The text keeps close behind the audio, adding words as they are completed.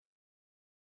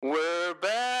We're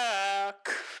back.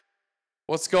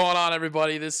 What's going on,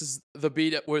 everybody? This is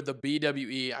we're the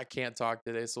BWE. I can't talk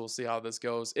today, so we'll see how this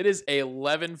goes. It is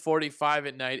 11:45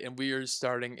 at night, and we are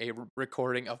starting a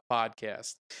recording of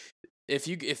podcast. If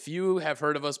you have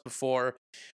heard of us before,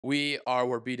 we're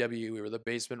BWE. We were the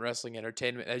Basement Wrestling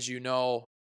Entertainment, as you know.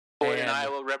 Boyd and I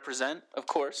will represent, of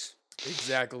course.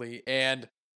 Exactly, and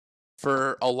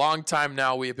for a long time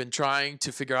now, we have been trying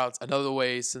to figure out another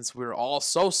way since we're all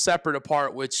so separate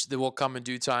apart, which will come in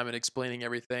due time in explaining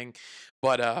everything.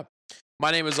 But my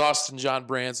name is Austin John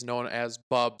Brands, known as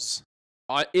Bubs,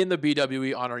 in the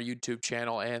BWE on our YouTube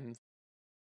channel. And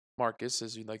Marcus,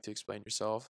 as you'd like to explain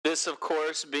yourself. This, of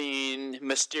course, being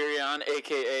Mysterion,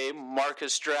 a.k.a.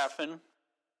 Marcus Draffin,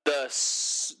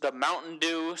 the Mountain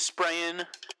Dew spraying,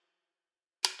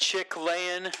 chick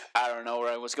laying. I don't know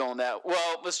where I was going with that.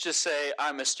 Well, let's just say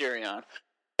I'm Mysterion.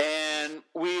 And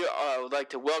we would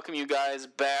like to welcome you guys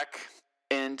back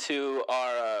into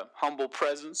our humble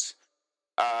presence.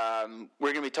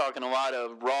 We're going to be talking a lot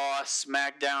of Raw,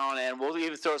 SmackDown, and we'll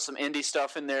even throw some indie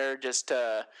stuff in there just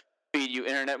to feed you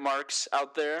internet marks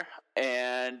out there.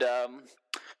 And,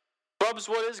 Bubs,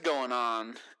 what is going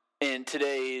on in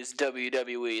today's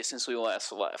WWE since we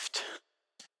last left?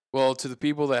 Well, to the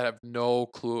people that have no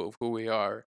clue of who we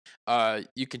are,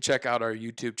 you can check out our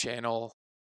YouTube channel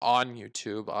on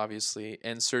YouTube, obviously,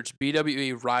 and search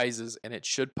BWE Rises, and it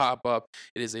should pop up.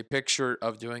 It is a picture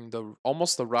of doing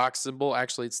almost the rock symbol.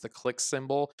 Actually, it's the click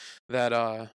symbol that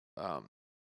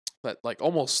like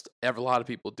almost a lot of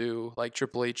people do. Like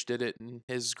Triple H did it in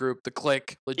his group, the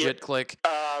Click, legit Click,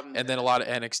 and then a lot of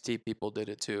NXT people did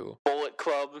it too.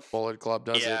 Bullet Club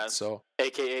does it, so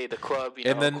AKA the Club.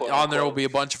 And then on there will be a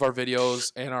bunch of our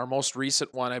videos, and our most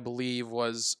recent one, I believe,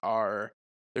 was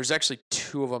there's actually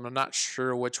two of them. I'm not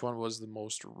sure which one was the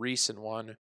most recent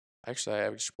one. Actually, I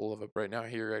have just pulled it up right now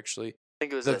here, actually. I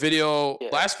think it was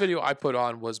last video I put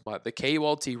on was the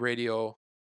KULT radio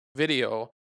video,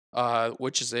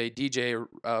 which is a DJ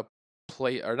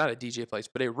not a DJ place,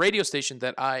 but a radio station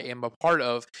that I am a part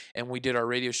of, and we did our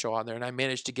radio show on there, and I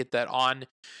managed to get that on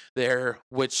there,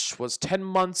 which was 10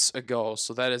 months ago,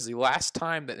 so that is the last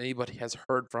time that anybody has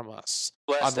heard from us,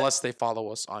 unless they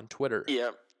follow us on Twitter.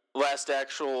 Yeah, last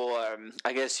actual,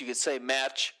 I guess you could say,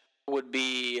 match would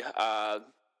be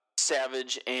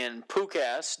Savage and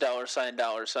Pukas, $,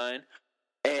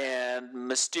 and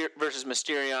versus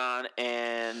Mysterion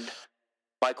and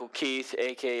Michael Keith,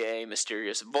 a.k.a.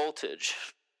 Mysterious Voltage.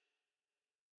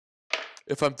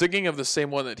 If I'm thinking of the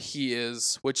same one that he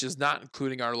is, which is not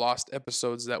including our lost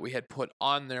episodes that we had put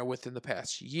on there within the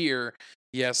past year,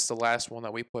 yes, the last one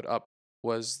that we put up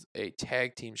was a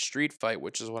tag team street fight,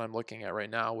 which is what I'm looking at right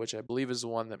now, which I believe is the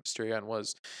one that Mysterion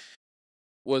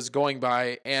was going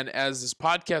by. And as this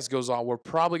podcast goes on, we're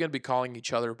probably going to be calling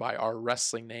each other by our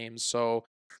wrestling names, so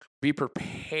be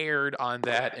prepared on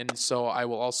that. And so I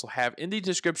will also have in the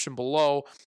description below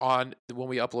on when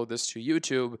we upload this to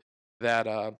YouTube that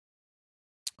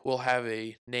we'll have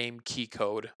a name key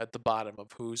code at the bottom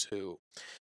of who's who.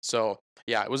 So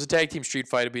yeah, it was a tag team street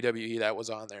fight at BWE that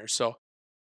was on there. So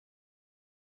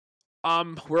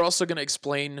we're also going to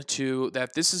explain that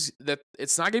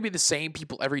it's not going to be the same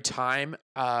people every time.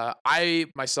 I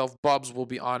myself, Bubs, will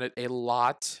be on it a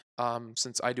lot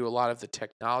since I do a lot of the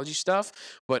technology stuff,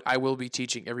 but I will be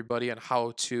teaching everybody on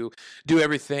how to do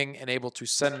everything and able to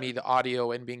send me the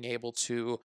audio and being able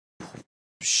to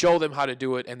show them how to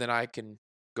do it, and then I can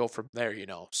go from there,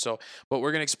 So, but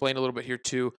we're going to explain a little bit here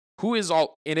too. Who is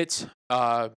all in it?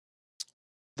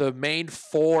 The main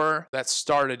four that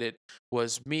started it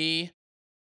was me,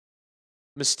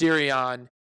 Mysterion,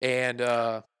 and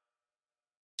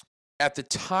at the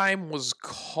time was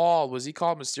he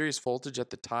called Mysterious Voltage at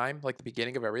the time, like the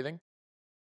beginning of everything?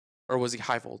 Or was he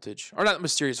High Voltage? Or not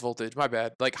Mysterious Voltage, my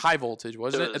bad. Like High Voltage,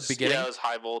 wasn't it at the beginning? Yeah, it was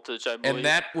High Voltage, I believe. And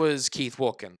that was Keith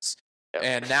Wilkins. Yep.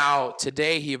 And now,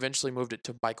 today, he eventually moved it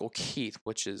to Michael Keith,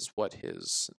 which is what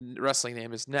his wrestling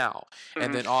name is now. Mm-hmm.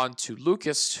 And then on to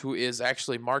Lucas, who is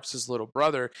actually Mark's little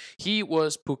brother. He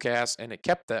was Pukas, and it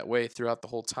kept that way throughout the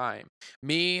whole time.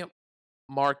 Me,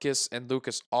 Marcus, and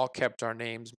Lucas all kept our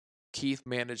names. Keith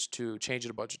managed to change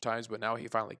it a bunch of times, but now he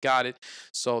finally got it.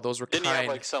 So those were Didn't he have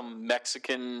like some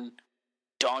Mexican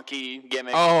donkey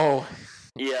gimmick? Oh,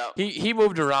 yeah. He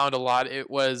moved around a lot. It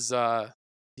was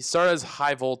he started as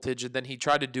High Voltage, and then he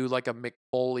tried to do like a Mick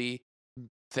Foley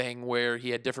thing where he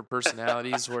had different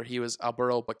personalities, where he was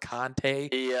Alberto Bacante,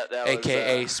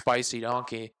 a.k.a. Spicy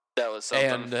Donkey. That was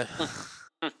something. And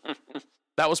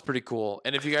that was pretty cool.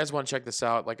 And if you guys want to check this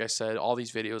out, like I said, all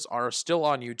these videos are still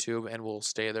on YouTube and will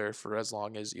stay there for as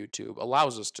long as YouTube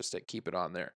allows us to keep it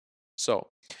on there. So,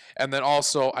 and then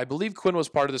also, I believe Quinn was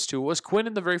part of this too. Was Quinn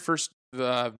in the very first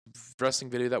wrestling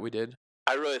video that we did?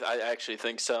 I actually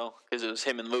think so, because it was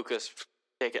him and Lucas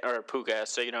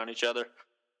Pukas taking on each other.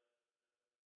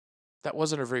 That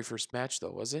wasn't our very first match,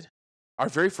 though, was it? Our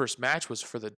very first match was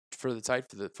for the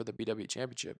BW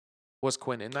Championship. Was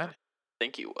Quinn in that? I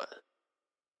think he was.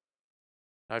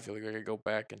 I feel like I could go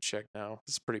back and check now.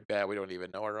 This is pretty bad. We don't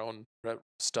even know our own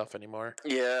stuff anymore.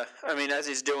 Yeah, I mean, as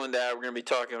he's doing that, we're going to be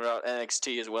talking about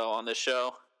NXT as well on this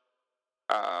show.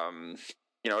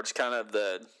 Just kind of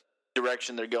the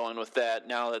direction they're going with that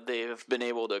now that they've been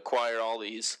able to acquire all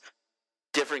these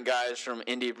different guys from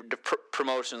indie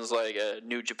promotions like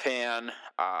New Japan.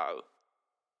 I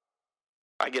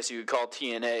guess you could call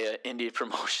TNA an indie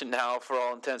promotion now for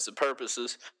all intents and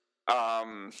purposes.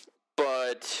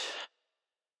 But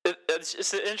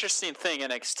it's an interesting thing,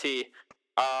 NXT.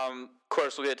 Of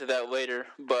course, we'll get to that later.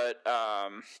 But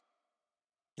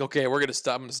okay, I'm gonna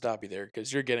stop you there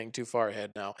because you're getting too far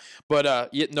ahead now.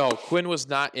 But no, Quinn was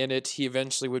not in it. He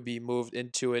eventually would be moved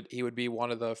into it. He would be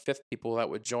one of the 5th people that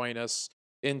would join us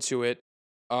into it.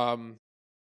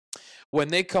 When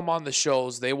they come on the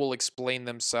shows, they will explain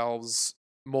themselves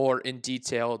more in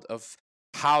detail of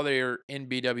how they're in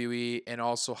BWE and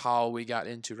also how we got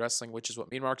into wrestling, which is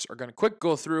what me and Marks are going to quick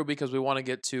go through because we want to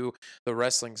get to the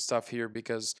wrestling stuff here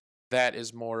because that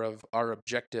is more of our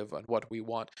objective on what we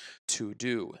want to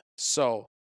do. So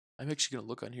I'm actually going to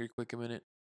look on here quick a minute.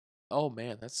 Oh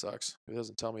man, that sucks. It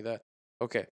doesn't tell me that.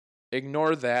 Okay.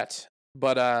 Ignore that.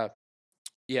 But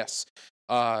yes.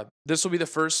 This will be the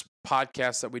first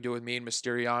podcast that we do with me and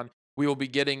Mysterion. We will be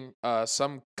getting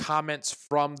some comments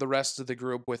from the rest of the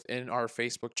group within our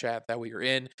Facebook chat that we are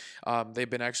in. They've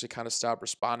been actually kind of stopped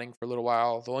responding for a little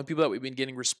while. The only people that we've been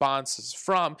getting responses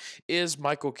from is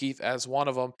Michael Keith as one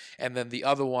of them, and then the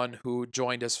other one who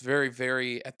joined us very,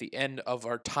 very at the end of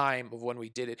our time of when we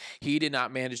did it. He did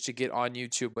not manage to get on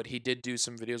YouTube, but he did do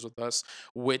some videos with us,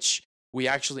 which we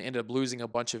actually ended up losing a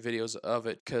bunch of videos of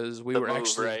it because we were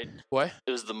actually right. What?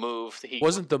 It was the move.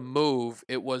 Wasn't the move?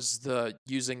 It was the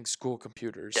using school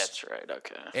computers. That's right.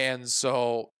 Okay. And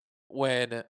so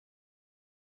when,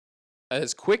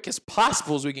 as quick as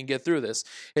possible as we can get through this,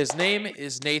 his name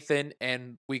is Nathan,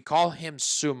 and we call him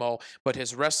Sumo, but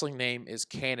his wrestling name is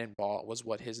Cannonball. Was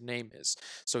what his name is.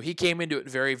 So he came into it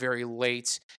very, very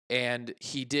late, and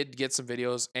he did get some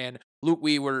videos. And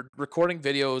we were recording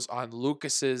videos on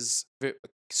Lucas's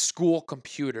school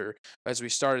computer as we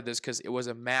started this because it was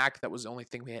a Mac. That was the only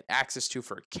thing we had access to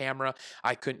for a camera.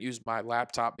 I couldn't use my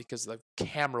laptop because the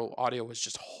camera audio was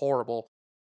just horrible.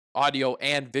 Audio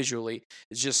and visually,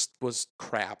 it just was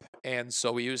crap. And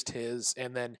so we used his,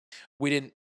 and then we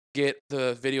didn't get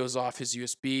the videos off his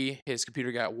USB. His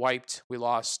computer got wiped. We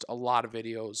lost a lot of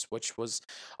videos, which was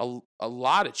a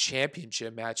lot of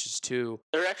championship matches too.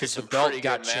 Because the belt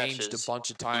got changed a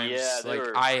bunch of times. Yeah,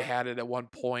 I had it at one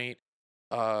point.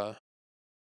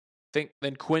 Think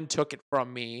then Quinn took it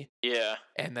from me. Yeah.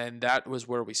 And then that was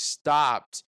where we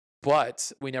stopped.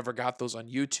 But we never got those on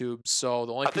YouTube. So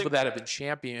the only people that have been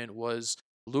champion was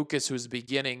Lucas, who was the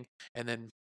beginning, and then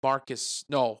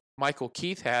Michael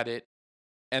Keith had it,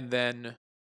 and then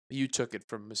you took it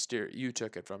from You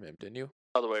took it from him, didn't you?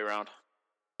 Other way around.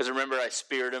 Because remember, I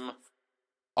speared him.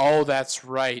 Oh, that's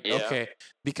right. Yeah. Okay,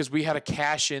 because we had a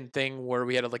cash-in thing where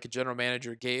we had a general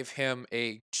manager gave him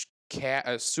a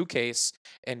suitcase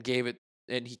and gave it,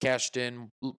 and he cashed in,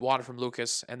 wanted from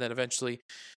Lucas, and then eventually,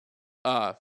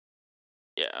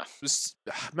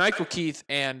 Michael Keith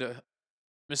and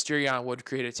Mysterion would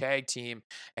create a tag team,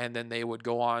 and then they would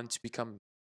go on to become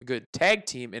a good tag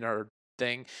team in our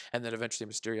thing, and then eventually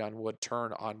Mysterion would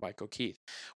turn on Michael Keith,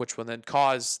 which would then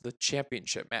cause the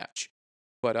championship match.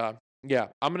 But yeah,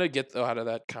 I'm gonna get out of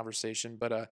that conversation.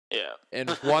 But yeah. And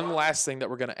one last thing that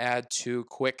we're gonna add to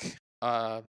quick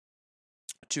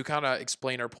to kind of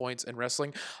explain our points in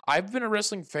wrestling. I've been a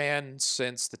wrestling fan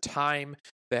since the time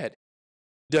that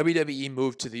WWE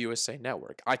moved to the USA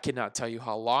Network. I cannot tell you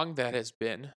how long that has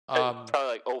been. Probably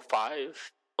like 05,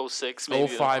 06, maybe.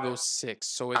 05, 06.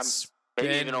 So it's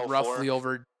been roughly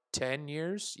over 10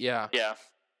 years. Yeah. Yeah.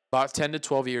 About 10 to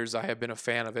 12 years I have been a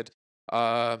fan of it.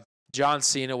 John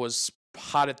Cena was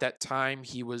hot at that time.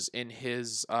 He was in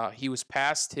his he was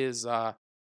past his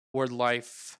Word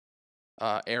Life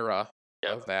era.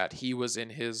 Yep. Of that. He was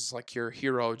in his your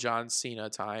hero John Cena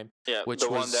time. Yeah, which the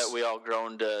one that we all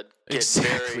grown to get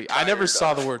very Exactly. I never tired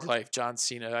saw of. the word life, John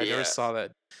Cena. I Yeah. never saw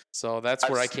that. So that's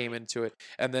where I came into it.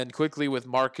 And then quickly with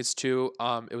Marcus too,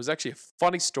 it was actually a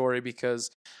funny story because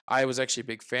I was actually a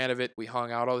big fan of it. We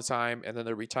hung out all the time, and then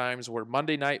there'd be times where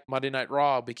Monday Night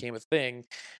Raw became a thing,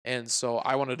 and so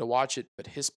I wanted to watch it, but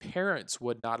his parents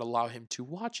would not allow him to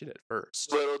watch it at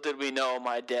first. Little did we know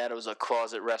my dad was a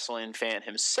closet wrestling fan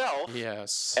himself.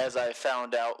 Yes. As I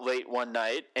found out late one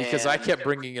night. Because I kept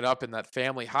bringing it up in that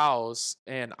family house,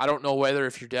 and I don't know whether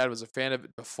if your dad was a fan of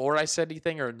it before I said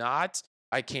anything or not.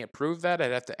 I can't prove that.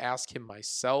 I'd have to ask him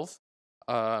myself.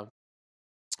 But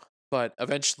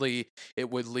eventually it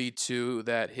would lead to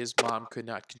that his mom could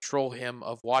not control him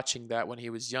of watching that when he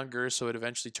was younger, so it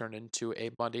eventually turned into a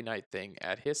Monday night thing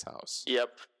at his house.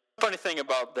 Yep. Funny thing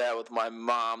about that with my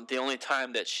mom, the only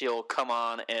time that she'll come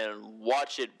on and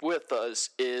watch it with us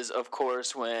is, of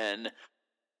course, when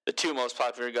the two most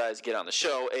popular guys get on the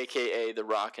show, a.k.a. The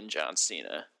Rock and John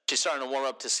Cena. She's starting to warm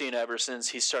up to Cena ever since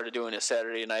he started doing a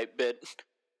Saturday night bit.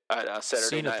 Saturday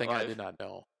Cena Night thing Live. I did not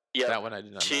know. Yeah, that one I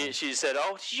did not know. She said,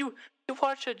 "Oh, did you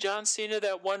watch John Cena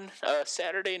that one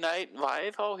Saturday Night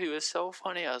Live? Oh, he was so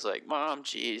funny." I was like, "Mom,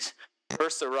 jeez.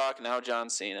 First The Rock, now John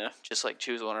Cena. Just like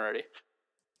choose one already."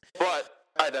 But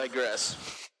I digress.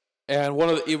 And one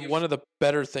of the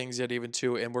better things yet even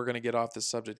too, and we're gonna get off this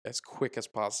subject as quick as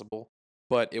possible.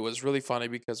 But it was really funny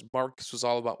because Marcus was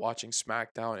all about watching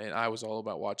SmackDown, and I was all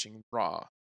about watching Raw.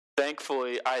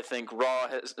 Thankfully, I think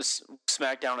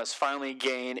SmackDown has finally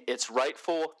gained its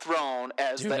rightful throne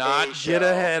as the A show. Do not get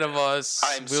ahead of us.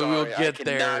 I'm we will sorry, get I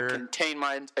there. cannot contain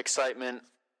my excitement.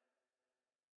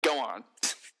 Go on.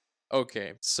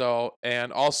 Okay, so,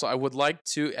 and also I would like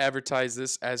to advertise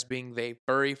this as being the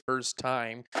very first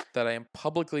time that I am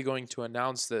publicly going to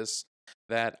announce this,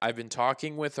 that I've been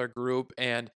talking with our group,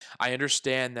 and I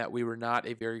understand that we were not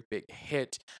a very big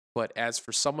hit, but as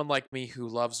for someone like me who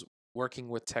loves working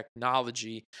with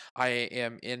technology, I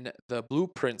am in the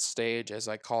blueprint stage, as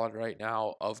I call it right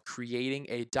now, of creating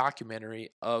a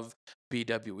documentary of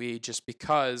BWE, just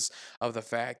because of the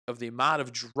fact of the amount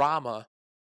of drama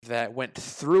that went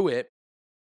through it,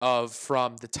 of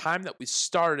from the time that we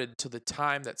started to the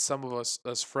time that some of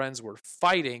us friends were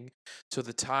fighting to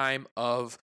the time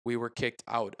of we were kicked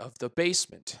out of the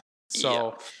basement.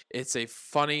 So it's a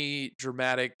funny,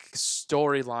 dramatic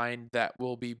storyline that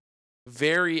will be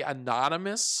very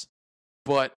anonymous,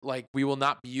 but like we will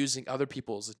not be using other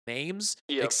people's names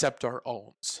except our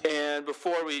own. And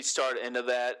before we start into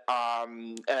that,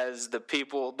 as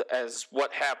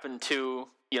what happened to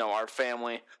our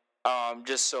family,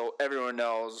 just so everyone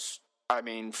knows, I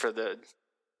mean, for the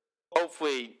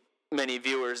hopefully many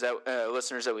viewers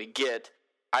listeners that we get,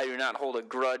 I do not hold a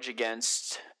grudge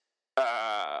against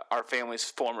our family's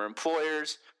former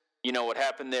employers. What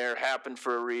happened there happened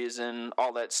for a reason,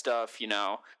 all that stuff,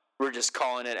 We're just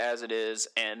calling it as it is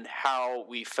and how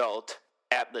we felt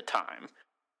at the time.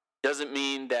 Doesn't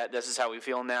mean that this is how we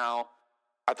feel now.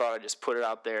 I thought I'd just put it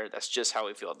out there. That's just how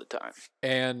we feel at the time.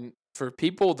 And for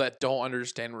people that don't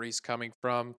understand where he's coming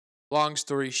from, long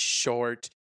story short,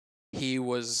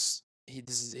 his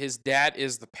dad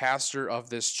is the pastor of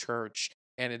this church,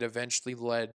 and it eventually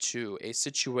led to a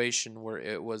situation where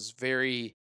it was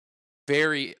very,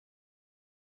 very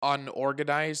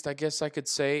unorganized, I guess I could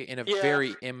say, in a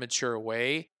very immature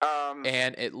way,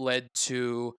 and it led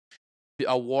to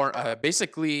a war,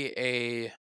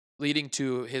 leading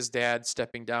to his dad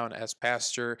stepping down as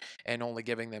pastor and only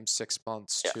giving them 6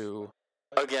 months to.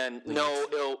 Again, leave.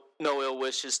 no ill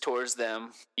wishes towards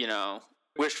them.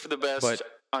 Wish for the best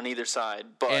on either side.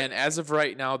 And as of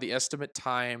right now, the estimate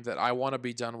time that I want to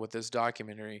be done with this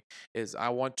documentary is I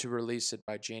want to release it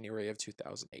by January of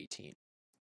 2018.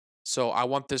 So I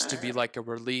want this to be like a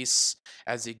release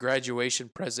as a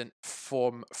graduation present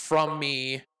from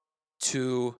me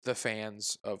to the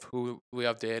fans of who we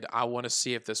have did. I want to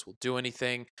see if this will do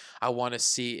anything. I want to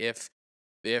see if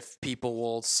people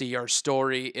will see our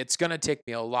story. It's going to take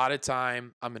me a lot of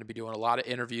time. I'm going to be doing a lot of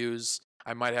interviews.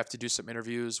 I might have to do some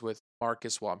interviews with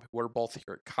Marcus while we're both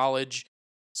here at college.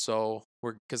 So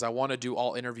because I want to do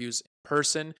all interviews in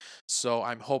person. So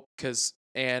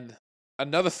and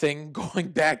another thing, going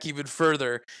back even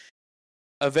further,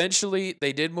 eventually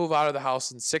they did move out of the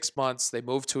house in 6 months. They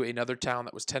moved to another town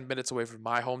that was 10 minutes away from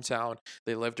my hometown.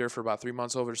 They lived there for about 3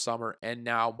 months over the summer, and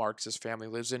now Marcus's family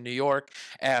lives in New York,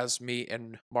 as me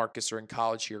and Marcus are in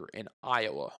college here in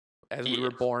Iowa, as we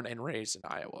were born and raised in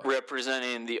Iowa.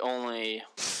 Representing the only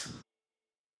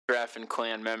Graffin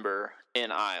clan member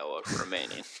in Iowa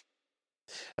remaining.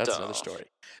 That's another story.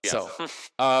 Yeah. So,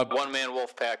 one man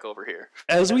wolf pack over here.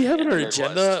 as we have in our Midwest.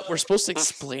 agenda, we're supposed to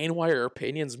explain why our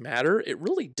opinions matter. It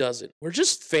really doesn't. We're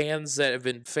just fans that have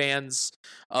been fans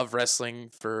of wrestling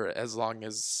for as long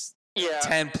as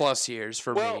 10 plus years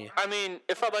for me. Well, I mean,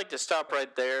 if I'd like to stop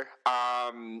right there,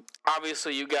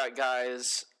 obviously you got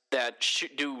guys that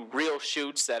do real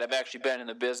shoots that have actually been in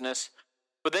the business.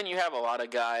 But then you have a lot of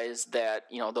guys that,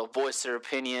 they'll voice their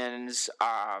opinions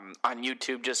on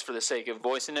YouTube just for the sake of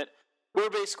voicing it. We're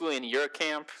basically in your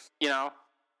camp,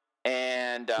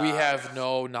 and we have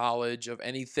no knowledge of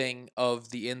anything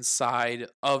of the inside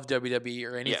of WWE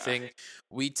or anything. Yeah.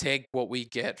 We take what we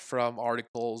get from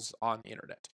articles on the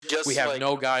internet. We have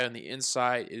no guy on the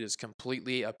inside. It is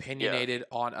completely opinionated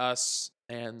on us,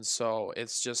 and so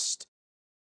it's just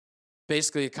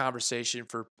basically a conversation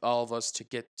for all of us to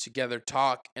get together,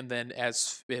 talk, and then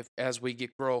as we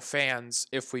grow fans,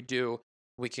 if we do,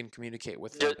 we can communicate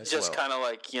with them as well. Just kind of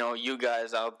like, you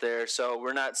guys out there. So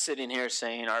we're not sitting here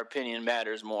saying our opinion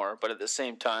matters more, but at the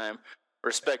same time,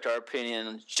 respect our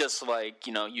opinion just like,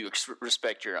 you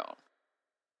respect your own.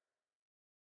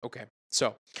 Okay.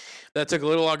 So that took a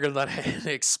little longer than I had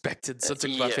expected. So it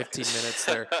took about 15 minutes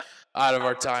there out of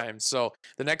our time. So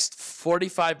the next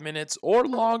 45 minutes or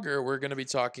longer, we're going to be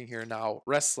talking here now,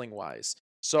 wrestling-wise.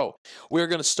 So we're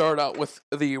going to start out with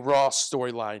the Raw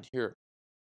storyline here.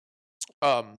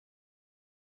 Trying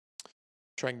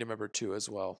to remember too as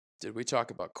well. Did we talk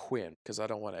about Quinn? Because I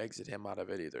don't want to exit him out of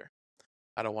it either.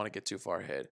 I don't want to get too far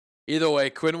ahead. Either way,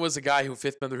 Quinn was a guy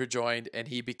fifth member who joined, and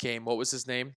he became, what was his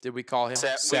name? Did we call him?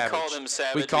 Savage. We called him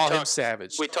Savage. We called him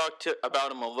Savage. We talked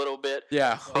about him a little bit.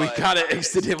 Yeah, we kind of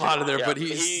exited him out of there, but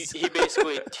he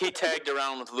basically he tagged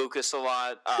around with Lucas a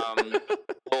lot.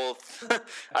 Both,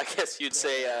 I guess you'd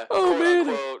say, quote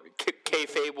unquote,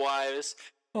 kayfabe wives.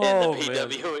 In the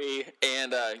PWE,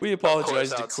 and we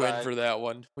apologize to Quinn for that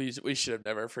one. We should have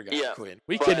never forgotten Quinn.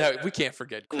 We can't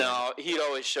forget Quinn. No, he'd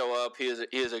always show up. He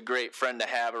is a great friend to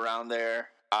have around there.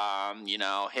 Him,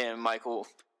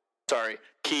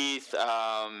 Keith.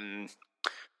 I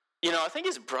think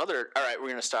his brother. All right, we're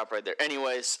gonna stop right there.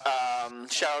 Anyways,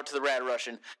 shout out to the Rad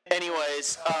Russian.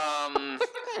 Anyways,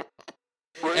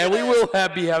 we will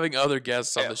be having other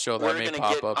guests on the show that may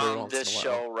pop up every once in a while. This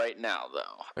show right now,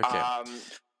 though. Okay. Raw.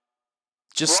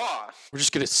 We're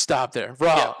just going to stop there.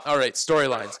 Raw. Yeah. All right,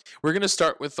 storylines. We're going to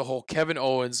start with the whole Kevin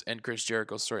Owens and Chris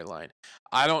Jericho storyline.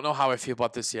 I don't know how I feel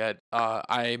about this yet.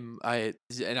 And I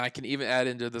can even add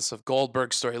into this of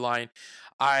Goldberg storyline.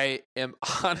 I am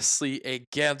honestly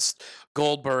against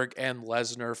Goldberg and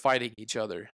Lesnar fighting each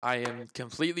other. I am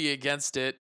completely against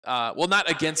it. Not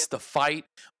against the fight,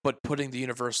 but putting the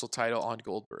Universal title on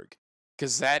Goldberg.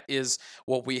 Because that is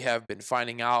what we have been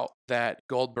finding out, that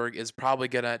Goldberg is probably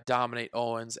going to dominate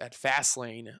Owens at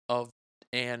Fastlane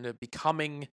and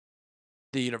becoming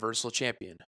the Universal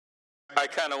Champion. I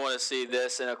kind of want to see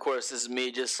this, and of course this is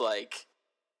me just like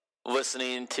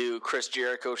listening to Chris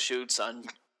Jericho shoots on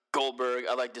Goldberg.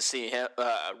 I'd like to see him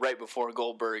right before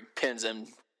Goldberg pins him.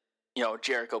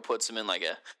 Jericho puts him in like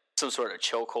some sort of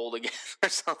chokehold again or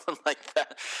something like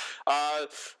that.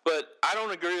 But I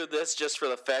don't agree with this just for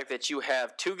the fact that you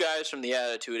have two guys from the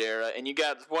Attitude Era, and you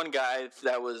got one guy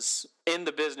that was in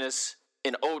the business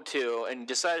in 2002 and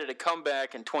decided to come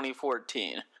back in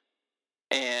 2014.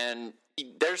 And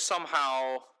there's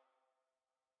somehow,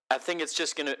 I think it's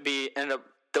just going to end up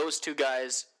those two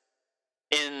guys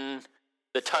in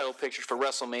the title picture for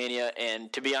WrestleMania,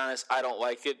 and to be honest, I don't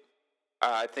like it.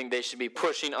 I think they should be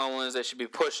pushing Owens. They should be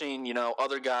pushing,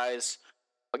 other guys,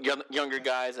 younger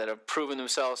guys that have proven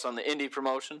themselves on the indie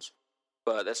promotions.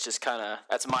 But that's just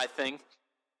that's my thing.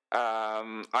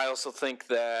 I also think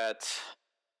that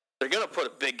they're going to put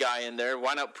a big guy in there.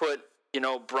 Why not put,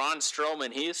 Braun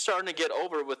Strowman? He is starting to get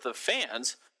over with the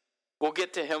fans. We'll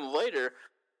get to him later.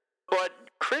 But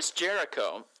Chris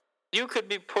Jericho, you could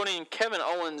be putting Kevin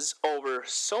Owens over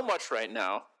so much right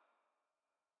now.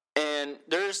 And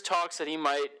there's talks that he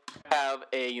might have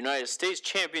a United States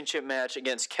Championship match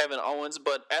against Kevin Owens,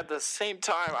 but at the same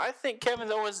time, I think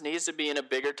Kevin Owens needs to be in a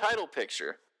bigger title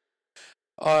picture.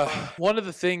 One of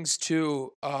the things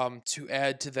to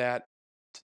add to that,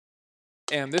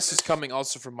 and this is coming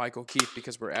also from Michael Keith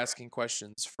because we're asking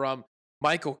questions from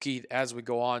Michael Keith as we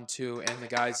go on to, and the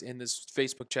guys in this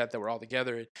Facebook chat that we're all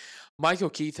together. Michael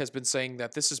Keith has been saying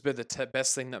that this has been the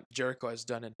best thing that Jericho has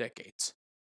done in decades.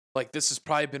 Like, this has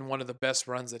probably been one of the best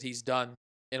runs that he's done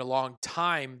in a long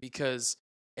time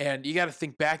and you got to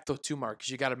think back, though, too, Mark, because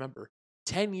you got to remember,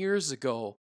 10 years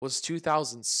ago was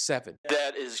 2007.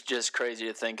 That is just crazy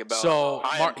to think about. So,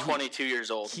 I am 22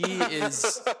 years old. He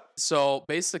is, so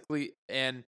basically,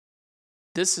 and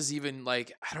this is even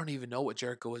like I don't even know what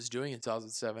Jericho was doing in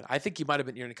 2007. I think he might have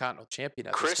been Intercontinental Champion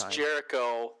at this time. Chris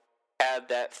Jericho had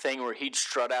that thing where he'd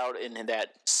strut out in that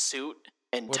suit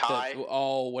and With tie.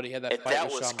 what he had that And fight that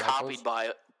with was Shawn copied Michaels.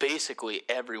 by basically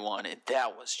everyone, and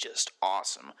that was just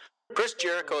awesome. Chris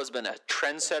Jericho has been a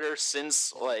trendsetter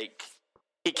since like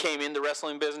he came in the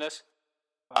wrestling business.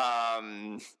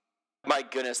 My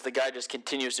goodness, the guy just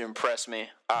continues to impress me.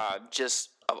 Just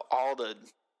of all the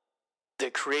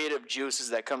creative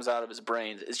juices that comes out of his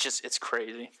brains, it's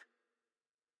crazy.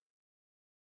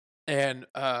 And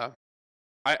I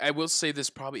will say this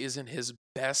probably isn't his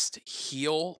best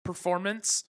heel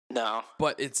performance. No,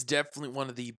 but it's definitely one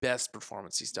of the best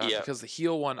performances he's done because the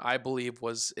heel one I believe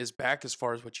is back as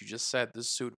far as what you just said, the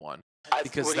suit one,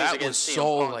 because that was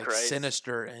so Punk, right?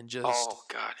 sinister and just oh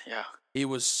god, yeah, he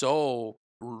was so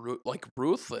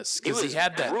ruthless because he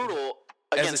had that brutal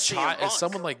as a against child, CM as Punk.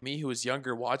 someone like me who was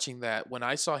younger watching that. When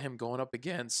I saw him going up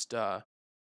against,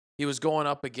 he was going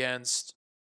up against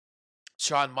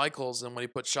Shawn Michaels, and when he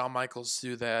put Shawn Michaels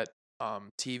through that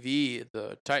TV,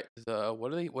 the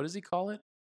what does he call it?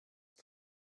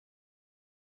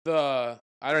 I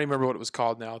don't even remember what it was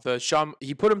called now.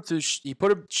 She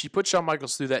put Shawn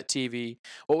Michaels through that TV.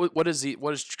 What does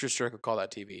Chris Jericho call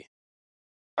that TV?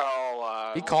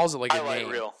 He calls it like a highlight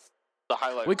name. reel. The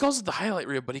highlight. Well, he calls it the highlight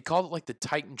reel, but he called it like the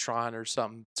Titantron or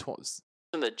something.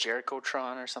 The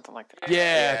Jericho-tron or something like that.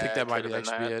 Yeah, I think that might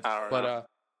actually be it. I don't know.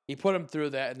 He put him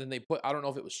through that, and then they put, I don't know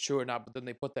if it was true or not, but then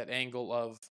they put that angle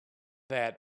of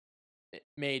that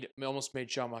it almost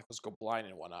made Shawn Michaels go blind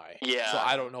in one eye. Yeah. So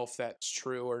I don't know if that's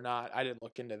true or not. I didn't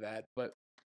look into that, but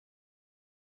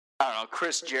I don't know.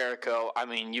 Chris Jericho, I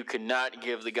mean, you could not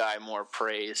give the guy more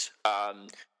praise.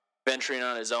 Venturing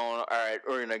on his own. All right,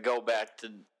 we're going to go back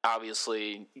to,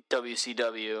 obviously,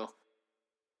 WCW.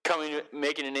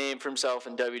 Making a name for himself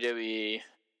in WWE,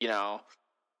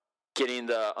 getting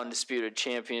the Undisputed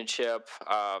Championship.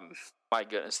 My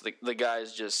goodness, the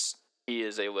guy's he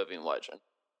is a living legend.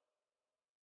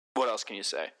 What else can you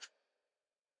say?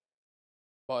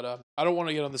 But I don't want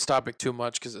to get on this topic too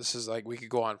much because this is like we could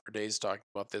go on for days talking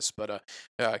about this. But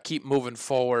keep moving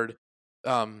forward.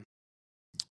 The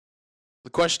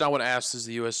question I want to ask is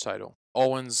the U.S. title: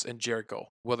 Owens and Jericho.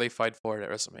 Will they fight for it at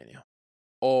WrestleMania,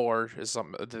 or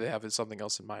do they have something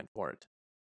else in mind for it?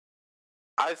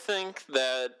 I think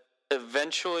that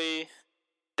eventually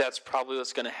that's probably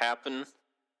what's going to happen.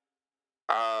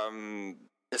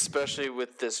 Especially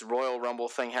with this Royal Rumble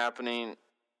thing happening.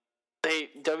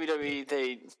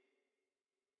 WWE,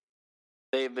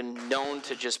 they've been known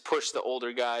to just push the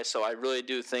older guy, so I really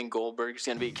do think Goldberg is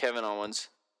going to beat Kevin Owens.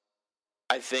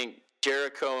 I think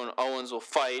Jericho and Owens will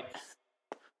fight.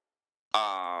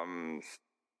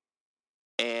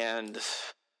 And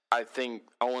I think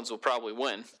Owens will probably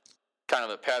win. Kind of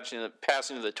a passing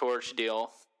of the torch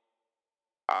deal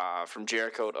from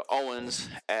Jericho to Owens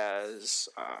as...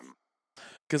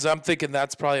 Because I'm thinking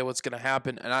that's probably what's going to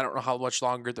happen, and I don't know how much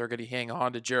longer they're going to hang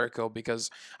on to Jericho because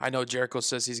I know Jericho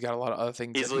says he's got a lot of other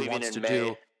things that he wants to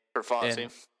do. For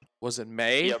Fozzy. Was it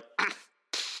May? Yep.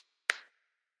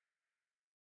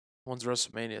 When's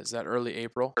WrestleMania? Is that early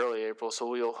April? Early April, so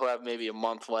we'll have maybe a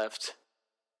month left.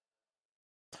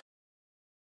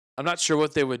 I'm not sure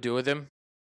what they would do with him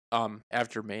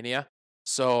after Mania.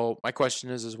 So my question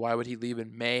is why would he leave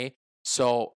in May?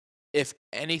 So if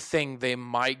anything, they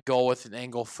might go with an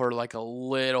angle for like a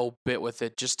little bit with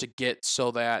it just to get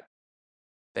so that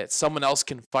someone else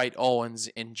can fight Owens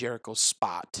in Jericho's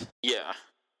spot. Yeah.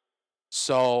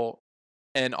 So,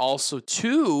 and also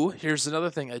too, here's another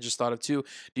thing I just thought of too.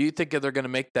 Do you think that they're going to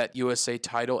make that USA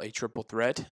title a triple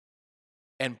threat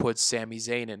and put Sami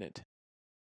Zayn in it?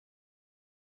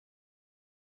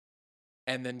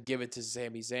 And then give it to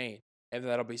Sami Zayn. And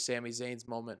that'll be Sami Zayn's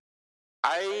moment.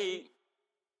 I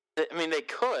mean, they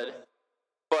could,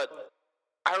 but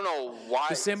I don't know why.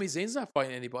 Because Sami Zayn's not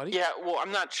fighting anybody. Yeah, well,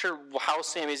 I'm not sure how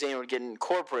Sami Zayn would get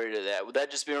incorporated to that. Would that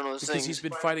just be one of those things? Because he's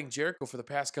been fighting Jericho for the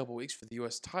past couple weeks for the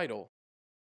U.S. title.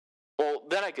 Well,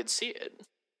 then I could see it.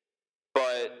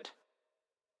 But,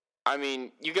 I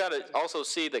mean, you got to also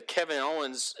see that Kevin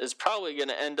Owens is probably going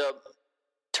to end up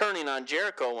turning on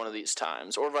Jericho one of these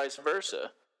times, or vice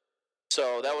versa.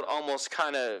 So that would almost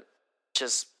kind of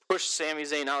just push Sami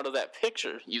Zayn out of that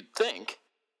picture, you'd think.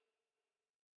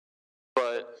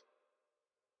 But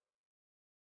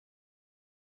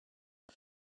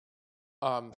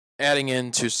adding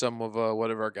into some of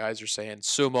what our guys are saying,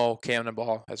 Sumo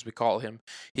Cannonball, as we call him,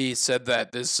 he said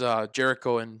that this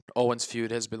Jericho and Owens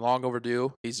feud has been long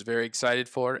overdue. He's very excited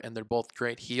for it, and they're both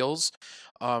great heels.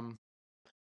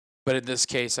 But in this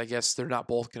case, I guess they're not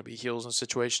both going to be heels in the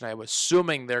situation. I'm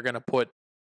assuming they're going to put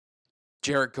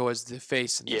Jericho as the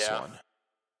face in this one.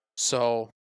 So,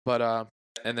 but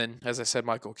and then as I said,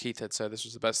 Michael Keith had said this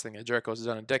was the best thing that Jericho's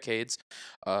done in decades.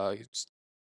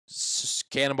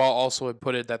 Cannonball also had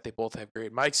put it that they both have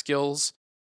great mic skills,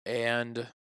 and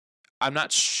I'm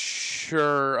not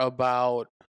sure about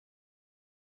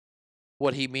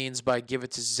what he means by give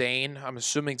it to Zayn. I'm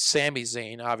assuming Sami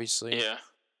Zayn, obviously. Yeah.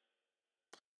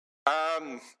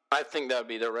 I think that would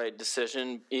be the right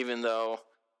decision, even though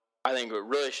I think what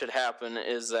really should happen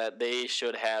is that they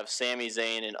should have Sami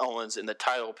Zayn and Owens in the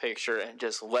title picture and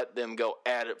just let them go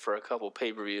at it for a couple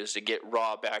pay-per-views to get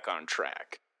Raw back on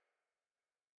track.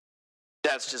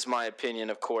 That's just my opinion,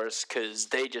 of course, because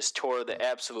they just tore the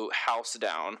absolute house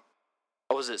down.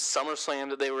 Was it SummerSlam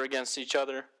that they were against each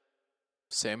other?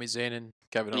 Sami Zayn and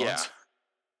Kevin Owens?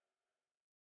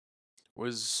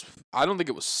 Yeah. I don't think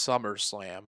it was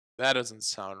SummerSlam. That doesn't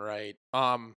sound right.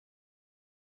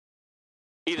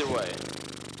 Either way,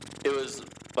 it was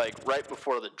like right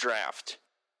before the draft,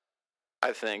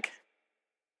 I think.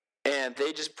 And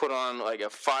they just put on like a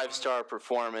 5-star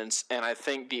performance, and I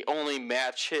think the only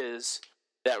matches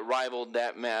that rivaled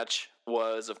that match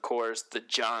was, of course, the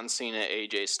John Cena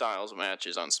AJ Styles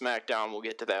matches on SmackDown. We'll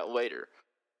get to that later.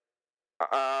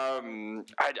 Sami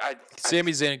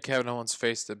Zayn and Kevin Owens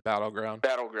faced at Battleground.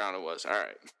 Battleground it was, all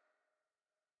right.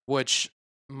 Which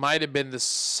might have been the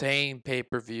same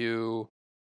pay-per-view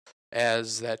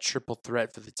as that triple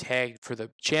threat for the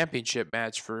championship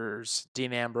match for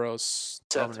Dean Ambrose,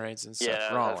 Roman Reigns, and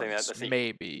Seth Rollins.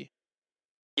 Maybe.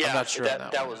 Yeah, I'm not sure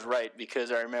that was right,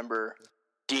 because I remember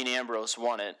Dean Ambrose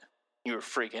won it. You were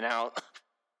freaking out.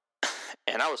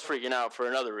 And I was freaking out for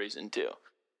another reason, too.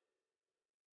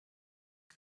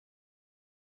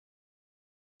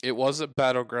 It was a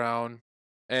Battleground,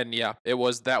 and yeah, that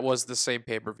was the same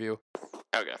pay-per-view.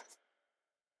 Okay.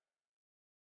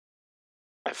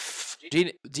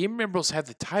 Dean Ambrose had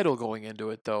the title going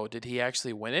into it, though. Did he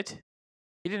actually win it?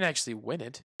 He didn't actually win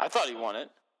it. I thought he won it.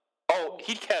 Oh,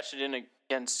 he cashed it in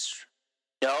against...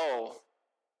 No.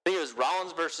 I think it was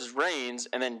Rollins versus Reigns,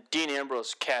 and then Dean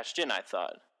Ambrose cashed in, I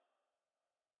thought.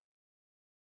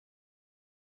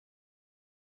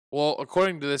 Well,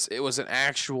 according to this, it was an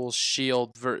actual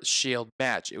Shield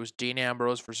match. It was Dean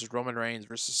Ambrose versus Roman Reigns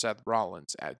versus Seth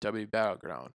Rollins at WWE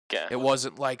Battleground. Okay. It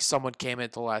wasn't like someone came in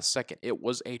at the last second. It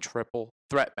was a triple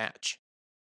threat match.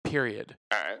 Period.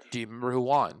 All right. Do you remember who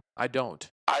won? I don't.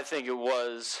 I think it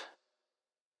was...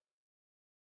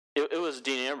 It was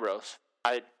Dean Ambrose.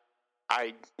 I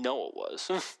know it was.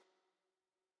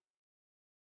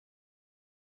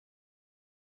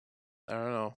 I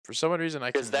don't know. For some reason,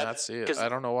 I cannot see it. I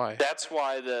don't know why. That's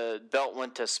why the belt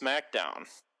went to SmackDown.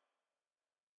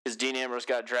 Because Dean Ambrose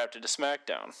got drafted to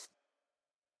SmackDown.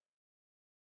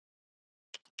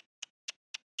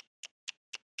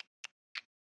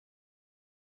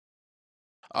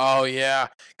 Oh, yeah.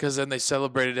 Because then they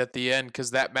celebrated at the end,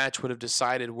 because that match would have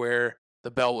decided where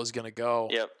the belt was going to go.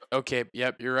 Yep. Okay,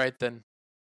 yep, you're right then.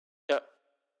 Yep.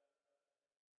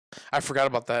 I forgot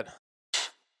about that.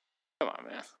 Come on,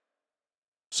 man.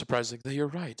 Surprisingly, you're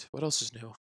right. What else is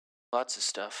new? Lots of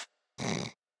stuff.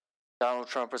 Donald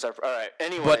Trump was our... All right,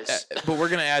 anyways. But we're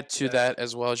going to add to that,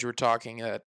 as well as you were talking,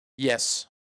 that, yes,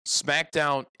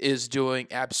 SmackDown is doing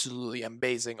absolutely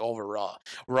amazing over Raw.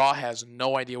 Raw has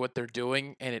no idea what they're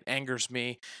doing, and it angers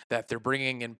me that they're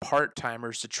bringing in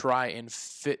part-timers to trying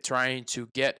to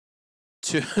get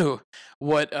to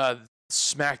what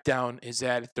SmackDown is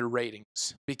at their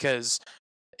ratings, because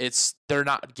they're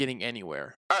not getting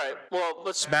anywhere. All right, well,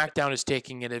 SmackDown is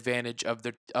taking an advantage of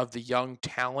the young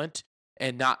talent,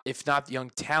 and if not the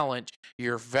young talent,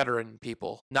 your veteran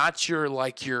people, not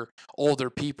your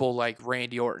older people like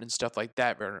Randy Orton and stuff like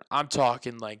that. I'm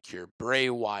talking like your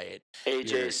Bray Wyatt,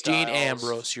 AJ your Styles, Dean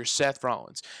Ambrose, your Seth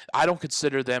Rollins. I don't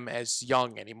consider them as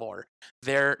young anymore.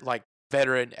 They're like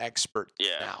veteran experts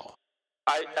now.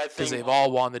 I think because they've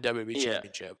all won the WWE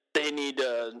Championship. They need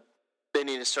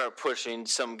to start pushing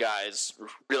some guys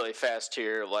really fast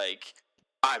here. Like,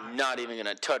 I'm not even going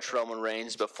to touch Roman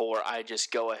Reigns before I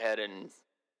just go ahead and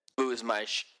lose my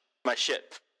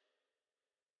ship.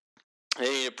 They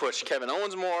need to push Kevin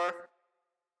Owens more.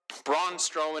 Braun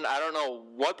Strowman, I don't know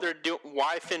what they're doing.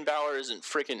 Why Finn Balor isn't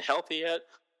freaking healthy yet?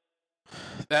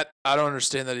 That I don't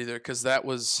understand that either, because that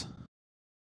was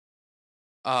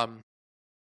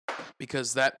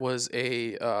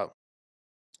a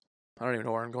I don't even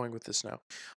know where I'm going with this now.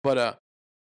 But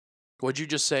what'd you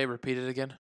just say? Repeat it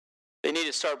again. They need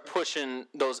to start pushing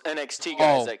those NXT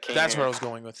guys that came that's here. where I was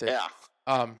going with it. Yeah.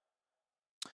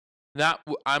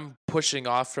 I'm pushing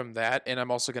off from that, and I'm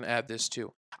also going to add this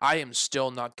too. I am still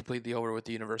not completely over with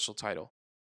the Universal title.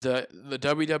 The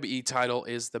WWE title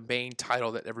is the main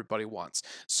title that everybody wants.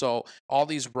 So all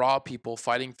these Raw people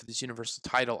fighting for this Universal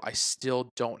title, I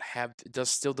still don't have. It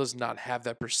still does not have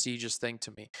that prestigious thing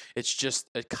to me. It's just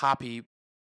a copy.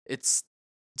 It's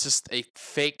just a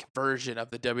fake version of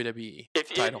the WWE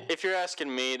title. If you're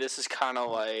asking me, this is kind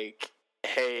of like,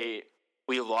 hey,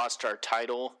 we lost our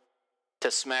title to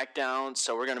SmackDown,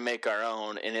 so we're gonna make our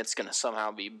own, and it's gonna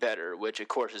somehow be better, which of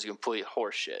course is complete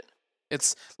horseshit.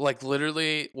 It's like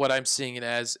literally what I'm seeing it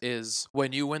as is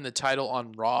when you win the title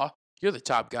on Raw, you're the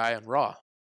top guy on Raw.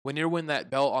 When you win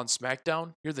that belt on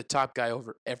SmackDown, you're the top guy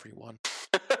over everyone.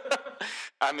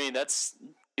 I mean,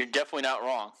 you're definitely not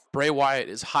wrong. Bray Wyatt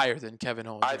is higher than Kevin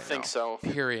Owens. I think so.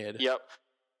 Period. Yep.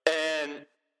 And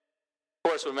of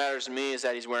course, what matters to me is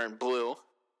that he's wearing blue.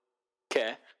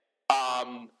 Okay.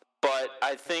 But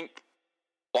I think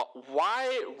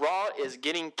why Raw is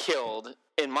getting killed,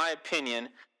 in my opinion,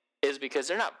 is because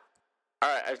they're not. All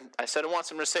right, I said it once,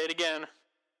 I'm going to say it again.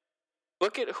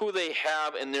 Look at who they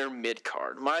have in their mid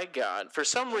card. My God, for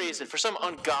some reason, for some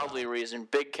ungodly reason,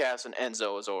 Big Cass and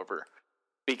Enzo is over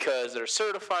because they're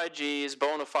certified G's,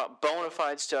 bona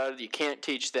fide stud. You can't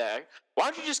teach that. Why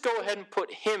don't you just go ahead and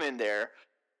put him in there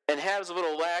and have his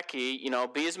little lackey,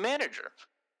 be his manager?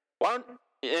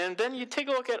 And then you take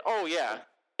a look at,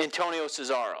 Antonio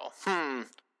Cesaro.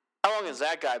 How long has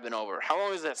that guy been over? How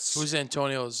long is that? Who's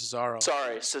Antonio Cesaro?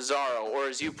 Sorry, Cesaro, or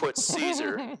as you put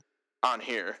Caesar on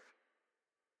here.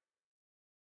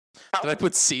 Did I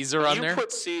put Caesar on there? You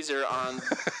put Caesar on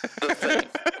the thing,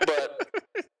 but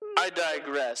I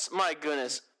digress. My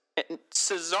goodness.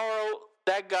 Cesaro,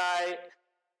 that guy,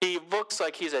 he looks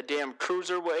like he's a damn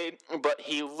cruiserweight, but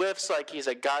he lifts like he's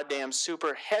a goddamn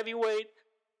super heavyweight.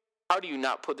 How do you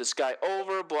not put this guy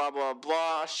over? Blah, blah,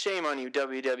 blah. Shame on you,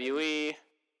 WWE.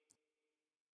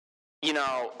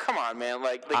 Come on, man.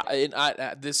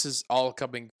 This is all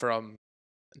coming from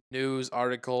news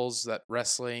articles that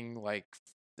wrestling,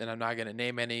 and I'm not going to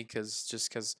name any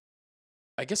because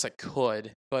I guess I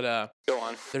could, but go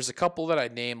on. There's a couple that I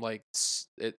name,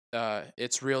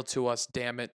 It's Real to Us,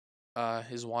 Damn It,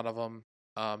 is one of them.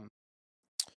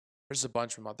 There's a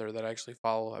bunch of them out there that I actually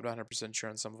follow. I'm not 100% sure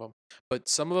on some of them, but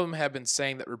some of them have been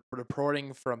saying that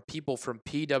reporting from people from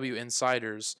PW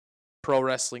Insiders, Pro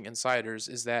Wrestling Insiders,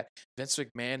 is that Vince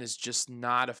McMahon is just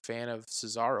not a fan of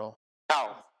Cesaro.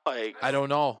 How? I don't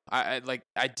know.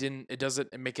 It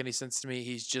doesn't make any sense to me.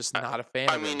 He's just not a fan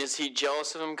of him. I mean, is he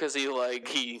jealous of him because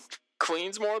he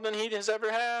cleans more than he has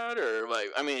ever had? Or,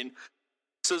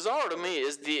 Cesaro to me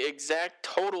is the exact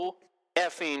total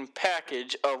effing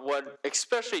package of what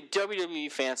especially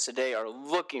WWE fans today are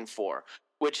looking for,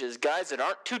 which is guys that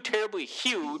aren't too terribly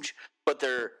huge, but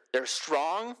they're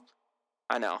strong.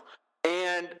 I know.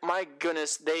 And, my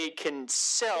goodness, they can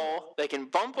sell, they can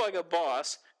bump like a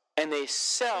boss, and they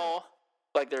sell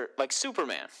like they're like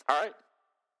Superman, all right?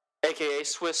 AKA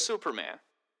Swiss Superman.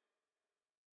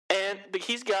 And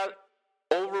he's got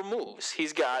over moves.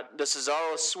 He's got the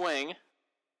Cesaro swing,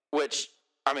 which,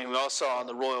 we all saw in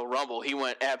the Royal Rumble. He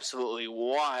went absolutely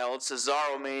wild.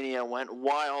 Cesaro Mania went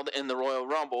wild in the Royal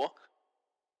Rumble.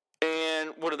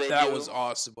 And what do they do? That was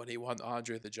awesome when he won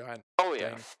Andre the Giant. Oh,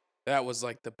 yeah. Thing. That was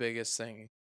the biggest thing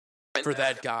for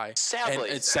that guy.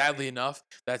 Sadly enough,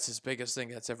 that's his biggest thing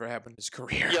that's ever happened in his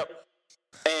career. Yep.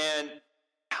 And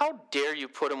how dare you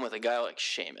put him with a guy like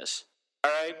Sheamus?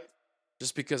 All right?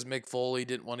 Just because Mick Foley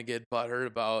didn't want to get butthurt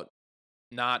about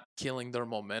not killing their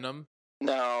momentum.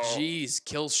 No. Jeez,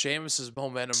 kill Sheamus's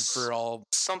momentum for all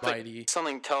mighty.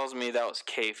 Something tells me that was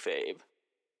kayfabe.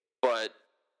 But,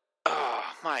 oh,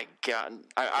 my God.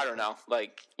 I don't know.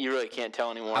 You really can't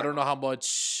tell anymore. I don't know how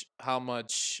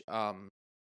much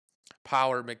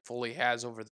power Mick Foley has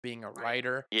over being a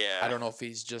writer. Yeah. I don't know if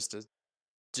he's just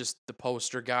the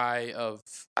poster guy of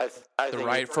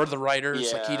for the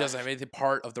writers. Yeah. He doesn't have anything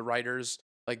part of the writers.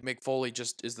 Mick Foley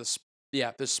just is the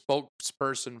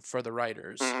spokesperson for the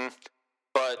writers. Mm-hmm.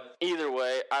 But either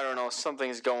way, I don't know.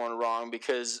 Something's going wrong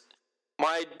because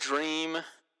my dream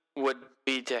would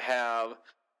be to have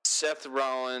Seth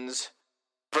Rollins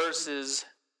versus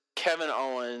Kevin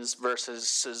Owens versus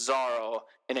Cesaro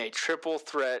in a triple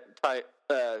threat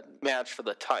match for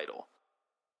the title.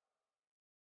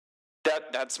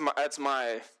 That's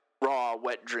my Raw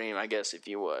wet dream, I guess, if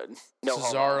you would. No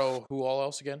Cesaro, who all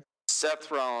else again? Seth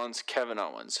Rollins, Kevin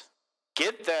Owens.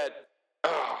 Get that.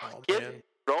 Get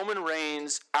Roman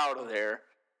Reigns out of there.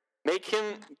 Make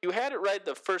him. You had it right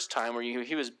the first time where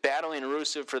he was battling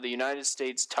Rusev for the United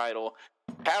States title.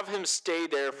 Have him stay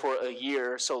there for a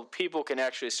year so people can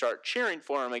actually start cheering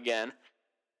for him again,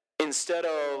 instead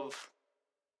of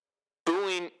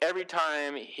booing every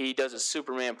time he does a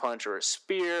Superman punch or a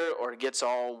spear or gets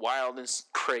all wild and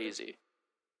crazy.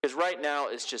 Because right now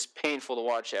it's just painful to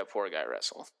watch that poor guy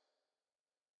wrestle.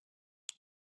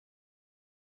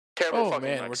 Terrible Oh fucking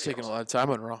man, Mike we're taking a Seals. lot of time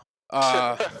on Raw.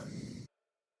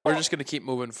 We're just gonna keep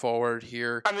moving forward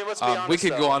here. I mean, let's be honest. We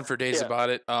could though. go on for days Yeah. about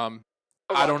it. A I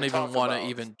lot don't to even talk want to about.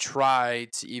 even try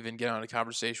to even get on a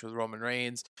conversation with Roman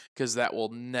Reigns because that will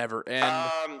never end.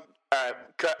 All right,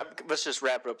 let's just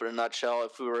wrap it up in a nutshell.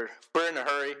 If we're in a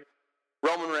hurry,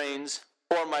 Roman Reigns,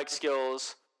 poor Mike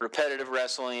skills, repetitive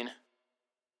wrestling.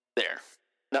 There.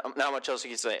 Not much else you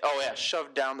can say. Oh yeah,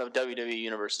 shoved down the WWE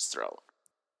Universe's throat.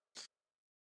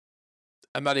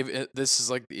 I'm not even. This is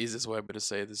like the easiest way I'm gonna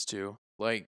say this too.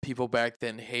 Like people back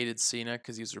then hated Cena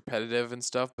because he was repetitive and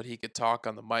stuff, but he could talk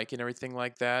on the mic and everything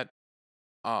like that.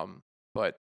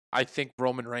 But I think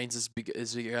Roman Reigns is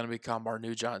gonna become our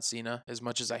new John Cena. As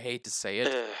much as I hate to say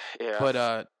it, Yeah.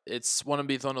 but it's one of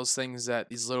those things that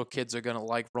these little kids are gonna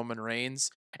like Roman Reigns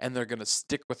and they're gonna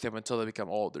stick with him until they become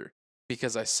older.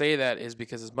 Because I say that is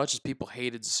because as much as people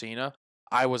hated Cena,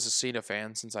 I was a Cena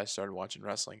fan since I started watching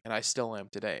wrestling, and I still am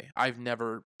today. I've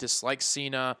never disliked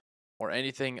Cena or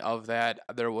anything of that.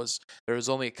 There was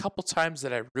only a couple times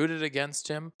that I rooted against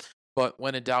him, but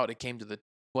when in doubt, it came to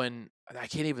when I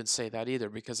can't even say that either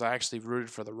because I actually rooted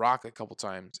for The Rock a couple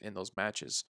times in those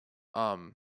matches.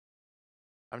 I'm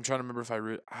trying to remember if I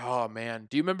root. Oh man,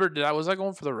 do you remember? Was I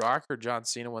going for The Rock or John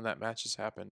Cena when that match has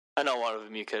happened? I know one of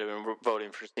them you could have been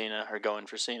voting for Cena or going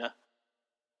for Cena.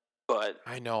 But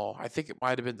I know. I think it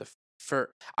might have been the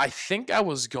first. I think I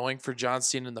was going for John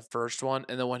Cena in the first one,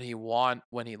 and then when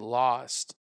he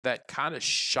lost, that kind of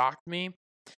shocked me.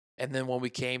 And then when we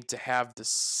came to have the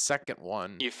second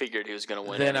one, you figured he was going to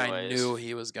win. Then anyways. I knew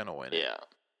he was going to win. Yeah.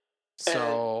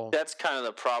 So and that's kind of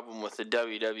the problem with the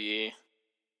WWE.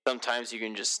 Sometimes you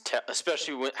can just tell,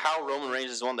 especially how Roman Reigns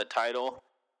has won the title.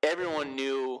 Everyone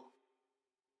knew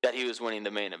that he was winning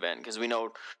the main event because we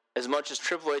know as much as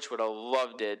Triple H would have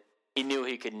loved it, he knew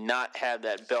he could not have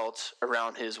that belt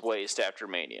around his waist after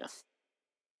Mania.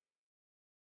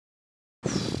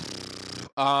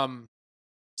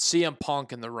 CM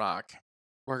Punk and The Rock.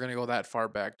 We're gonna go that far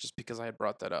back just because I had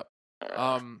brought that up.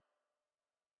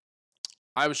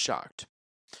 I was shocked.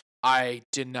 I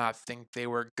did not think they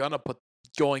were gonna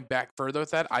going back further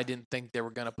with that. I didn't think they were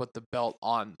gonna put the belt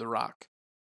on The Rock.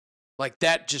 Like,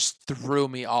 that just threw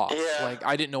me off. Yeah. Like,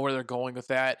 I didn't know where they're going with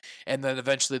that. And then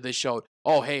eventually they showed,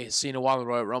 oh, hey, Cena won the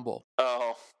Royal Rumble.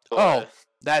 Oh,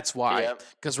 that's why. Yep.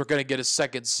 Because we're going to get a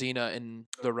second Cena in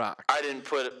The Rock. I didn't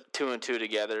put 2 and 2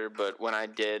 together, but when I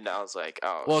did, I was like,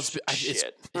 oh, well,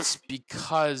 shit. It's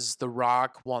because The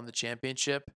Rock won the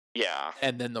championship. Yeah.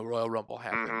 And then the Royal Rumble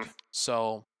happened. Mm-hmm.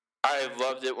 So I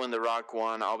loved it when The Rock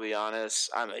won, I'll be honest.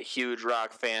 I'm a huge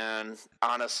Rock fan,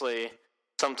 honestly.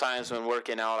 Sometimes when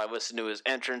working out, I listen to his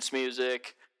entrance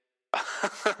music.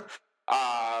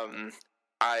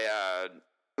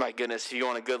 My goodness, if you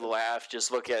want a good laugh,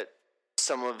 just look at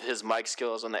some of his mic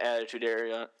skills on the Attitude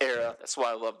Era. That's why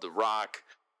I love The Rock.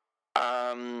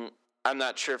 I'm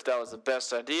not sure if that was the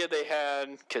best idea they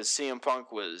had, because CM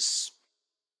Punk was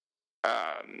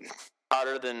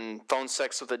hotter than phone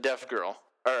sex with a deaf girl,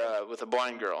 or with a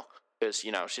blind girl, because,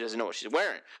 she doesn't know what she's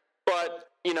wearing. But,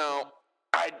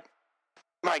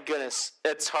 my goodness,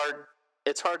 it's hard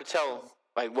to tell,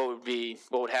 like, what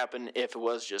would happen if it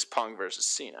was just Punk versus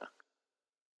Cena.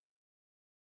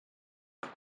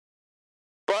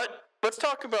 But let's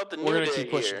talk about the New Day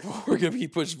here. We're going to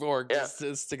keep pushing forward. Yeah.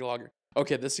 It's taking longer.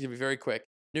 Okay, this is going to be very quick.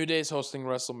 New Day's hosting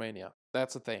WrestleMania.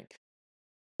 That's the thing.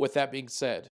 With that being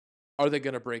said, are they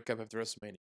going to break up after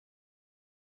WrestleMania?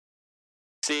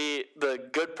 See, the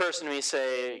good person may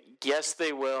say, yes,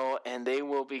 they will, and they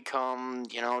will become,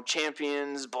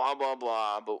 champions, blah, blah,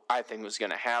 blah. But I think what's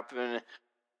going to happen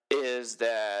is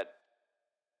that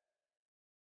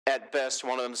at best,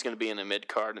 one of them is going to be in the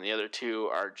mid-card, and the other two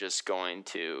are just going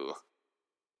to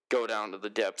go down to the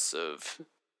depths of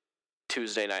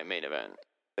Tuesday Night Main Event.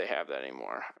 They have that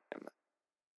anymore.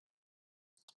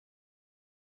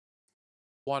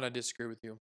 One, I disagree with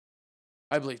you.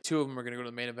 I believe two of them are going to go to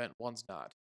the main event. One's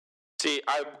not. See,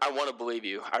 I want to believe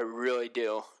you. I really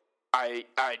do. I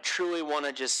truly want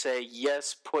to just say,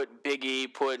 yes, put Big E,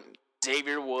 put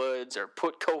Xavier Woods, or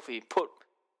put Kofi, put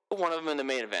one of them in the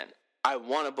main event. I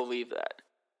want to believe that.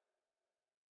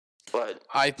 But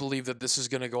I believe that this is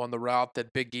going to go on the route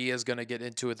that Big E is going to get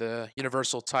into the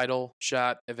Universal title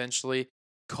shot eventually.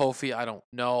 Kofi, I don't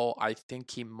know. I think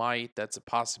he might. That's a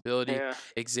possibility. Yeah.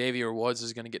 Xavier Woods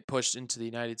is going to get pushed into the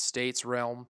United States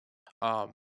realm.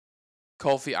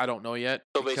 Kofi, I don't know yet.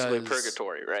 So basically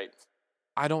purgatory, right?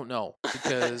 I don't know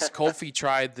because Kofi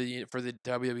tried for the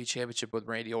WWE Championship with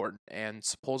Randy Orton, and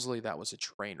supposedly that was a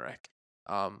train wreck.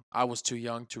 I was too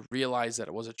young to realize that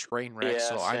it was a train wreck, Yeah,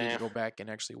 so I need to same. go back and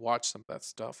actually watch some of that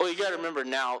stuff. Well, you got to remember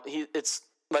now, it's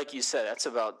like you said, that's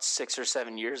about 6 or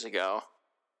 7 years ago,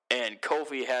 and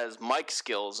Kofi has mic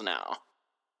skills now.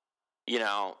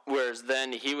 Whereas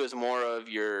then he was more of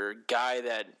your guy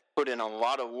that put in a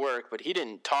lot of work, but he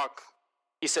didn't talk.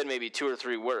 He said maybe 2 or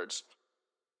 3 words.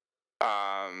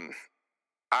 I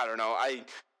don't know. I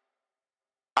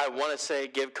want to say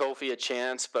give Kofi a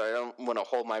chance, but I don't want to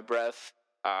hold my breath.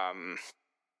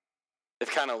 They've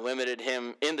kind of limited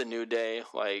him in the New Day,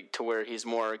 like to where he's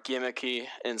more gimmicky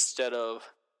instead of,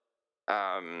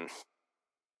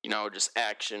 just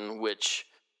action, which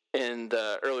in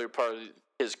the earlier part of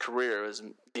his career was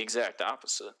the exact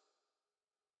opposite.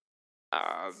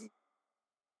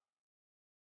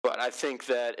 But I think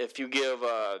that if you give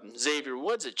Xavier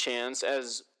Woods a chance,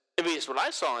 as at least what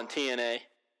I saw in TNA,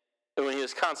 and when he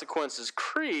was Consequences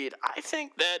Creed, I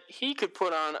think that he could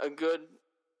put on a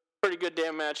pretty good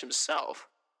damn match himself.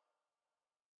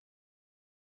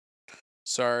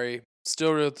 Sorry,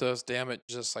 Still Real Toast, damn it,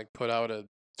 just like put out a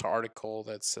article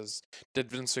that says, did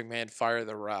Vince McMahon fire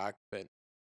The Rock? But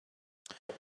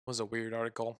it was a weird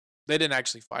article. They didn't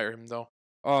actually fire him though.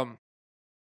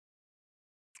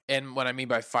 And what I mean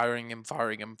by firing him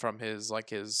from his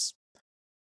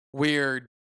weird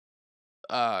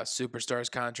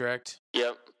Superstars contract.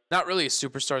 Yep. Not really a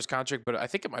Superstars contract, but I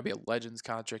think it might be a Legends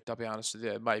contract, I'll be honest with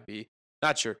you. It might be.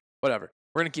 Not sure. Whatever.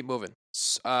 We're going to keep moving.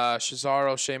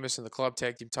 Cesaro, Sheamus, and the club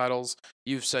tag team titles.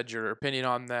 You've said your opinion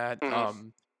on that. Mm-hmm.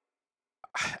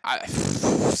 I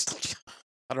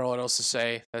don't know what else to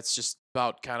say. That's just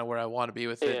about kind of where I want to be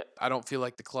with it. I don't feel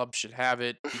like the club should have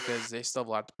it because they still have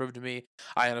a lot to prove to me.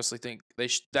 I honestly think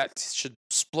that should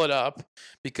split up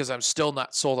because I'm still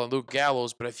not sold on Luke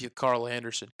Gallows, but I feel Carl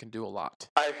Anderson can do a lot.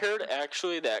 I heard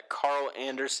actually that Carl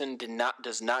Anderson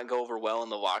does not go over well in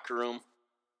the locker room,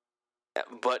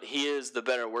 but he is the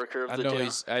better worker of the two.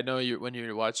 I know you when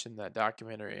you're watching that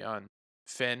documentary on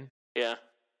Finn. Yeah.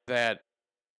 That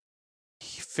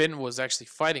Finn was actually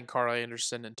fighting Carl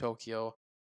Anderson in Tokyo.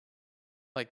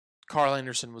 Like, Carl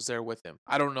Anderson was there with him.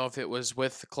 I don't know if it was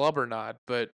with the club or not,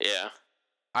 but yeah,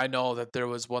 I know that there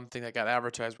was one thing that got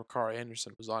advertised where Carl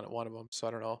Anderson was on it, one of them, so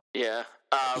I don't know. Yeah.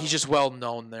 He's just well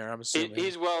known there, I'm assuming.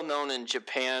 He's well known in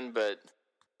Japan, but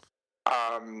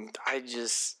I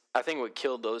think what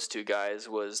killed those two guys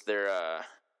was their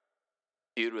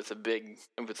feud with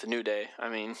the New Day. I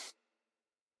mean,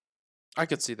 I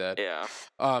could see that. Yeah.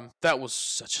 That was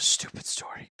such a stupid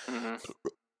story. Mm-hmm.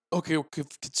 Okay,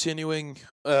 continuing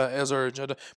as our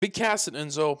agenda. Big Cass and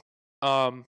Enzo,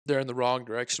 they're in the wrong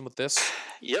direction with this.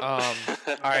 Yep.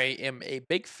 I am a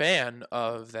big fan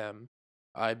of them.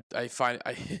 I find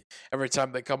every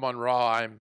time they come on Raw,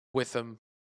 I'm with them.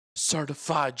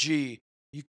 Certified G.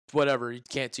 You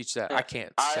can't teach that. I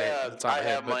can't say it. I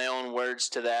have my own words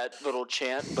to that little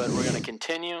chant, but we're gonna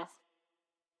continue.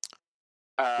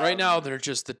 Right now, they're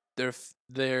just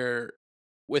they're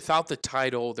without the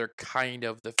title. They're kind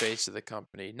of the face of the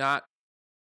company. Not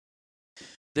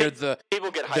they're the people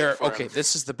get hyped for okay. them.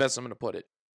 This is the best I'm going to put it.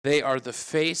 They are the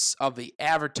face of the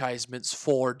advertisements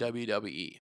for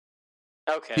WWE.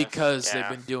 Okay. Because they've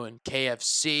been doing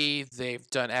KFC. They've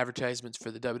done advertisements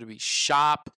for the WWE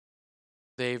shop.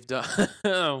 They've done.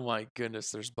 Oh my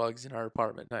goodness! There's bugs in our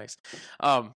apartment. Nice.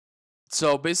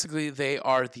 So basically, they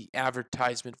are the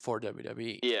advertisement for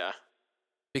WWE. Yeah.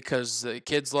 Because the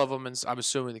kids love them, and I'm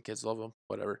assuming the kids love them.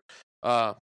 Whatever.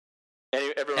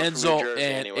 Enzo,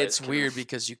 and it's weird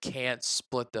because you can't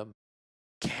split them.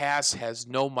 Cass has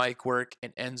no mic work,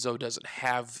 and Enzo doesn't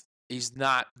have. He's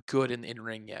not good in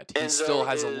ring yet. He still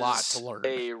has a lot to learn.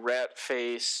 A rat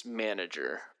face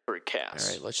manager for Cass.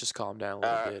 All right, let's just calm down a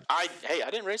little bit. I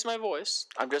didn't raise my voice.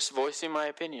 I'm just voicing my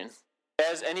opinion.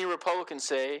 As any Republicans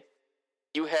say,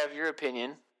 you have your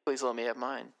opinion. Please let me have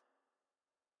mine.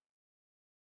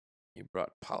 You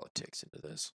brought politics into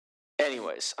this.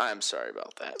 Anyways, I'm sorry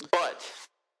about that. But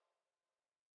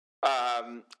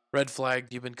red flag,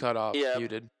 you've been cut off. Yeah,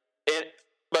 muted.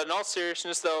 But in all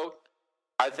seriousness, though,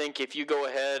 I think if you go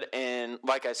ahead and,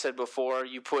 like I said before,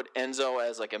 you put Enzo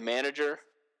as like a manager,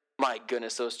 my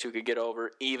goodness, those two could get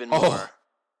over even more.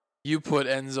 You put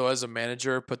Enzo as a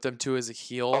manager, put them two as a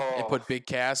heel, and put Big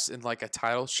Cass in like a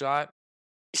title shot.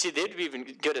 You see, they'd be even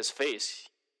good as face.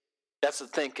 That's the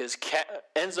thing, because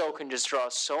Enzo can just draw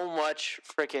so much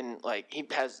freaking, like,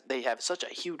 they have such a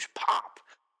huge pop.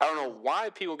 I don't know why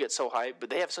people get so hyped, but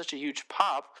they have such a huge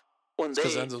pop when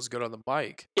because Enzo's good on the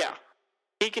mic. Yeah.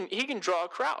 He can draw a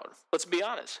crowd, let's be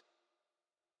honest.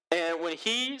 And when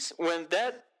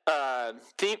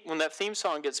that theme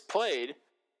song gets played,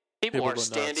 people are go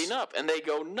standing nuts. up and they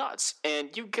go nuts. And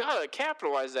you gotta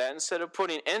capitalize that instead of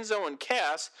putting Enzo and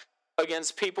Cass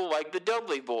against people like the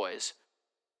Dudley Boys.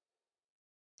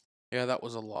 Yeah, that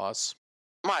was a loss.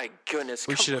 My goodness,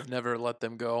 We should have never let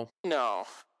them go. No,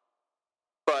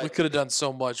 but We could have done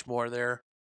so much more there.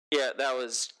 yeah, that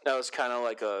was kind of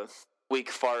like a weak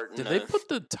fart. Did they put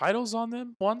the titles on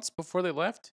them once before they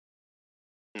left?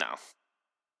 No.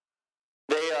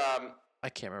 They I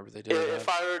can't remember if they did. If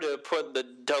I were to put the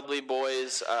Dudley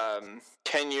Boys'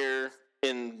 tenure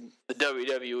in the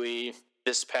WWE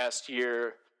this past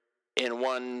year in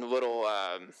one little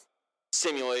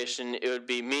simulation, it would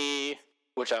be me,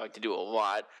 which I like to do a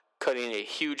lot, cutting a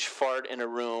huge fart in a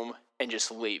room and just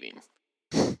leaving.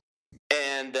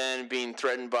 And then being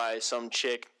threatened by some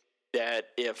chick that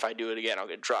if I do it again, I'll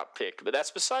get drop kicked. But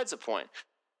that's besides the point.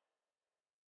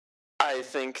 I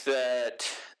think that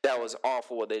was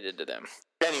awful what they did to them.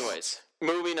 Anyways,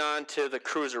 moving on to the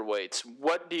cruiserweights.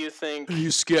 What do you think?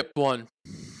 You skipped one.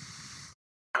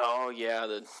 Oh, yeah.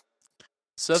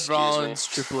 Seth Rollins,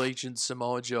 Triple H, and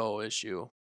Samoa Joe issue.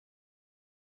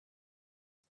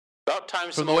 About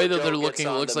time. From the way that they're looking,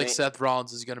 it looks like Seth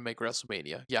Rollins is going to make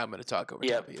WrestleMania. Yeah, I'm going to talk over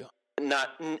top of you.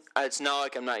 It's not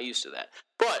like I'm not used to that.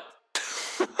 But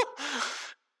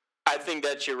I think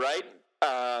that you're right.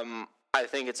 I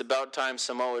think it's about time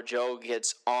Samoa Joe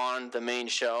gets on the main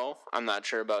show. I'm not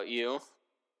sure about you.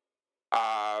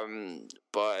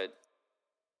 But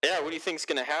yeah, what do you think is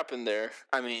going to happen there?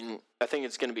 I mean, I think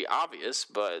it's going to be obvious,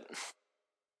 but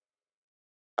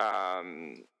I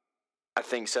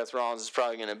think Seth Rollins is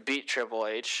probably going to beat Triple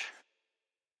H.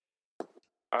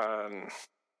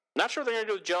 Not sure what they're going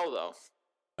to do with Joe, though.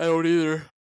 I don't either.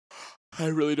 I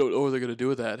really don't know what they're going to do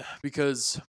with that,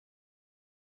 because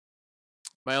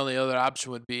my only other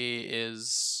option would be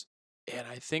is, and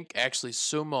I think actually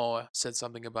Sumo said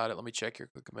something about it. Let me check here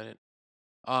quick a minute.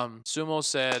 Sumo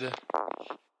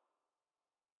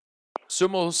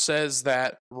says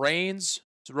that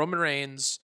Roman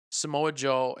Reigns, Samoa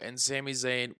Joe, and Sami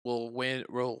Zayn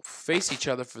will face each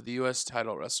other for the U.S.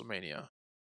 title at WrestleMania.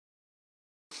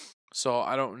 So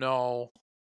I don't know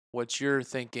what you're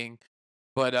thinking,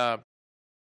 but I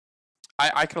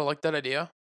kind of like that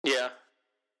idea. Yeah,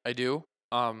 I do.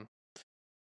 But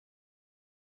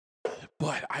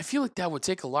I feel like that would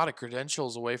take a lot of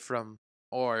credentials away from,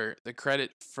 or the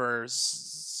credit for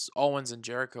Owens and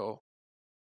Jericho.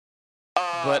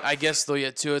 But I guess though,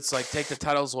 yeah, too, it's like take the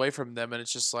titles away from them, and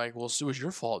it's just like, well, it was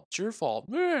your fault. It's your fault.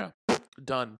 Yeah.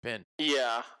 Done. Pin.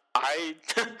 Yeah. I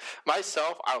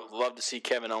would love to see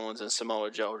Kevin Owens and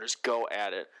Samoa Joe just go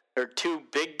at it. They're two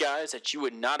big guys that you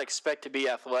would not expect to be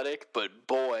athletic, but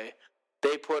boy,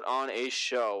 they put on a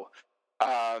show.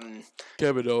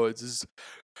 Kevin Owens is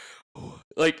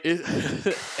like,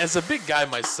 as a big guy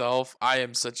myself, I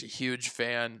am such a huge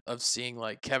fan of seeing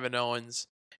like Kevin Owens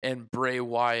and Bray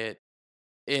Wyatt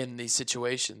in these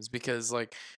situations, because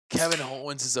like Kevin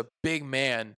Owens is a big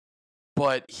man,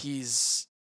 but he's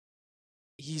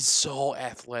so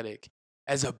athletic.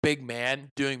 As a big man,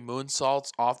 doing moonsaults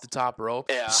off the top rope,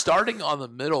 starting on the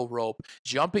middle rope,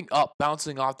 jumping up,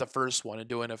 bouncing off the first one, and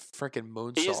doing a freaking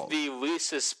moonsault. He's the least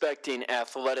suspecting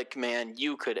athletic man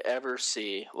you could ever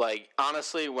see. Like,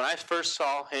 honestly, when I first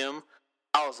saw him,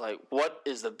 I was like, what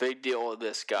is the big deal with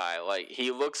this guy? Like,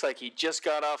 he looks like he just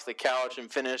got off the couch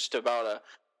and finished about a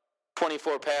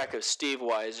 24-pack of Steve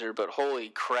Weiser, but holy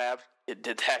crap, did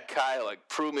that guy, like,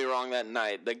 prove me wrong that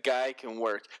night. The guy can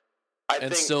work. I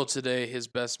think still today, his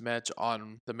best match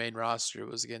on the main roster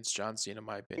was against John Cena, in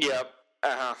my opinion. Yep.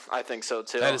 I think so,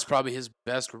 too. That is probably his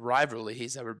best rivalry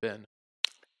he's ever been.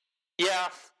 Yeah.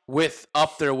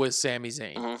 Up there with Sami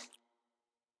Zayn. Mm-hmm.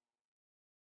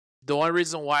 The only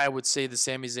reason why I would say the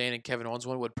Sami Zayn and Kevin Owens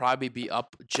one would probably be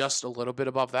up just a little bit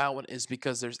above that one is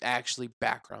because there's actually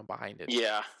background behind it.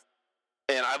 Yeah.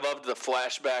 And I loved the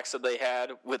flashbacks that they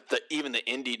had with even the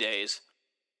indie days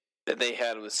that they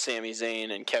had with Sami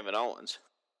Zayn and Kevin Owens.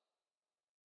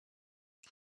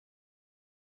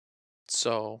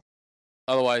 So,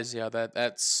 otherwise, yeah,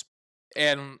 that's...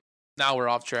 And now we're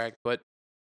off track, but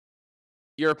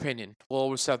your opinion.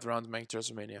 Will Seth Rollins make it to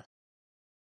WrestleMania?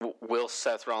 Will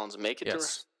Seth Rollins make it to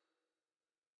Yes.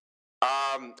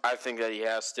 I think that he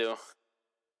has to.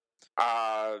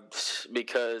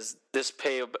 Because this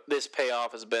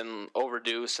payoff has been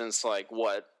overdue since, like,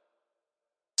 what?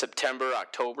 September,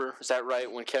 October? Is that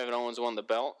right? When Kevin Owens won the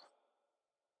belt?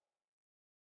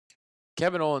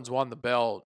 Kevin Owens won the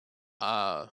belt.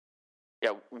 Yeah,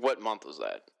 what month was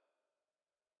that?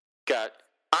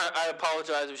 I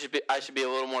apologize. I should be a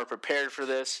little more prepared for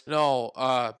this. No,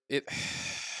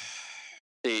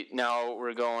 See, now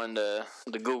we're going to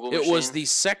the Google It machine. was the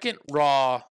second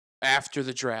Raw after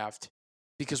the draft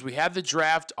because we had the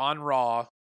draft on Raw.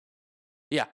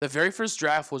 Yeah, the very first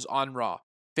draft was on Raw.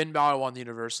 Finn Balor won the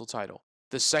Universal title.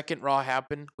 The second Raw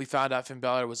happened, we found out Finn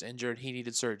Balor was injured. He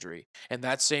needed surgery. And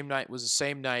that same night was the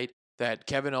same night that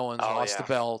Kevin Owens lost the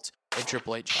belt and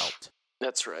Triple H helped.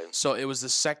 That's right. So it was the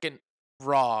second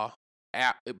Raw.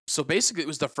 So basically, it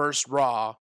was the first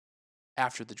Raw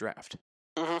after the draft.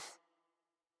 Mm-hmm.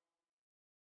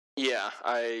 Yeah,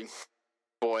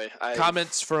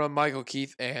 Comments from Michael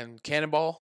Keith and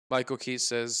Cannonball. Michael Keith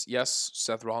says, yes,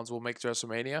 Seth Rollins will make it to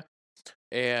WrestleMania.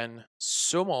 And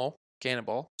Sumo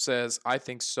Cannonball says, I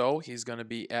think so. He's going to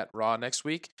be at Raw next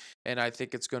week. And I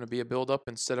think it's going to be a build-up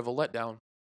instead of a letdown.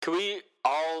 Can we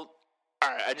all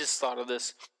right, I just thought of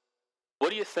this. What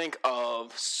do you think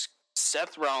of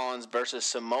Seth Rollins versus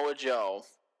Samoa Joe,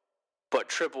 but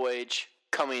Triple H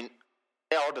coming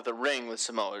out of the ring with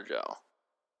Samoa Joe?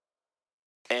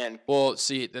 And well,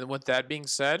 see, then with that being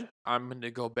said, I'm going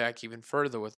to go back even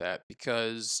further with that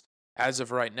because as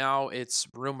of right now, it's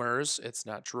rumors. It's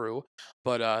not true,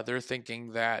 but they're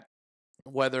thinking that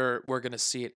whether we're going to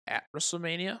see it at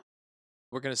WrestleMania,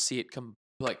 we're going to see it come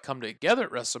together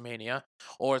at WrestleMania,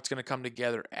 or it's going to come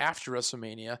together after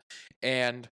WrestleMania,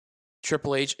 and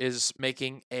Triple H is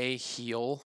making a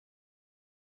heel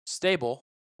stable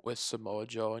with Samoa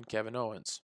Joe and Kevin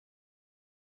Owens.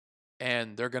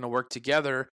 And they're going to work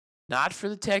together, not for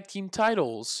the tag team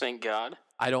titles. Thank God.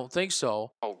 I don't think so.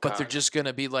 Oh, but they're just going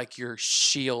to be like your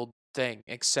Shield thing,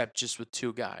 except just with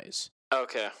two guys.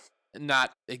 Okay.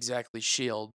 Not exactly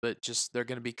Shield, but just they're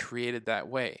going to be created that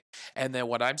way. And then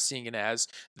what I'm seeing it as,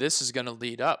 this is going to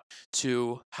lead up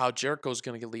to how Jericho's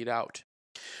going to lead out.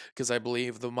 Because I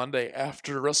believe the Monday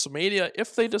after WrestleMania,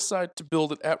 if they decide to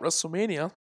build it at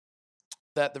WrestleMania,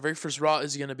 that the very first Raw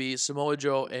is going to be Samoa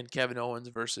Joe and Kevin Owens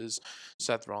versus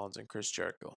Seth Rollins and Chris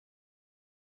Jericho.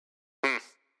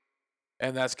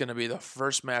 And that's going to be the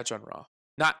first match on Raw.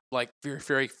 Not like very,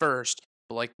 very first,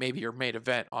 but like maybe your main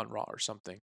event on Raw or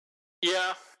something.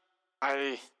 Yeah,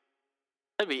 that'd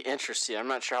be interesting. I'm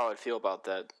not sure how I'd feel about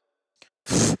that.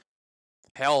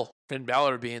 Hell, Finn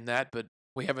Balor being that, but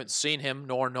we haven't seen him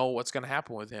nor know what's going to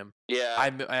happen with him. Yeah.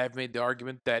 I've made the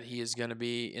argument that he is going to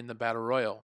be in the Battle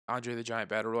Royal. Andre the Giant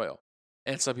Battle Royal.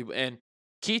 And some people, and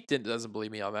Keith doesn't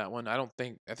believe me on that one. I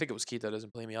think it was Keith that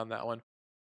doesn't believe me on that one.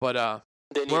 But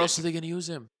where else are they going to use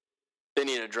him? They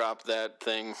need to drop that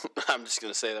thing. I'm just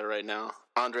going to say that right now.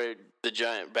 Andre the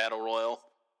Giant Battle Royal.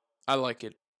 I like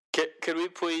it. Could we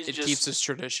please It keeps this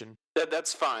tradition.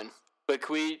 That's fine. But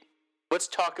let's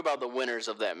talk about the winners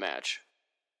of that match.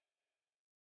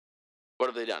 What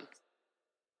have they done?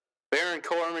 Baron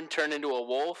Corbin turned into a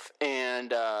wolf,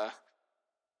 and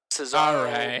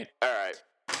Cesaro. All right.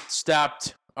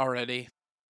 Stopped already.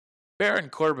 Baron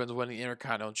Corbin's winning the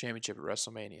Intercontinental Championship at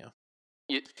WrestleMania.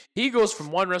 He goes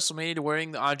from one WrestleMania to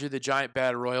winning the Andre the Giant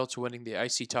Battle Royal to winning the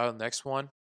IC title next one.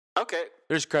 Okay.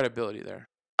 There's credibility there.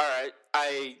 All right.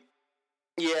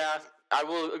 I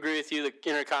will agree with you. The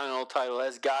Intercontinental title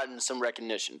has gotten some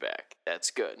recognition back.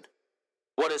 That's good.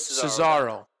 What is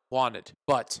Cesaro wanted,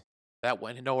 but that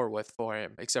went nowhere for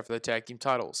him, except for the tag team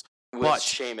titles. With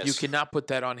Sheamus. You cannot put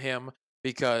that on him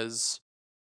because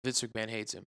Vince McMahon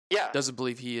hates him. Yeah. Doesn't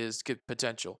believe he is good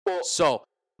potential. Well, so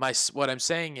what I'm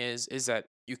saying is that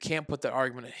you can't put that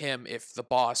argument on him if the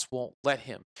boss won't let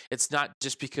him. It's not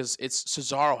just because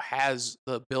Cesaro has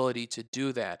the ability to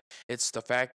do that. It's the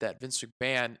fact that Vince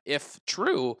McMahon, if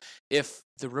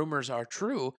the rumors are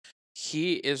true,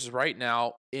 he is right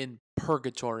now in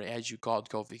purgatory, as you called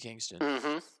Kofi Kingston.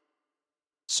 Mm-hmm.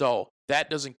 So that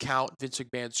doesn't count. Vince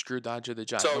McMahon screwed onto the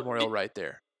Giant Memorial right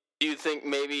there. Do you think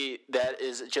maybe that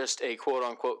is just a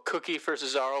quote-unquote cookie for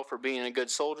Cesaro for being a good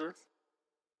soldier?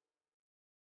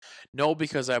 No,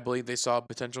 because I believe they saw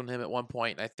potential in him at one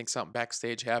point, and I think something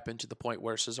backstage happened to the point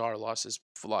where Cesaro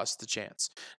lost the chance.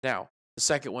 Now, the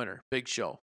second winner, Big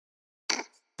Show.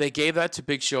 They gave that to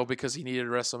Big Show because he needed a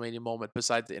WrestleMania moment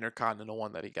besides the Intercontinental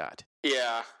one that he got.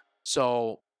 Yeah.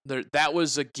 So that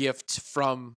was a gift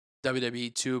from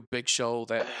WWE to Big Show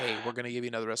that, hey, we're going to give you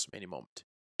another WrestleMania moment.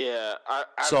 Yeah.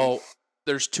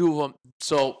 There's two of them.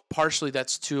 So partially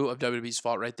that's two of WWE's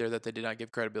fault right there that they did not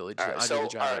give credibility to Andre the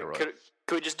Giant Battle Royal.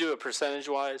 Could we just do it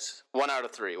percentage-wise? 1 out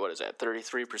of 3. What is that,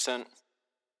 33%?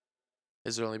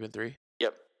 Has there only been 3?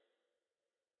 Yep.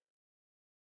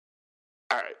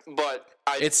 All right, but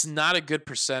it's not a good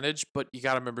percentage, but you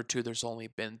got to remember, too, there's only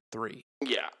been 3.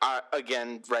 Yeah,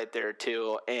 again, right there,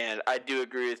 too. And I do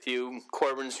agree with you.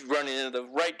 Corbin's running in the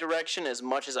right direction, as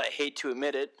much as I hate to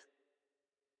admit it.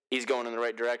 He's going in the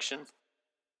right direction.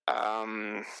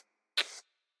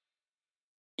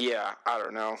 Yeah, I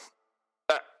don't know.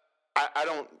 I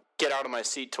don't get out of my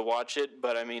seat to watch it,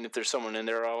 but I mean, if there's someone in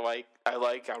there I'll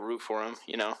root for him.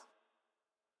 You know,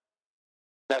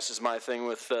 that's just my thing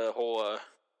with the whole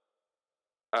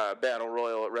battle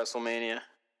royal at WrestleMania.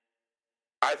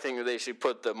 I think they should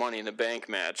put the Money in the Bank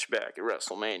match back at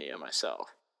WrestleMania myself,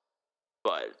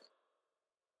 but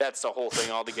that's the whole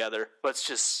thing altogether. Let's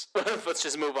just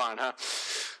move on, huh?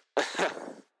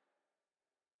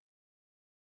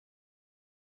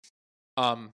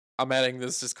 I'm adding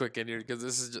this just quick in here because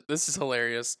this is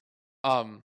hilarious.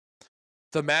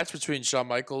 The match between Shawn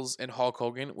Michaels and Hulk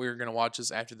Hogan, we're gonna watch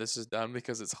this after this is done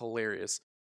because it's hilarious.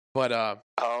 But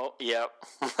oh, yep.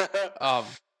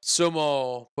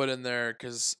 Sumo put in there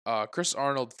because Chris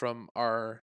Arnold from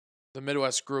the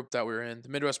Midwest group that we were in, the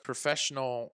Midwest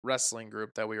Professional Wrestling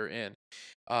group that we were in,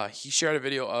 he shared a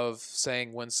video of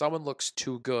saying when someone looks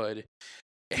too good,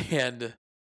 and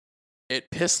it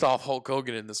pissed off Hulk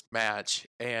Hogan in this match,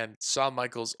 and Shawn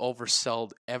Michaels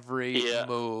oversold every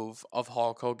move of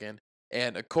Hulk Hogan.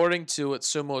 And according to what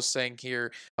Sumo is saying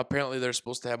here, apparently they're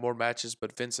supposed to have more matches,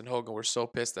 but Vince and Hogan were so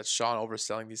pissed that Shawn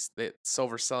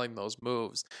overselling those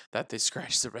moves that they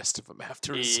scratched the rest of them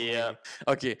after. Yeah.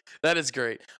 Okay, that is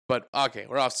great. But okay,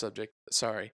 we're off subject.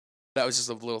 Sorry, that was just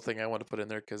a little thing I want to put in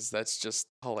there because that's just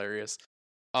hilarious.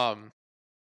 I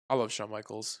love Shawn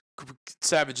Michaels.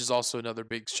 Savage is also another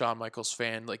big Shawn Michaels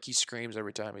fan. Like, he screams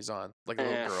every time he's on, like a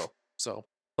little girl. So,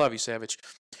 love you, Savage.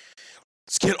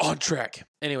 Let's get on track.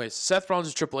 Anyways, Seth Rollins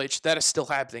and Triple H, that is still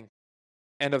happening.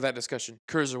 End of that discussion.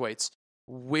 Cruiserweights.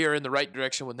 We're in the right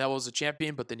direction with Neville as a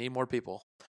champion, but they need more people.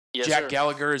 Yes, Jack sir.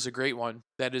 Gallagher is a great one.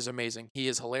 That is amazing. He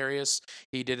is hilarious.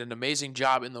 He did an amazing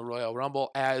job in the Royal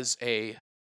Rumble as a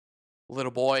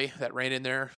little boy that ran in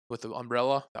there with the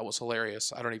umbrella. That was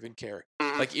hilarious. I don't even care.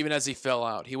 Mhm. Like, even as he fell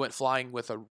out, he went flying with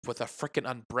a freaking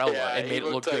umbrella and he made it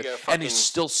look looked like good. a fucking- And he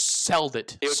still sold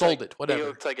it, He looked whatever. He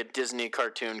looked like a Disney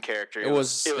cartoon character. It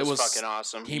was fucking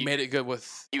awesome. He made it good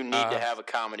with. You need to have a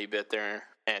comedy bit there,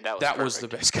 and that was that perfect. was the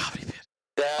best comedy bit.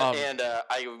 That and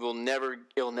it'll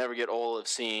never get old of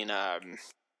seeing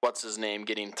what's his name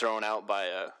getting thrown out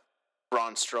by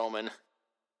Braun Strowman.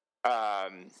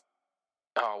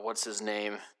 What's his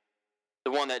name?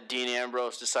 The one that Dean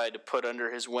Ambrose decided to put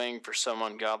under his wing for some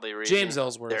ungodly reason. James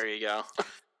Ellsworth. There you go.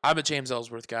 I'm a James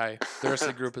Ellsworth guy. The rest of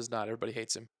the group is not. Everybody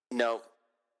hates him. Nope.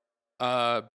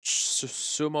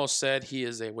 Sumo said he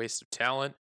is a waste of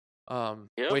talent,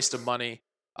 waste of money.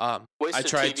 Waste I of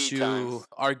tried TV to time.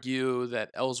 argue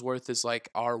that Ellsworth is like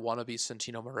our wannabe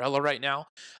Santino Marella right now.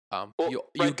 You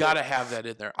right gotta have that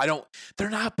in there. They're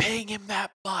not paying him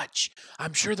that much.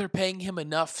 I'm sure they're paying him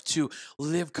enough to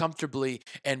live comfortably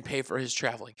and pay for his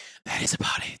traveling. That is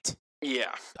about it.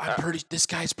 Yeah. This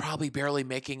guy's probably barely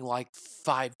making like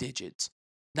 5 digits.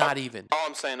 Not even. All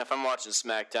I'm saying, if I'm watching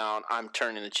SmackDown, I'm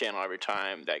turning the channel every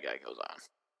time that guy goes on.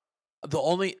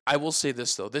 I will say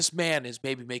this though, this man is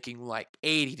maybe making like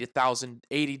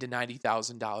 $80,000 to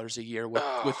 $90,000 a year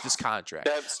with this contract.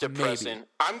 That's depressing.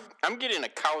 Maybe. I'm getting a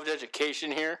college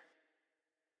education here,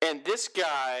 and this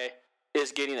guy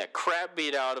is getting a crap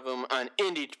beat out of him on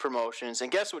indie promotions.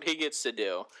 And guess what he gets to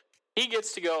do? He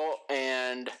gets to go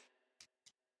and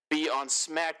be on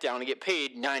SmackDown and get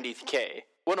paid $90K.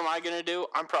 What am I gonna do?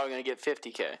 I'm probably gonna get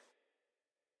 $50K.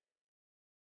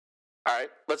 All right,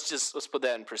 let's put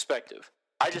that in perspective.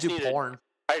 I just need porn.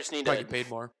 I just need to get paid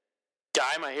more.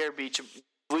 Dye my hair bleach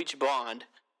blonde,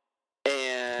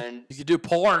 and you could do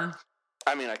porn.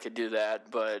 I mean, I could do that,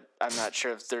 but I'm not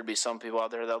sure if there'd be some people out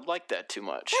there that would like that too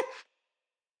much.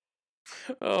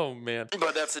 Oh man!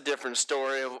 But that's a different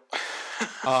story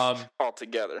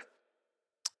altogether.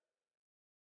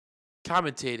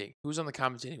 Commentating. Who's on the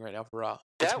commentating right now for Raw?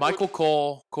 It's Michael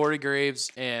Cole, Corey Graves,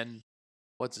 and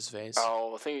what's his face?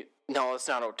 Oh, no, it's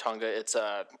not Otunga. It's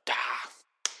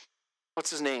what's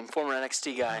his name? Former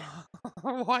NXT guy.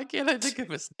 Why can't I think of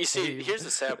his name? You see, here's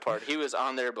the sad part. He was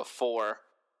on there before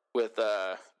with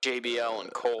JBL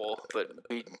and Cole, but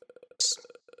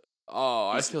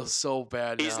I feel so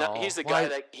bad now. He's the guy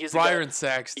that he's Byron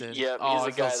Saxton. Yeah, he's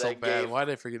the guy that bad. Why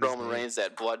did I forget Roman Reigns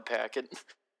that blood packet?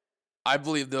 I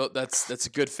believe though that's a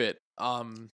good fit.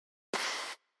 I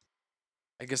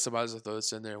guess I might as well throw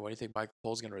this in there. When do you think Michael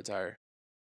Cole's gonna retire?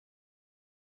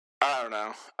 I don't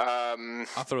know.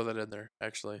 I'll throw that in there,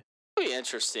 actually. It'll be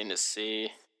interesting to see.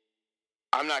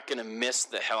 I'm not going to miss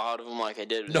the hell out of him like I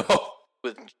did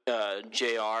with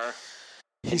JR.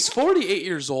 He's 48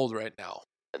 years old right now.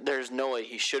 There's no way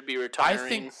he should be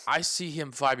retiring. I see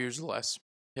him 5 years or less.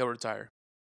 He'll retire.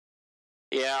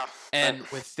 Yeah. And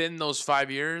within those 5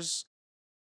 years,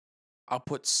 I'll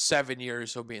put 7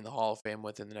 years he'll be in the Hall of Fame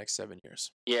within the next 7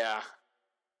 years. Yeah.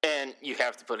 And And you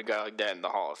have to put a guy like that in the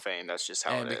Hall of Fame. That's just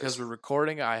how And it is. because we're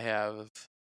recording,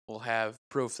 we'll have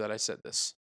proof that I said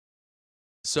this.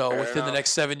 So Fair within the enough.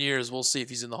 next 7 years, we'll see if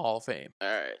he's in the Hall of Fame. All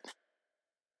right.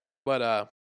 But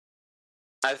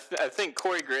I think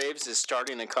Corey Graves is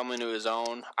starting to come into his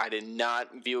own. I did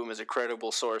not view him as a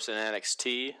credible source in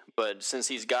NXT, but since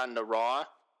he's gotten to Raw,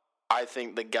 I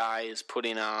think the guy is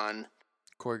putting on.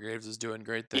 Corey Graves is doing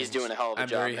great things. He's doing a hell of a job. I'm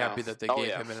very now. happy that they Oh, gave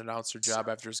yeah. him an announcer job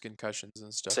after his concussions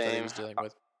and stuff that he Same. was dealing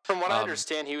with. From what I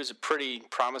understand, he was a pretty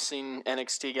promising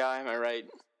NXT guy. Am I right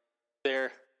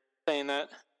there saying that?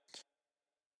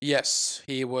 Yes,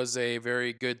 he was a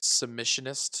very good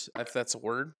submissionist, if that's a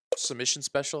word. Submission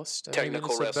specialist. I think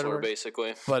Technical is a better wrestler, word.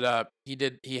 basically. But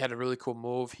he had a really cool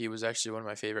move. He was actually one of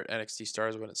my favorite NXT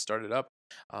stars when it started up.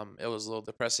 It was a little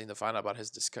depressing to find out about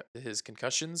his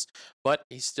concussions, but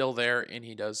he's still there and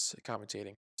he does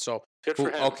commentating. So Good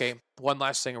for him. Okay, one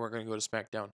last thing, and we're going to go to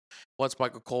SmackDown. Once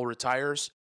Michael Cole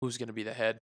retires, who's going to be the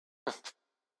head?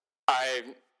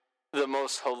 The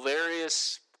most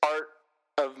hilarious part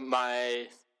of my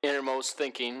innermost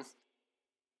thinking,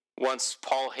 once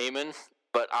Paul Heyman,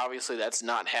 but obviously that's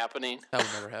not happening. That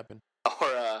will never happen.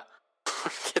 Or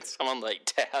get someone like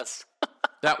Taz.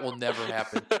 That will never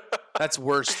happen. That's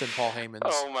worse than Paul Heyman's.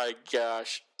 Oh my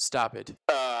gosh. Stop it.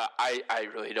 I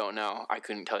really don't know. I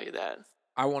couldn't tell you that.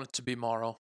 I want it to be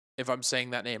Mauro, if I'm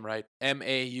saying that name right.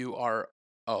 Mauro.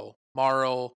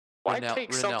 Mauro. Why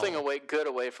take something good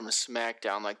away from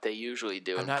SmackDown like they usually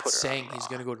do? I'm not saying he's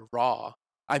going to go to Raw.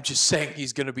 I'm just saying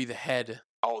he's going to be the head.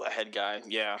 Oh, the head guy.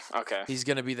 Yeah, okay. He's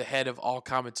going to be the head of all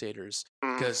commentators.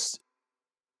 Because,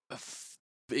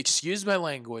 excuse my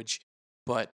language,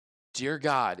 but dear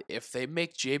God, if they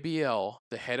make JBL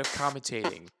the head of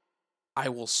commentating, I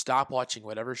will stop watching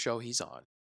whatever show he's on.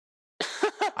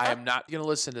 I am not going to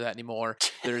listen to that anymore.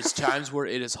 There's times where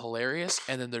it is hilarious,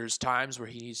 and then there's times where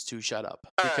he needs to shut up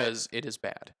because it is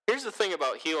bad. Here's the thing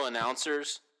about heel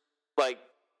announcers. Like,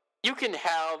 you can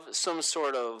have some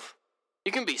sort of...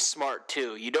 You can be smart,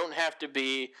 too. You don't have to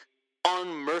be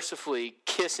unmercifully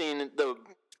kissing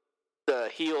the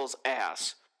heel's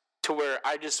ass to where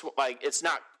I just, like, it's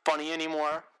not funny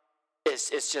anymore.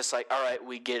 It's just like, all right,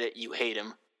 we get it. You hate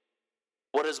him.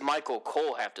 What does Michael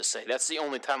Cole have to say? That's the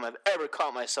only time I've ever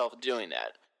caught myself doing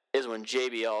that, is when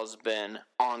JBL has been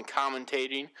on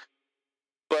commentating.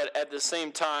 But at the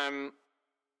same time,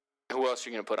 who else are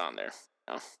you going to put on there?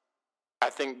 No. I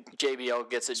think JBL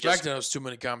gets it. SmackDown has too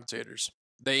many commentators.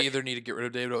 They either need to get rid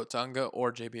of David Otunga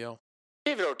or JBL.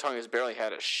 David Otunga's barely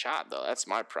had a shot, though. That's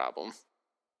my problem.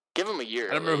 Give him a year.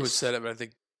 I don't remember who said it, but I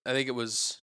think it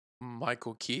was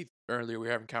Michael Keith. Earlier, we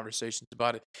were having conversations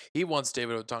about it. He wants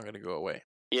David Otunga to go away.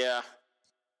 Yeah.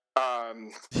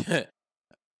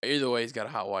 Either way, he's got a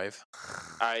hot wife.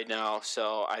 I know,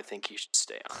 so I think he should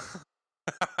stay on.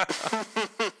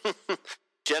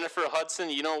 Jennifer Hudson,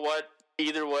 you know what?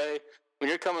 Either way, when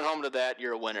you're coming home to that,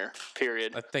 you're a winner,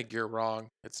 period. I think you're wrong.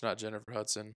 It's not Jennifer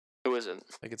Hudson. Who isn't?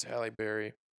 I think it's Halle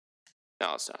Berry.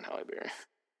 No, it's not Halle Berry.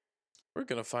 We're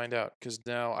going to find out, because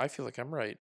now I feel like I'm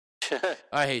right.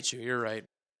 I hate you. You're right.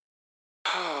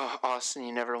 Austin,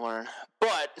 you never learn.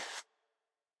 But,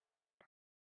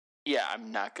 yeah,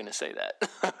 I'm not going to say that.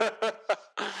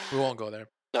 We won't go there.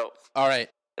 No. All right.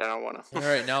 I don't want to. All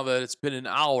right, now that it's been an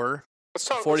hour,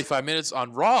 45 minutes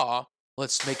on Raw,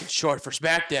 let's make it short for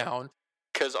SmackDown.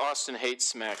 Because Austin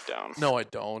hates SmackDown. No, I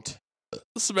don't.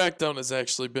 SmackDown has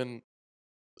actually been...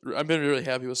 I've been really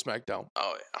happy with SmackDown.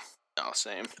 Oh, yeah. No,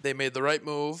 same. They made the right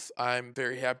move. I'm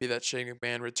very happy that Shane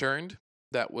McMahon returned.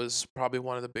 That was probably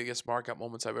one of the biggest mark-up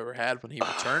moments I've ever had when he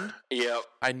returned. Yep.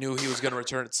 I knew he was going to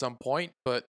return at some point,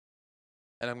 and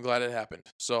I'm glad it happened.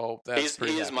 So that's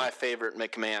pretty happy. He's my favorite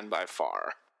McMahon by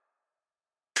far.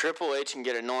 Triple H can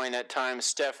get annoying at times.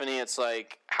 Stephanie, it's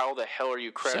like, how the hell are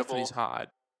you credible? Stephanie's hot.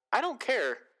 I don't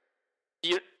care.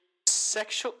 I'm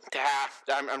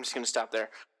just going to stop there.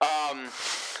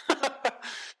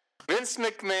 Vince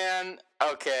McMahon,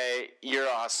 okay, you're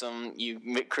awesome. You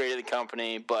created the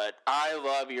company, but I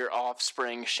love your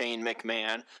offspring, Shane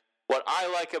McMahon. What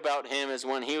I like about him is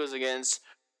when he was against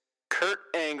Kurt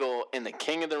Angle in the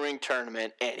King of the Ring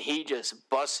tournament, and he just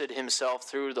busted himself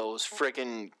through those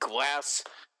friggin' glass.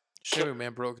 Shane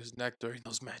McMahon broke his neck during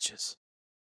those matches.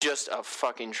 Just a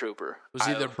fucking trooper. It was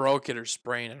either broke it or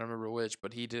sprained. I don't remember which,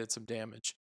 but he did some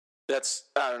damage.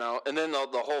 I don't know. And then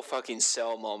the whole fucking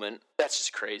Cell moment. That's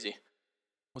just crazy.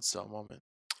 What Cell moment?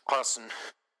 Austin.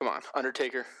 Come on.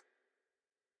 Undertaker.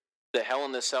 The Hell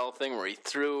in the Cell thing where he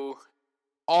threw...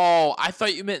 Oh, I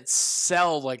thought you meant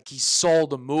sell, like he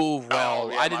sold a move well.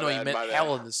 Oh, yeah, I didn't know you meant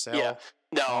Hell in the Cell. Yeah.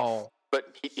 No. Oh.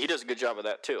 But he does a good job of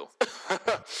that, too.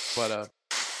 But,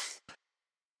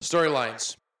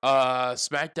 Storylines.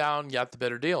 SmackDown got the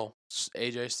better deal.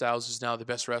 AJ Styles is now the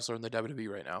best wrestler in the WWE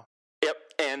right now. Yep,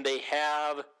 and they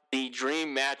have the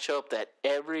dream matchup that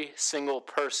every single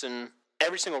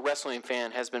wrestling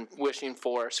fan has been wishing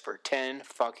for 10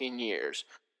 fucking years.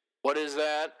 What is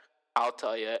that? I'll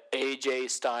tell you, AJ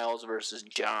Styles versus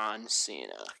John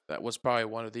Cena. That was probably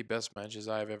one of the best matches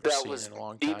I've ever seen in a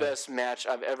long time. That was the best match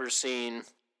I've ever seen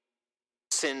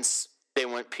since they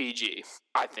went PG,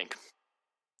 I think.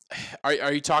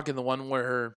 Are you talking the one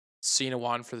where Cena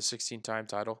won for the 16-time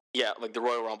title? Yeah, like the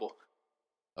Royal Rumble.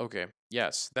 Okay,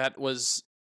 yes. That was...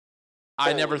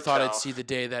 I never thought I'd see the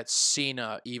day that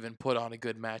Cena even put on a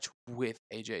good match with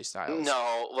AJ Styles.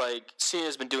 No, like,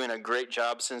 Cena's been doing a great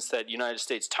job since that United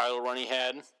States title run he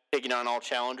had, taking on all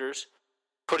challengers,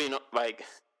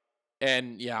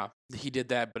 And, yeah, he did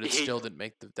that, but it still didn't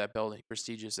make that belt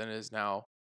prestigious, and it is now...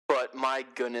 But, my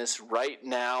goodness, right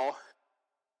now,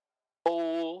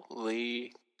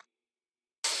 holy...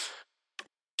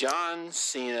 John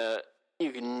Cena,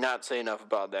 you cannot say enough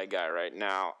about that guy right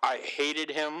now. I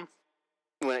hated him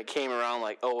when it came around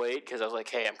like 2008 because I was like,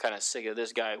 hey, I'm kind of sick of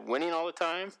this guy winning all the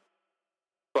time.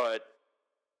 But,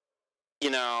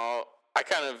 I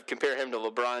kind of compare him to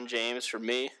LeBron James for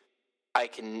me. I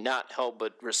cannot help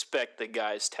but respect the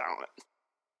guy's talent.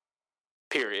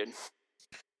 Period.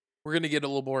 We're going to get a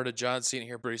little more into John Cena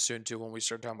here pretty soon, too, when we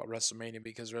start talking about WrestleMania,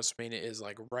 because WrestleMania is,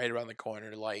 like, right around the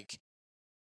corner. Like,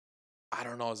 I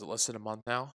don't know, is it less than a month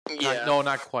now? Yeah. No,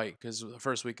 not quite, because the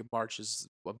first week of March is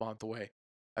a month away.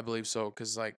 I believe so,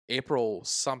 because, like, April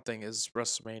something is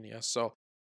WrestleMania. So,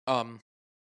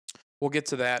 we'll get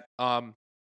to that.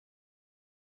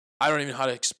 I don't even know how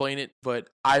to explain it, but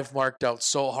I've marked out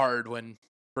so hard when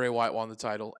Bray Wyatt won the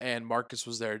title, and Marcus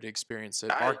was there to experience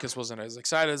it. Marcus wasn't as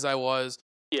excited as I was,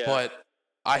 but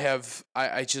I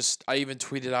even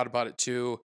tweeted out about it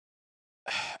too.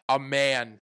 A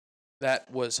man that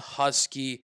was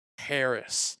Husky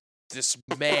Harris. This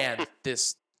man,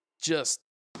 this just...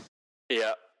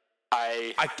 Yeah.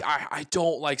 I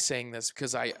don't like saying this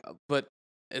but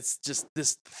it's just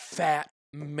this fat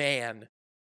man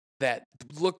that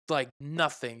looked like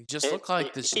nothing, looked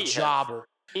like this jobber.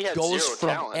 He had goes zero from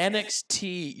talent.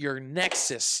 NXT, your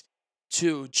Nexus,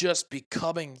 to just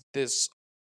becoming this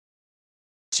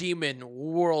demon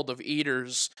world of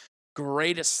eaters,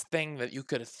 greatest thing that you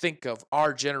could think of,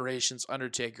 our generation's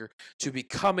Undertaker, to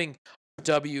becoming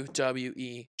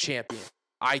WWE champion.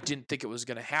 I didn't think it was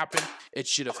going to happen. It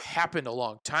should have happened a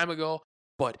long time ago,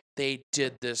 but they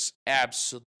did this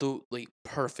absolutely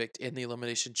perfect in the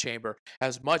Elimination Chamber.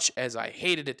 As much as I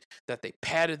hated it that they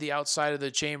padded the outside of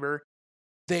the chamber,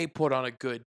 they put on a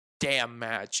good damn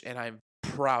match, and I'm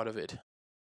proud of it.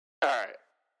 All right.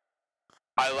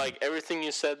 I like everything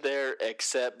you said there,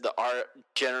 except our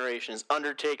generation's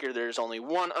Undertaker. There's only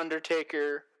one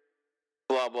Undertaker,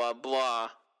 blah, blah, blah.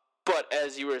 But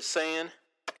as you were saying,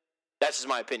 that's just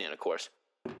my opinion, of course.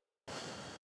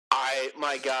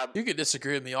 My God. You can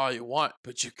disagree with me all you want,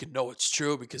 but you can know it's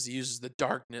true because he uses the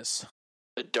darkness.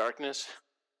 The darkness?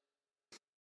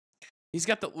 He's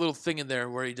got that little thing in there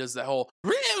where he does that whole...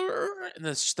 And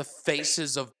it's just the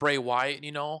faces of Bray Wyatt,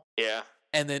 Yeah.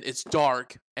 And then it's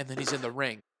dark, and then he's in the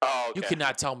ring. Oh, okay. You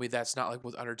cannot tell me that's not like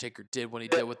what Undertaker did when he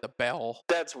did with the bell.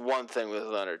 That's one thing with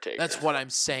Undertaker. That's what I'm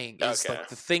saying. Is like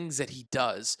the things that he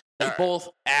does. They All both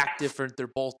act different.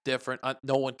 They're both different.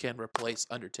 No one can replace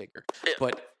Undertaker. Yeah.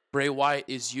 But Bray Wyatt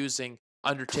is using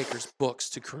Undertaker's books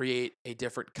to create a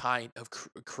different kind of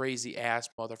crazy ass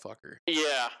motherfucker.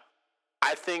 Yeah.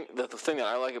 I think that the thing that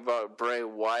I like about Bray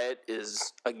Wyatt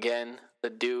is, again, the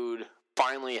dude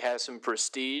finally has some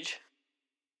prestige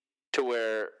to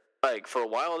where, like, for a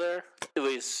while there, at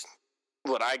least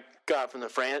what I got from the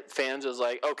fans was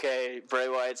like, okay, Bray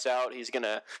Wyatt's out. He's going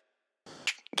to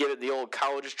give it the old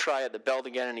college try at the belt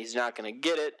again, and he's not going to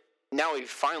get it. Now he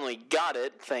finally got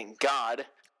it, thank God.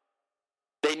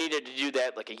 They needed to do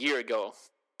that like a year ago,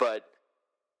 but...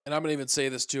 And I'm going to even say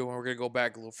this, too, and we're going to go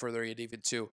back a little further even,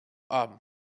 too.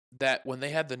 That when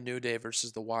they had the New Day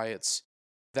versus the Wyatts,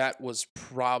 that was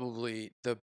probably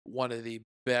one of the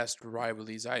best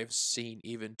rivalries I have seen,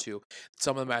 even too.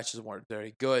 Some of the matches weren't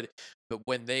very good, but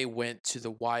when they went to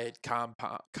the Wyatt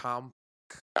compound,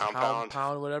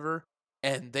 whatever,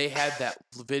 and they had that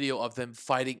video of them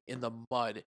fighting in the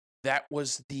mud, that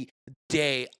was the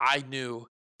day I knew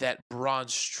that Braun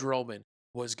Strowman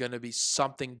was going to be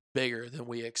something bigger than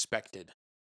we expected.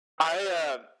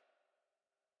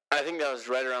 I think that was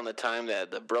right around the time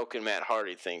that the Broken Matt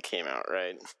Hardy thing came out,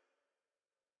 right?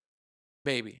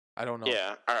 Maybe. I don't know.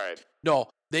 Yeah, all right. No,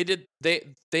 they did.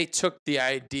 They took the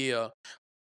idea.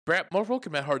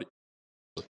 Broken Matt Hardy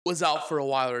was out for a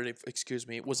while already. Excuse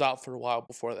me, was out for a while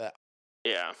before that.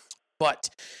 Yeah. But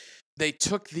they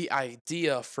took the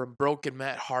idea from Broken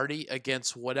Matt Hardy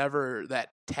against whatever that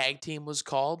tag team was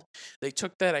called. They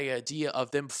took that idea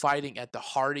of them fighting at the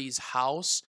Hardy's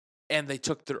house, and they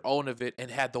took their own of it and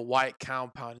had the Wyatt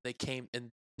compound. They came, and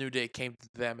New Day came to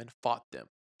them and fought them.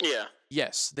 Yeah.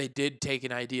 Yes, they did take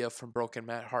an idea from Broken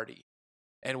Matt Hardy,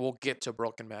 and we'll get to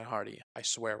Broken Matt Hardy. I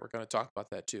swear, we're going to talk about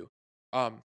that too.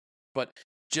 But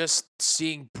just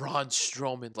seeing Braun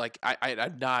Strowman, like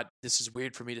I'm not. This is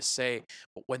weird for me to say,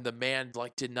 but when the man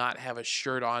like did not have a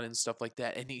shirt on and stuff like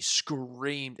that, and he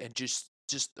screamed, and just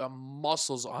the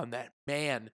muscles on that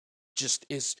man,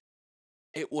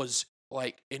 it was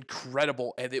like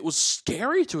incredible, and it was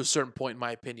scary to a certain point, in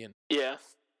my opinion. Yeah.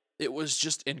 It was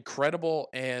just incredible,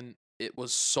 and it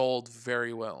was sold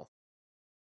very well.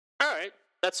 All right,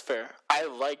 that's fair.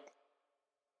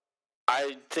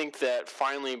 I think that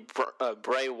finally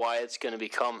Bray Wyatt's going to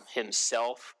become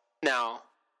himself now.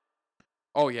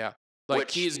 Oh yeah,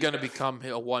 like he's going to become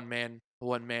a one man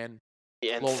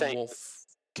Yeah, lone wolf,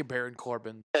 Baron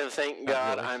Corbin. And thank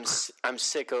God, really. I'm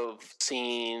sick of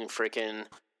seeing freaking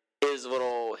his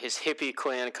hippie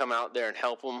clan come out there and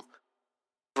help him.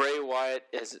 Bray Wyatt,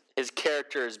 his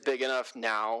character is big enough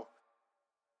now,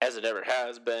 as it ever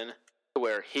has been,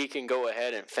 where he can go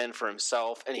ahead and fend for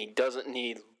himself, and he doesn't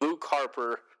need Luke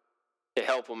Harper to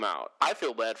help him out. I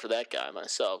feel bad for that guy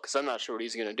myself, because I'm not sure what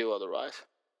he's going to do otherwise.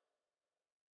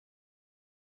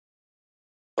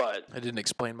 But I didn't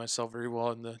explain myself very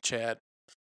well in the chat,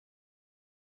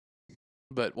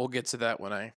 but we'll get to that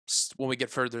when we get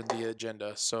further in the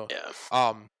agenda. So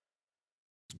yeah.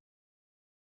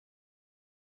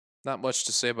 Not much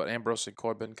to say about Ambrose and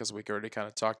Corbin because we already kind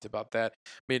of talked about that.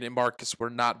 Me and Marcus were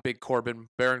not big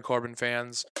Baron Corbin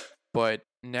fans, but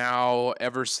now,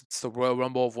 ever since the Royal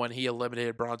Rumble of when he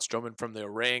eliminated Braun Strowman from the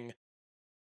ring,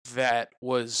 that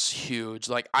was huge.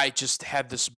 Like, I just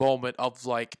had this moment of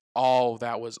like, oh,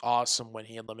 that was awesome when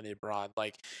he eliminated Braun.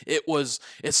 Like,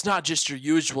 it's not just your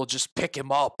usual just pick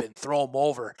him up and throw him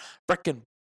over. Frickin'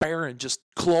 Baron just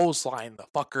clotheslined the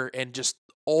fucker and just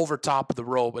over top of the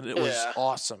rope, and it was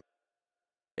awesome.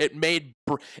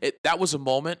 That was a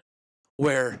moment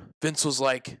where Vince was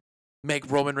like,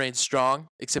 make Roman Reigns strong,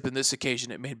 except in this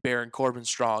occasion it made Baron Corbin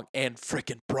strong, and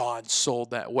frickin' Braun sold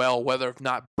that well, whether or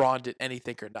not Braun did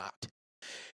anything or not.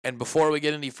 And before we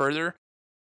get any further,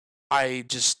 I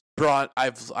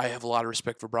have a lot of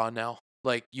respect for Braun now.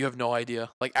 Like, you have no idea.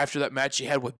 Like, after that match he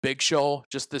had with Big Show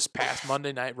just this past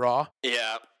Monday Night Raw.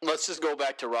 Yeah, let's just go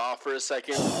back to Raw for a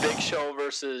second. Big Show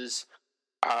versus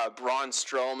Braun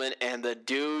Strowman, and the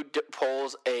dude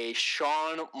pulls a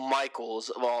Shawn Michaels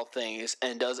of all things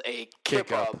and does a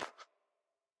kick up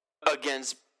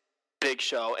against Big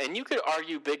Show. And you could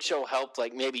argue Big Show helped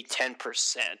like maybe 10%.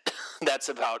 That's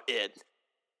about it.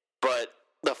 But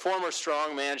the former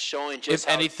strongman showing just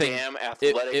damn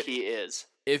athletic he is.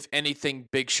 If anything,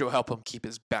 Big Show helped him keep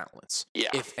his balance. Yeah.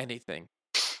 If anything.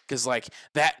 Because, like,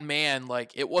 that man,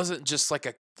 like, it wasn't just like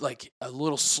a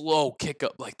little slow kick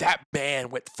up. Like, that man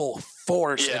went full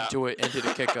force into it and did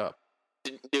a kick up.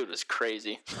 Dude was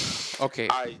crazy. Okay,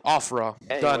 off Raw.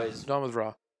 Anyways, Done with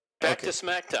Raw. Back to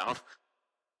SmackDown.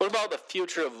 What about the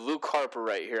future of Luke Harper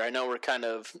right here? I know we're kind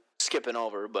of skipping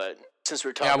over, but since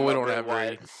we're talking about Bray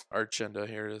Wyatt, our agenda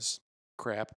here is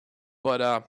crap.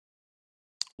 But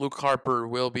Luke Harper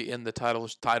will be in the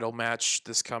title match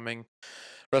this coming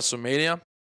WrestleMania.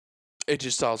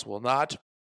 AJ Styles will not.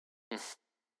 Who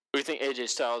do you think AJ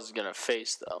Styles is going to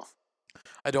face, though?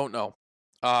 I don't know.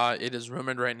 It is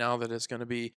rumored right now that it's going to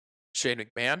be Shane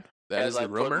McMahon. That is the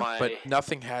rumor, but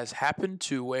nothing has happened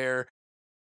to where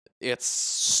it's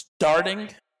starting,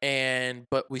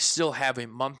 but we still have a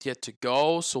month yet to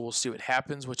go, so we'll see what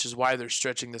happens, which is why they're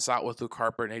stretching this out with Luke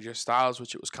Harper and AJ Styles,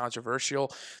 which it was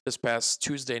controversial this past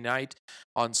Tuesday night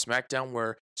on SmackDown,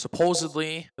 where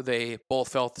supposedly they both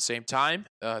fell at the same time.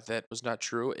 That was not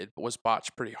true. It was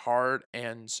botched pretty hard,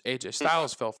 and AJ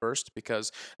Styles fell first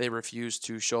because they refused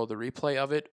to show the replay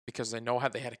of it because they know how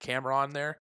they had a camera on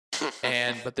there.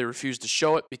 But they refused to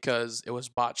show it because it was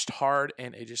botched hard,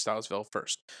 and AJ Styles fell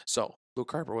first. So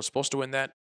Luke Harper was supposed to win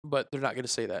that, but they're not going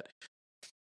to say that.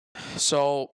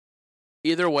 So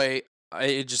either way,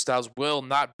 AJ Styles will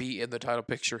not be in the title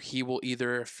picture. He will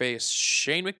either face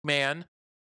Shane McMahon,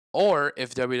 or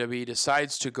if WWE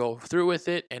decides to go through with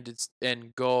it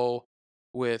and go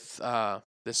with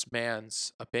this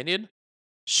man's opinion,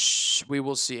 we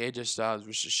will see AJ Styles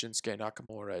versus Shinsuke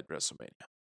Nakamura at WrestleMania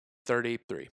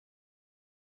 33.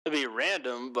 It'd be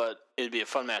random, but it'd be a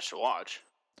fun match to watch.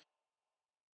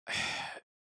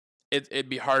 It'd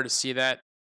be hard to see that.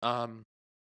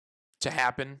 to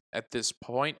happen at this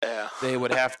point. Yeah. They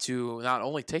would have to not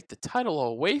only take the title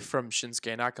away from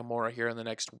Shinsuke Nakamura here in the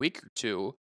next week or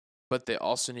two, but they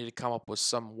also need to come up with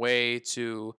some way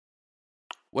to.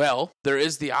 Well, there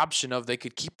is the option of they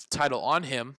could keep the title on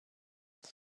him,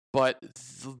 but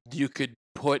you could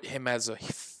put him as a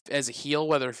heel,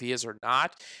 whether if he is or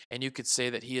not, and you could say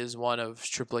that he is one of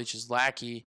Triple H's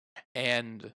lackey,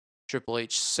 and Triple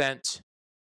H sent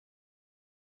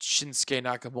Shinsuke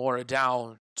Nakamura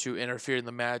down to interfere in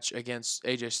the match against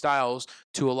AJ Styles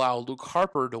to allow Luke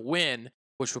Harper to win,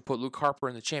 which would put Luke Harper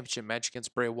in the championship match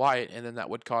against Bray Wyatt, and then that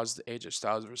would cause the AJ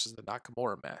Styles versus the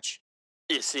Nakamura match.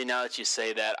 You see, now that you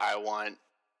say that, all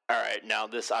right, now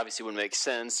this obviously would make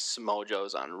sense.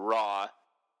 Mojo's on Raw,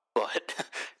 but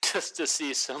just to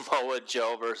see Samoa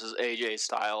Joe versus AJ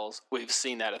Styles, we've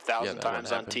seen that 1,000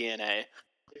 times on TNA.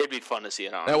 It'd be fun to see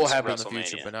it on that will happen in the WrestleMania.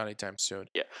 future, but not anytime soon.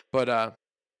 Yeah. But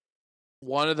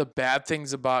one of the bad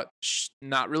things about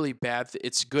not really bad,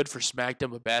 it's good for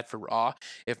SmackDown but bad for Raw.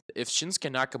 If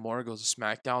Shinsuke Nakamura goes to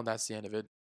SmackDown, that's the end of it.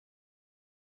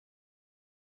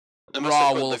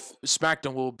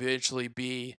 SmackDown will eventually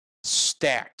be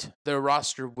stacked. Their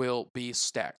roster will be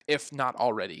stacked, if not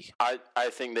already. I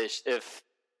think if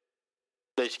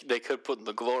they could put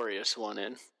the Glorious one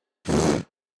in.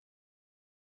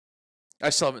 I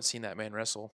still haven't seen that man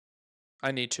wrestle.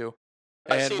 I need to.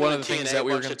 And one of the things that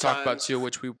we were going to talk about too,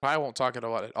 which we probably won't talk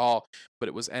about at all, but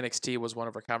it was NXT was one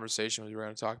of our conversations we were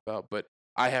going to talk about, but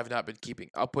I have not been keeping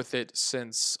up with it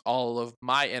since all of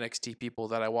my NXT people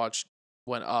that I watched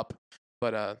went up.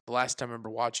 But the last time I remember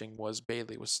watching was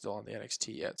Bayley was still on the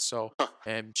NXT yet, so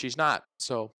and she's not.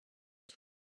 So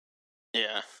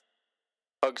yeah,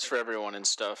 hugs for everyone and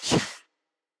stuff.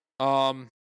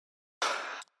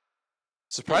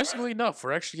 Surprisingly enough,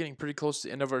 we're actually getting pretty close to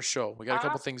the end of our show. We got a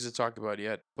couple things to talk about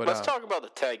yet, but let's talk about the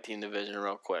tag team division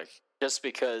real quick. Just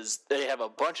because they have a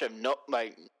bunch of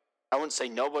I wouldn't say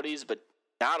nobodies, but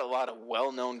not a lot of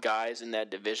well-known guys in that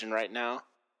division right now,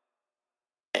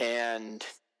 and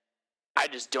I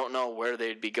just don't know where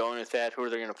they'd be going with that. Who are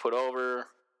they going to put over?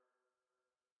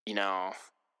 You know,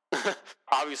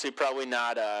 obviously probably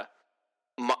not.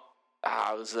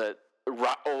 Was it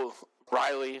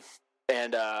Riley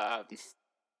and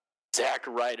Zack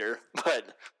Ryder?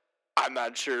 But I'm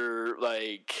not sure.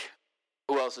 Like,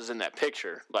 who else is in that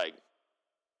picture? Like,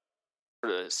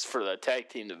 for the tag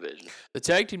team division. The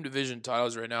tag team division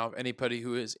titles right now, anybody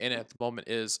who is in it at the moment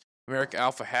is American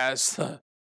Alpha has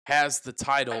the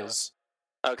titles.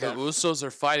 Okay. The Usos are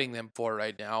fighting them for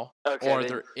right now, or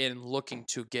they're looking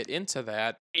to get into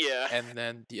that. Yeah. And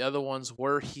then the other ones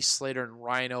were Heath Slater and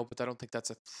Rhino, but I don't think that's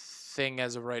a thing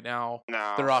as of right now.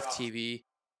 No. They're off TV.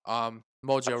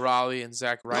 Mojo Rawley and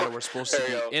Zack Ryder were supposed to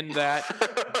be in that,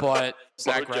 but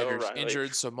Zack Ryder's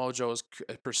injured, so Mojo is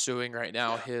pursuing right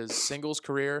now his singles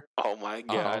career. Oh my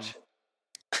gosh.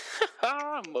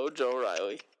 Mojo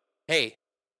Rawley. Hey,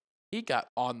 he got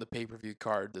on the pay-per-view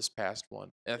card this past one.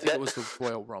 And I think it was the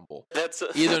Royal Rumble.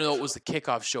 Even though it was the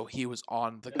kickoff show, he was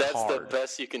on the card. That's the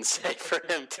best you can say for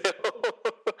him, too.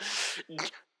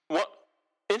 What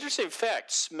interesting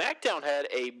fact, SmackDown had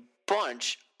a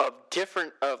bunch of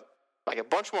a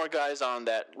bunch more guys on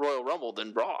that Royal Rumble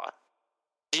than Raw.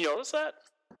 Did you notice that?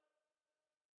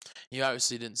 You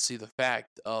obviously didn't see the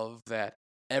fact of that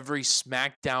every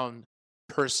SmackDown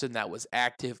person that was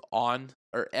active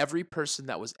every person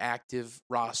that was active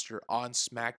roster on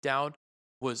SmackDown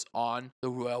was on the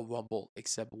Royal Rumble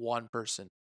except one person.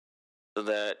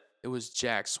 It was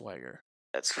Jack Swagger.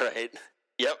 That's right.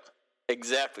 Yep.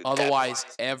 Exactly. Otherwise,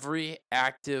 every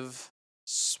active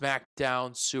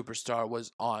SmackDown superstar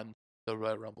was on the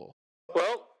Royal Rumble.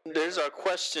 Well, there's our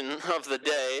question of the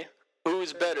day.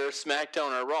 Who's better,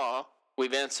 SmackDown or Raw?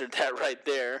 We've answered that right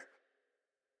there.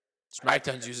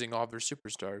 SmackDown's using all their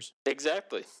superstars.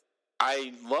 Exactly.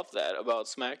 I love that about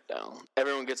SmackDown.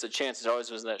 Everyone gets a chance. It always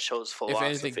was that show's philosophy.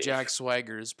 If anything, Jack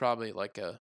Swagger is probably like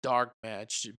a dark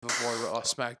match before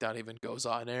SmackDown even goes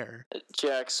on air.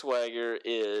 Jack Swagger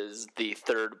is the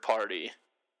third party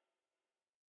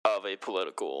of a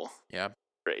political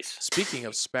race. Speaking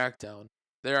of SmackDown,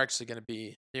 they're actually going to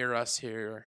be near us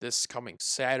here this coming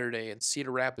Saturday in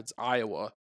Cedar Rapids,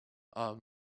 Iowa.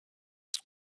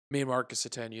 Me and Marcus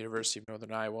attend University of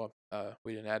Northern Iowa.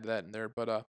 We didn't add that in there,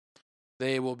 but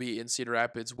they will be in Cedar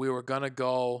Rapids. We were going to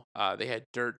go. They had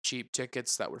dirt cheap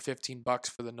tickets that were $15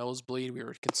 for the nosebleed. We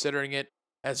were considering it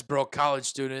as broke college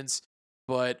students,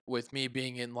 but with me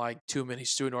being in like too many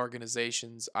student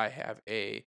organizations, I have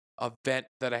a event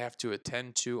that I have to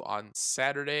attend to on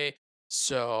Saturday.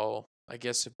 So I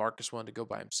guess if Marcus wanted to go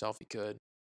by himself, he could.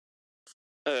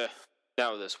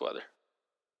 Not with this weather.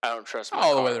 I don't trust my Oh,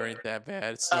 car. the weather ain't that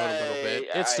bad. It snowed a little bit.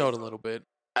 It snowed a little bit.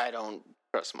 I don't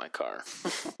trust my car.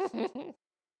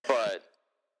 But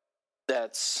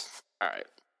that's all right.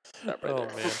 Stop right Oh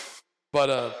there. man.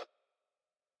 But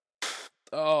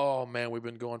oh man, we've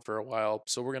been going for a while,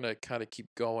 so we're gonna kind of keep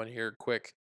going here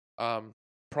quick.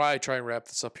 Probably try and wrap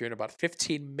this up here in about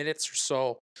 15 minutes or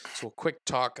so. So a quick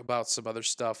talk about some other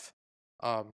stuff.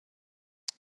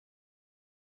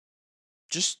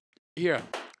 Just here,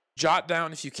 jot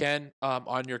down if you can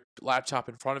on your laptop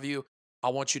in front of you. I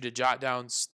want you to jot down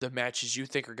the matches you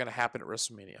think are gonna happen at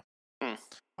WrestleMania.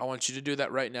 I want you to do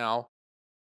that right now.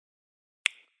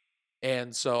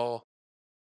 And so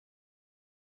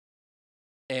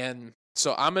I'm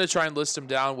going to try and list them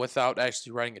down without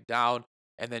actually writing it down,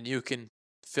 and then you can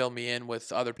fill me in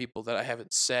with other people that I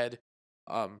haven't said.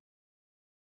 I'm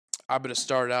going to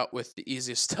start out with the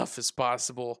easiest stuff as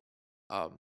possible.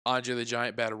 Andre the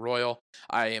Giant Battle Royal.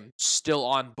 I am still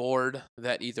on board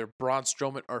that either Braun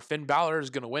Strowman or Finn Balor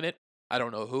is going to win it. I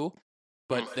don't know who,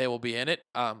 but they will be in it.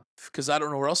 Because I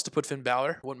don't know where else to put Finn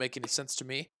Balor. Wouldn't make any sense to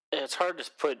me. It's hard to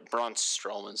put Braun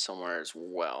Strowman somewhere as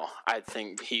well. I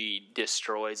think he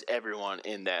destroys everyone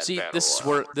in that battle.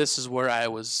 This is where I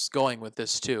was going with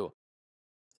this too.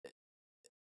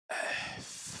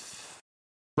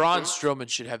 Braun Strowman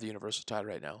should have the Universal title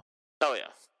right now. Oh yeah,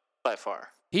 by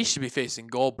far. He should be facing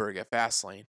Goldberg at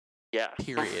Fastlane. Yeah.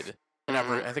 Period. And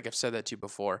I think I've said that to you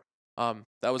before. That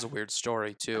was a weird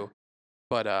story too,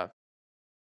 but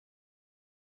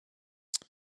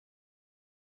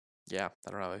yeah,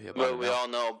 I don't know if you. But we all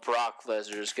know Brock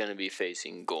Lesnar is going to be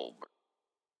facing Goldberg.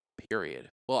 Period.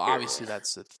 Well, obviously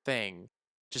that's the thing.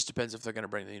 Just depends if they're going to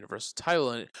bring the Universal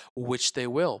title in it, which they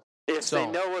will. If they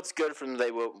know what's good for them,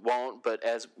 they won't. But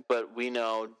we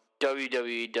know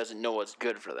WWE doesn't know what's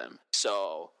good for them,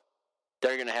 so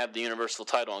they're going to have the Universal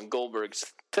title on Goldberg's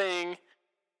thing.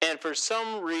 And for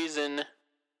some reason,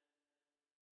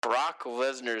 Brock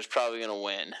Lesnar is probably going to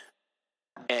win.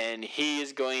 And he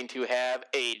is going to have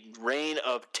a reign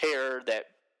of terror that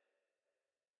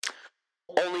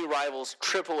only rivals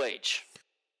Triple H.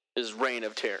 His reign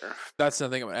of terror. That's the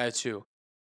thing I'm going to add too.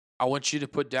 I want you to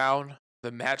put down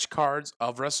the match cards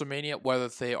of WrestleMania, whether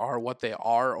they are what they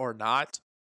are or not.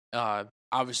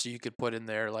 Obviously, you could put in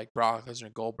there like Brock Lesnar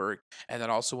and Goldberg. And then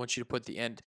also want you to put the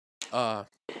end.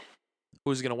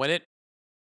 Who's going to win it?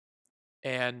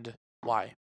 And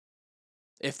why?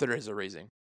 If there is a reason.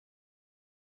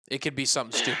 It could be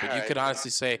something stupid. You could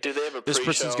honestly say, do they have a this pre-show?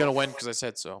 person's going to win because I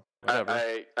said so. Whatever.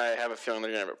 I have a feeling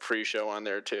they're going to have a pre-show on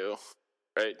there too,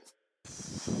 right?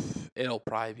 It'll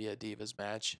probably be a Divas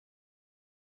match.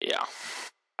 Yeah.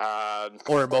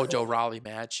 Or a Mojo Rawley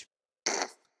match.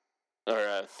 Or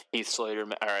a Heath Slater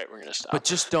match. All right, we're going to stop. But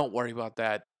just don't worry about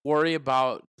that. Worry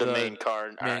about the main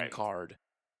card. Card.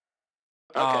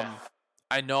 Okay.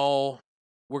 I know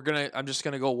I'm just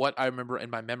gonna go what I remember in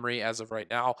my memory as of right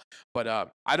now.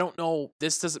 But I don't know.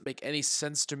 This doesn't make any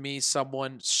sense to me.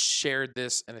 Someone shared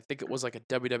this, and I think it was like a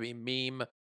WWE meme.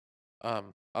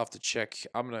 I'll have to check.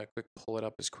 I'm gonna pull it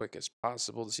up as quick as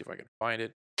possible to see if I can find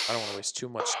it. I don't want to waste too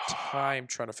much time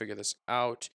trying to figure this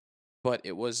out. But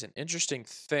it was an interesting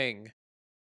thing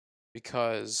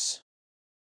because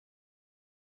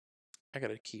I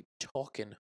gotta keep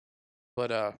talking.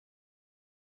 But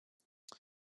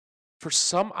for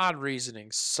some odd reasoning,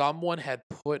 someone had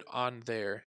put on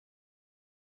there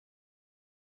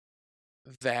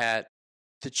that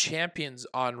the champions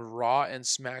on Raw and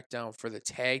SmackDown for the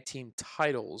tag team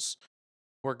titles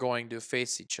were going to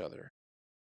face each other.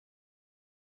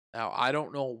 Now, I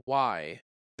don't know why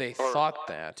they thought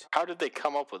that. How did they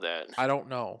come up with that? I don't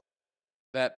know.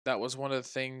 That was one of the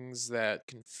things that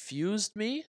confused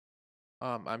me.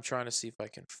 I'm trying to see if I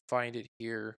can find it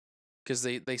here. Because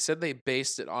they said they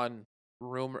based it on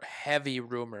heavy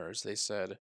rumors, they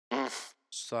said.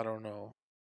 So I don't know.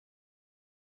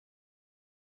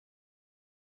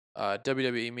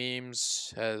 WWE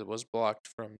memes was blocked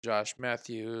from Josh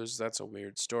Matthews. That's a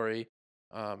weird story.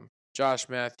 Josh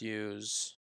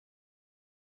Matthews.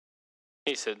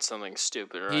 He said something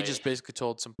stupid, right? He just basically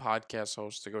told some podcast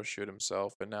host to go shoot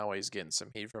himself, and now he's getting some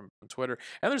heat from Twitter.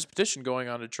 And there's a petition going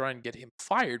on to try and get him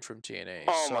fired from TNA.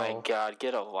 Oh my God,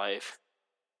 get a life.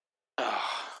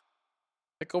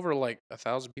 Like over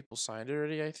 1,000 people signed it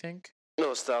already, I think.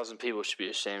 Those 1,000 people should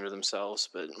be ashamed of themselves,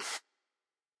 but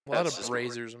a lot of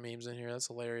Brazers memes in here. That's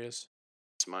hilarious.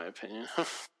 That's my opinion.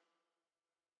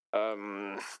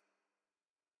 All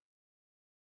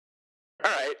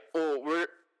right. Well,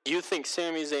 do you think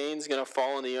Sami Zayn's gonna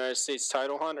fall in the United States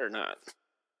title hunt or not?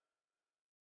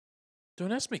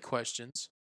 Don't ask me questions.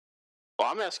 Well,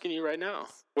 I'm asking you right now.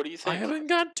 What do you think? I haven't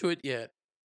got to it yet.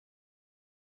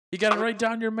 You got to write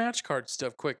down your match card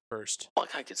stuff quick first. Oh, I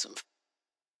gotta get some.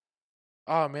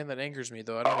 Oh, man, that angers me,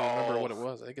 though. I don't even remember what it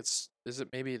was. I think is it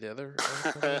maybe the other?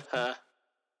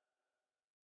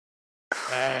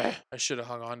 I should have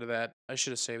hung on to that. I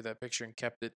should have saved that picture and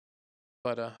kept it.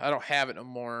 But I don't have it no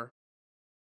more.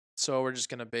 So we're just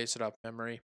going to base it off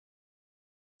memory.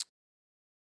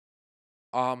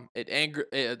 I'm a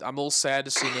little sad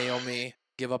to see Naomi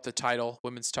give up the title,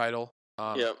 women's title.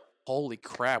 Yep. Holy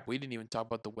crap, we didn't even talk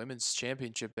about the women's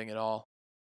championship thing at all.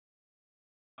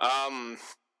 I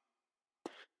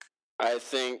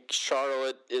think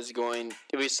Charlotte is going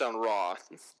to be on Raw.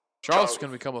 Charlotte's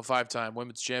going to become a 5-time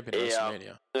women's champion at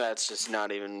WrestleMania. That's just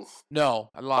not even No,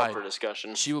 I lied. up for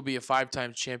discussion. She will be a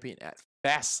 5-time champion at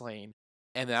Fastlane,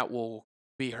 and that will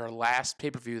be her last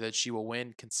pay-per-view that she will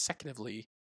win consecutively,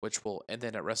 and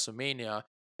then at WrestleMania,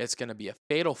 it's going to be a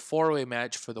fatal 4-way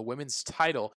match for the women's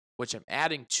title, which I'm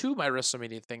adding to my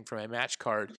WrestleMania thing for my match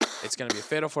card. It's going to be a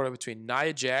fatal 4-way between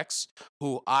Nia Jax,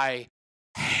 who I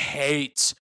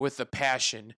hate with a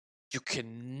passion. You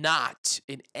cannot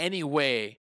in any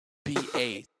way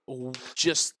be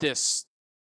just this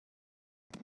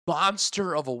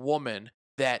monster of a woman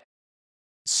that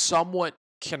somewhat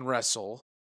can wrestle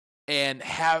and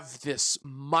have this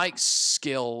mic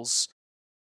skills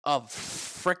of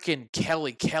frickin'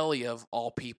 Kelly of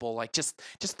all people, like just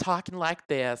talking like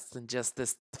this and just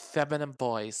this feminine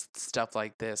voice, stuff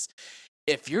like this.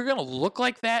 If you're gonna look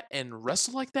like that and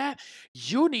wrestle like that,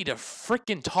 you need to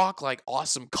frickin' talk like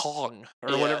Awesome Kong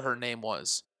or whatever her name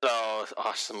was. Oh,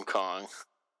 Awesome Kong.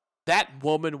 That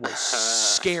woman was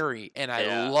scary, and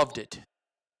I loved it.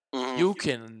 Mm-hmm. You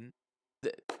can,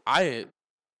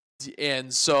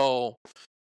 and so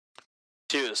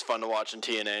she was fun to watch in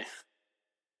TNA.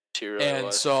 She really and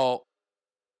was. So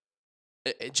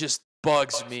it just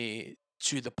bugs me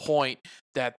to the point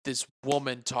that this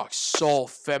woman talks so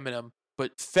feminine,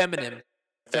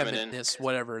 feminineness,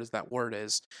 whatever that word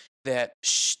is, that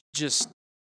just.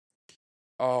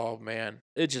 Oh man,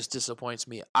 it just disappoints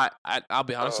me. I'll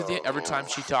be honest with you. Every time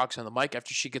she talks on the mic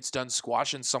after she gets done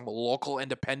squashing some local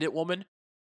independent woman,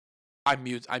 I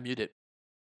mute it.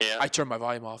 Yeah. I turn my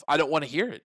volume off. I don't want to hear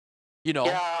it. You know.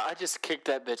 Yeah, I just kicked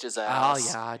that bitch's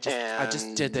ass. Oh yeah, I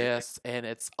just did this and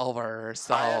it's over.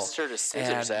 So I asked her to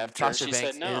scissors after, and she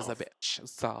said no. Is a bitch.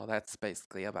 So that's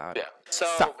basically about it. Yeah. So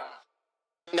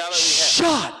now that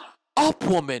shut up,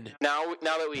 woman. Now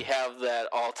that we have that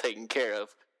all taken care of.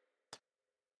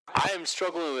 I am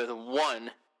struggling with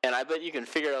one, and I bet you can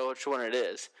figure out which one it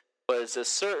is. But it's a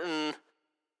certain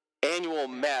annual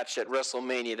match at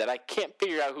WrestleMania that I can't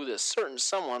figure out who this certain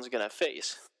someone's going to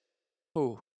face.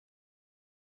 Who?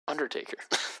 Undertaker.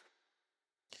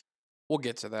 We'll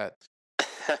get to that.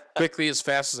 Quickly, as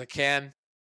fast as I can.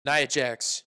 Nia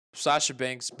Jax, Sasha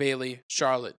Banks, Bayley,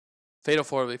 Charlotte. Fatal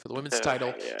 4-way for the women's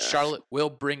title. Yeah. Charlotte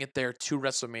will bring it there to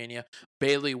WrestleMania.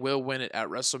 Bayley will win it at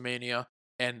WrestleMania.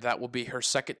 And that will be her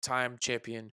second-time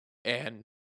champion. And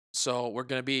so we're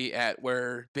going to be at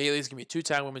where Bayley's going to be a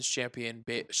 2-time women's champion.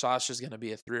 Sasha's going to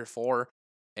be a 3 or 4.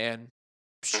 And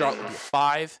Charlotte will be a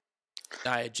 5.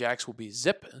 Nia Jax will be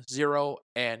 0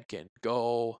 and can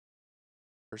go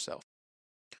herself.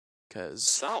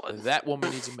 Because that woman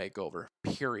needs a makeover,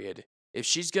 period. If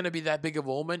she's going to be that big of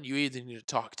a woman, you either need to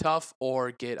talk tough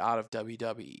or get out of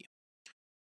WWE.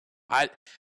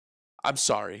 I'm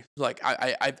sorry. Like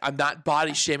I'm not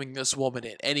body shaming this woman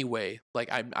in any way. Like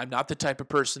I'm not the type of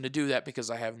person to do that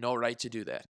because I have no right to do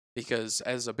that. Because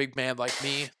as a big man like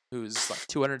me, who's like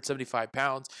 275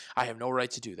 pounds, I have no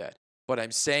right to do that. What I'm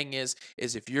saying is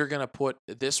if you're gonna put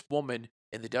this woman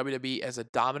in the WWE as a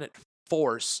dominant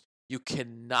force, you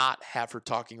cannot have her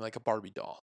talking like a Barbie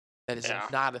doll. That is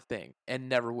not a thing and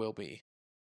never will be.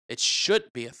 It should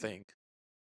be a thing.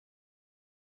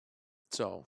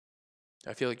 So.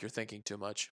 I feel like you're thinking too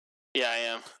much. Yeah, I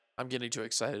am. I'm getting too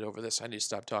excited over this. I need to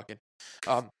stop talking.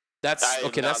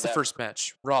 That's the first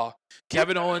match. Raw.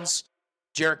 Kevin Owens,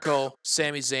 Jericho,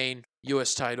 Sami Zayn,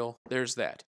 U.S. title. There's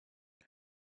that.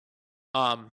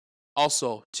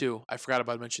 Also, too, I forgot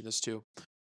about mentioning this too.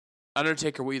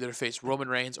 Undertaker will either face Roman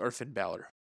Reigns or Finn Balor.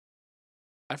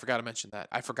 I forgot to mention that.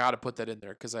 I forgot to put that in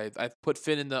there because I put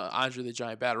Finn in the Andre the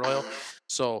Giant Battle Royal.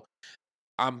 So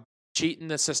I'm cheating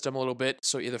the system a little bit.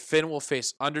 So either Finn will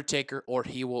face Undertaker or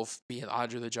he will be in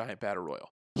Andre the Giant Battle Royal.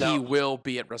 He will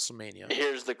be at WrestleMania.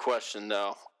 Here's the question,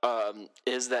 though.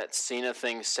 Is that Cena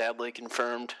thing sadly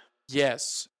confirmed?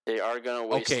 Yes. They are going to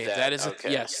waste that. That is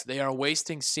yes. They are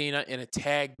wasting Cena in a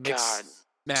tag mix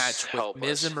match with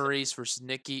Miz and Maurice versus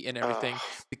Nikki and everything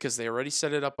because they already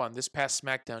set it up on this past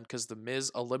SmackDown because the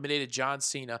Miz eliminated John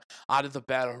Cena out of the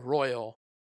Battle Royal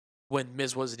when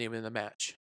Miz wasn't even in the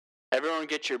match. Everyone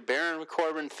get your Baron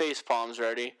Corbin face palms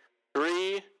ready.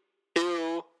 3,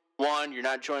 2, 1. You're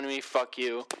not joining me. Fuck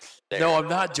you. There. No, I'm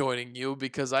not joining you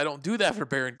because I don't do that for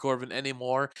Baron Corbin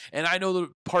anymore, and I know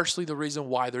partially the reason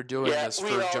why they're doing this for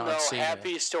we all John know Cena.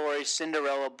 happy story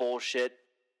Cinderella bullshit.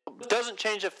 Doesn't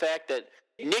change the fact that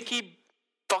Nikki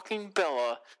fucking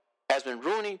Bella has been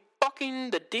ruining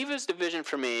fucking the Divas division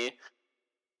for me.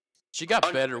 She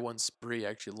got better once Brie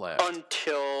actually left.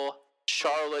 Until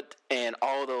Charlotte and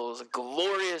all those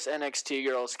glorious NXT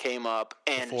girls came up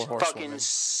and fucking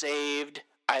saved.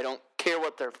 I don't care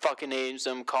what their fucking names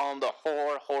them. Call them the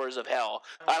whores of hell.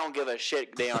 I don't give a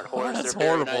shit. They aren't whores. They're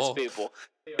very nice people.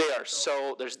 They are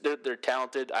so they're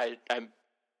talented. I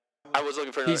was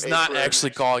looking for. He's not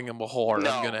actually calling him a whore.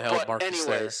 No, I'm gonna help Marcus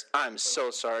anyways, there. I'm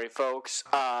so sorry, folks.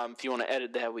 If you want to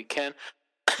edit that, we can.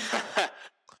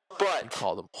 But you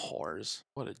called them whores.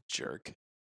 What a jerk.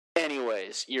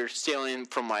 Anyways, you're stealing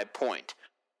from my point.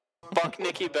 Fuck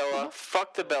Nikki Bella.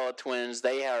 Fuck the Bella twins.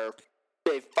 They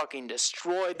fucking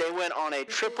destroyed. They went on a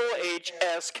Triple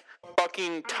H-esque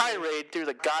fucking tirade through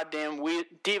the goddamn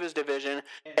Divas division,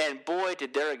 and boy,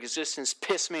 did their existence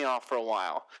piss me off for a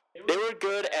while. They were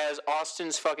good as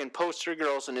Austin's fucking poster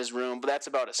girls in his room, but that's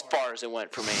about as far as it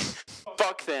went for me.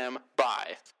 Fuck them.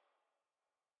 Bye.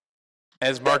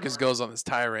 As Marcus goes on this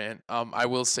tirade, I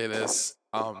will say this.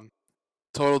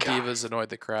 Total Divas annoyed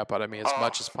the crap out of me as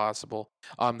much as possible.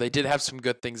 They did have some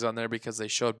good things on there because they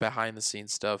showed behind the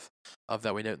scenes stuff of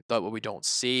that we don't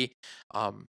see.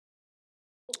 But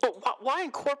why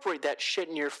incorporate that shit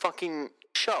in your fucking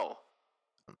show?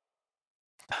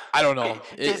 I don't know.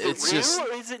 Is it's it real just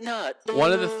or is it not?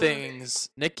 one of the things.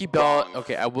 Nikki Bella.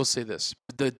 Okay, I will say this: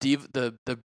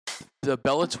 the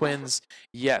Bella twins.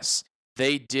 Yes,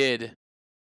 they did.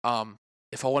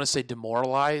 If I want to say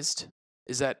demoralized.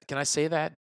 Can I say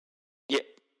that? Yeah,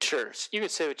 sure. You can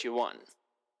say what you want.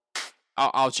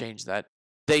 I'll change that.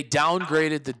 They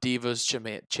downgraded the Divas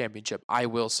Championship. I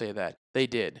will say that. They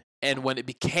did. And when it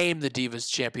became the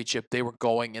Divas Championship, they were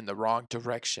going in the wrong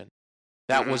direction.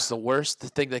 That was the worst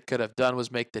thing they could have done was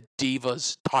make the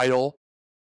Divas title.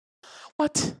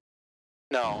 What?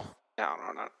 No.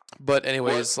 But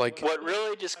anyways, what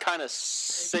really just kind of...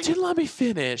 You didn't let me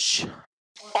finish.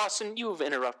 Austin, you have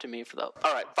interrupted me for the...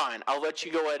 All right, fine. I'll let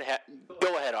you go ahead.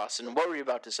 Go ahead, Austin. What were you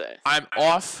about to say? I'm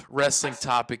off wrestling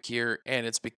topic here, and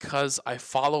it's because I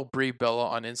follow Brie Bella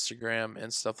on Instagram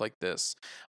and stuff like this.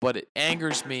 But it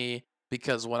angers me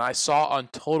because when I saw on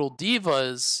Total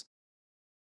Divas,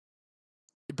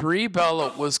 Brie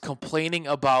Bella was complaining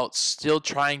about still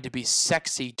trying to be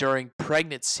sexy during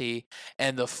pregnancy,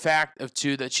 and the fact of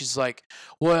too that she's like,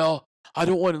 well, I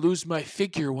don't want to lose my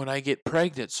figure when I get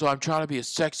pregnant, so I'm trying to be as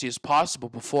sexy as possible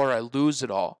before I lose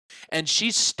it all. And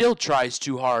she still tries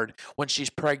too hard when she's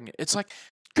pregnant. It's like,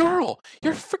 girl,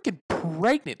 you're freaking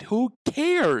pregnant. Who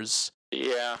cares?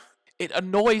 Yeah. It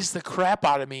annoys the crap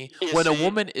out of me when a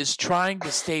woman is trying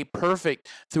to stay perfect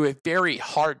through a very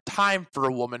hard time for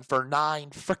a woman for 9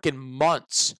 freaking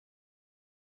months.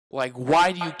 Like,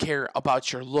 why do you care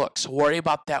about your looks? Worry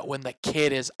about that when the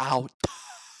kid is out.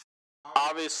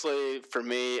 Obviously, for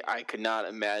me, I could not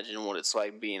imagine what it's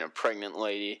like being a pregnant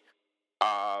lady.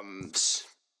 And,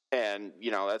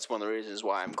 that's one of the reasons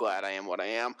why I'm glad I am what I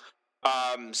am.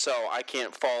 So I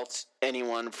can't fault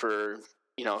anyone for,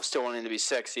 still wanting to be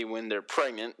sexy when they're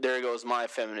pregnant. There goes my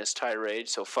feminist tirade,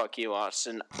 so fuck you,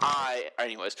 Austin.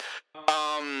 Anyways.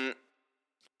 I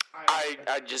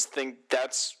just think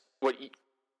that's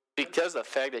because the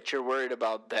fact that you're worried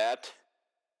about that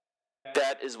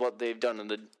is what they've done in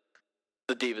the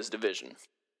Divas division.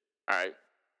 All right.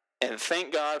 And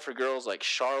thank God for girls like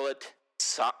Charlotte,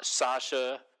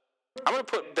 Sasha. I'm going to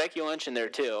put Becky Lynch in there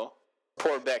too.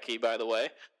 Poor Becky, by the way.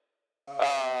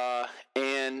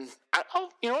 And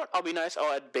you know what? I'll be nice.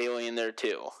 I'll add Bayley in there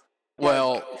too.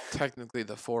 Well, technically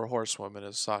the 4 horsewomen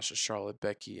is Sasha, Charlotte,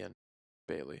 Becky, and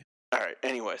Bayley. All right.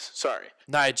 Anyways, sorry.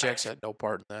 Nia Jax had no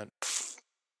part in that.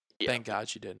 Yeah. Thank God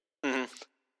she did. Mm-hmm.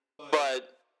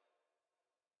 But,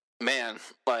 man,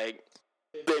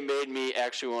 they made me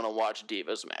actually want to watch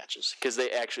Divas matches because they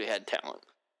actually had talent.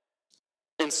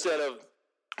 Instead of,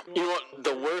 what,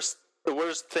 the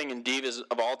worst thing in Divas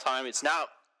of all time, it's not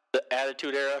the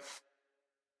Attitude Era.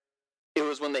 It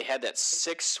was when they had that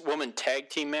 6-woman tag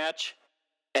team match,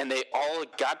 and they all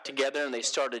got together and they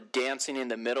started dancing in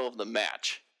the middle of the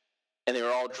match. And they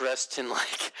were all dressed in,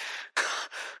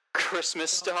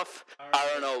 Christmas stuff. I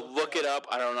don't know. Look it up.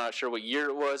 I'm not sure what year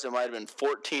it was. It might have been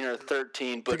 14 or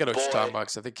 13. But I think I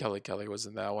think Kelly was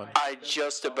in that one. I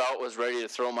just about was ready to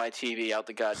throw my TV out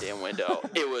the goddamn window.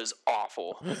 It was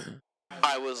awful.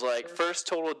 I was like, first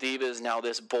Total Divas, now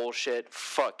this bullshit.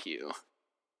 Fuck you.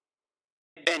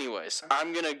 Anyways,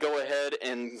 I'm gonna go ahead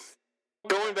and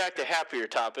going back to happier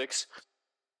topics.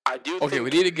 I do. Okay, think...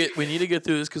 we need to get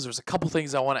through this because there's a couple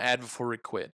things I want to add before we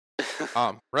quit.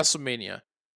 WrestleMania.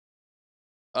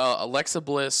 Alexa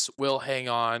Bliss will hang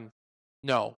on.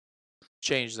 No,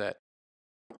 change that.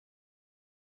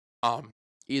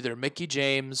 Either Mickie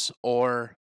James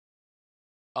or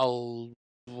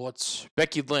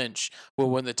Becky Lynch will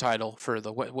win the title for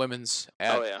the women's.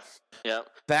 Oh yeah.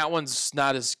 That one's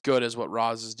not as good as what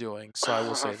Roz is doing, so I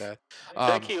will say that.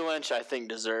 Becky Lynch, I think,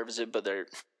 deserves it, but they're...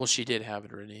 Well, she did have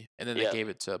it already, and then they gave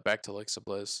it back to Alexa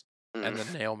Bliss, and then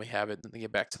Naomi have it, and then they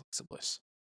get back to Alexa Bliss.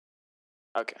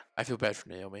 Okay. I feel bad for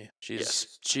Naomi. She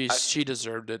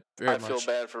deserved it very much. I feel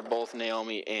bad for both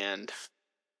Naomi and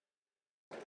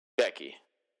Becky.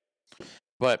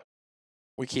 But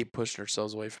we keep pushing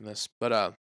ourselves away from this.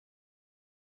 But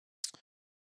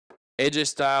AJ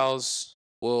Styles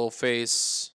will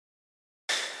face...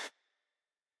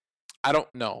 I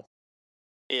don't know.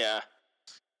 Yeah.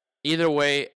 Either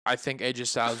way, I think AJ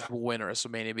Styles will win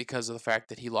WrestleMania because of the fact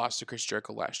that he lost to Chris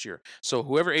Jericho last year. So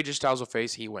whoever AJ Styles will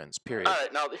face, he wins, period. All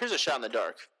right, now here's a shot in the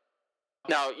dark.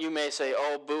 Now, you may say,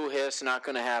 oh, boo hiss, not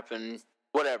going to happen,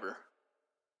 whatever.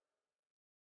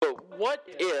 But what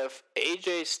if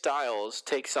AJ Styles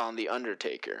takes on The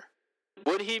Undertaker?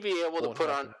 Would he be able to put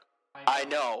on... I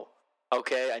know.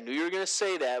 Okay, I knew you were going to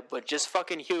say that, but just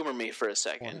fucking humor me for a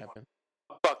second.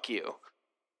 Fuck you.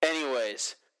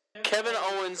 Anyways... Kevin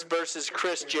Owens versus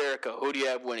Chris Jericho. Who do you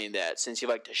have winning that, since you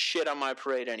like to shit on my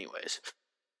parade anyways?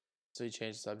 So you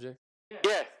changed the subject?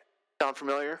 Yeah. Sound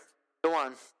familiar? Go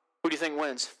on. Who do you think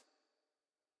wins?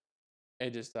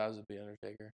 AJ Styles would be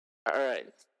Undertaker. All right.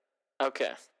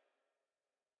 Okay.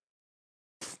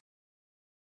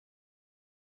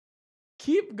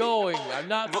 Keep going. I'm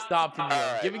not stopping you.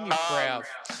 I'm giving you crap.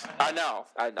 I know.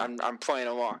 I'm playing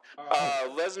along.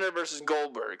 Lesnar versus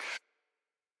Goldberg.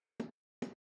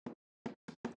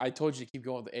 I told you to keep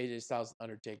going with the AJ Styles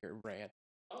Undertaker rant.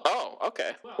 Oh,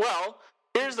 okay. Well,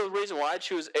 here's the reason why I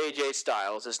choose AJ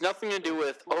Styles. It's nothing to do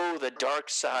with, the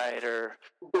dark side, or,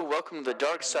 welcome to the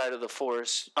dark side of the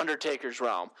Force, Undertaker's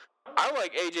realm. I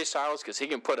like AJ Styles because he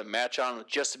can put a match on with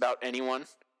just about anyone.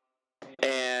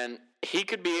 And he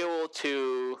could be able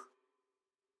to,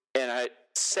 and it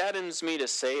saddens me to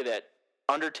say that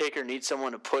Undertaker needs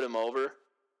someone to put him over.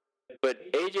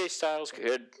 But AJ Styles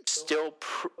could still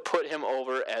put him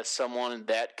over as someone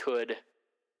that could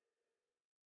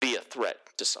be a threat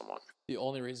to someone. The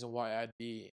only reason why I'd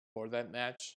be for that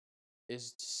match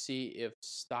is to see if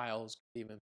Styles could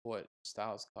even put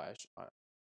Styles Clash on.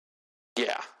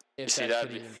 Yeah. If that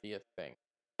could even be a thing.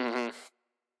 Mm-hmm.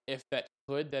 If that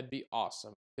could, that'd be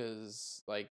awesome. Because,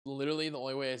 literally the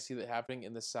only way I see that happening,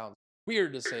 and this sounds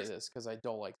weird to say this because I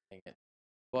don't like saying it,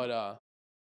 but,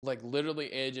 literally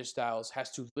AJ Styles has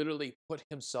to literally put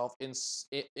himself in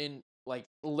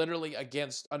literally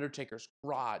against Undertaker's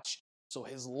crotch, so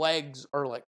his legs are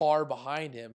far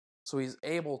behind him, so he's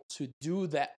able to do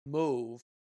that move,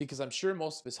 because I'm sure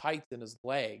most of his height's in his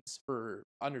legs for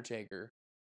Undertaker.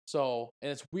 So,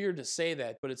 and it's weird to say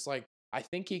that, but it's I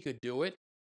think he could do it.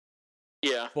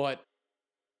 Yeah. But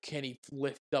can he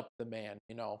lift up the man,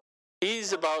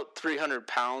 He's about 300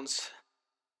 pounds.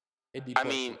 It'd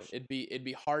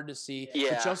be hard to see. Yeah.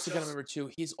 But you also gotta remember too,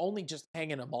 he's only just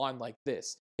hanging him on like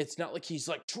this. It's not like he's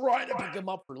trying to pick him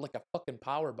up for a fucking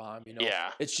power bomb,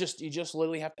 Yeah. It's just you just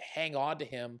literally have to hang on to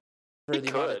him for the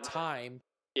amount of time,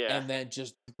 and then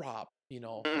just drop,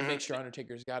 and make sure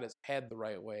Undertaker's got his head the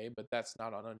right way. But that's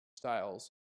not on Styles,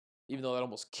 even though that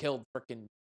almost killed freaking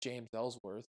James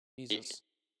Ellsworth. Jesus.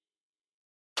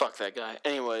 Fuck that guy.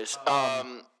 Anyways,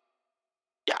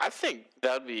 yeah, I think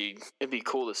it'd be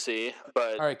cool to see,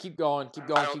 but... All right, keep going.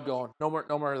 No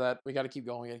more of that. We got to keep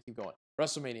going.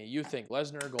 WrestleMania, you think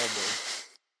Lesnar or Goldberg?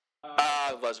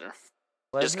 Lesnar.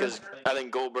 Just because I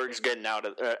think Goldberg's getting out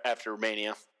after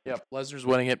Mania. Yep, Lesnar's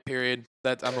winning it, period.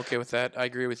 I'm okay with that. I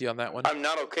agree with you on that one. I'm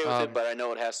not okay with it, but I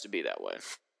know it has to be that way.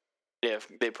 If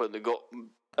they put the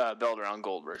belt around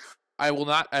Goldberg. I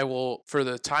will, for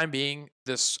the time being,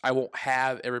 I won't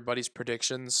have everybody's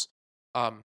predictions.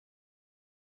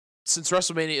 Since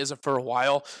WrestleMania isn't for a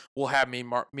while, we'll have me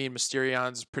and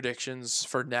Mysterion's predictions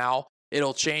for now.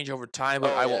 It'll change over time,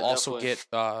 but I will also get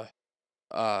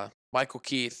Michael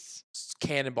Keith,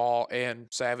 Cannonball, and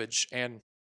Savage, and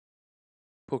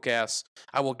Pookass.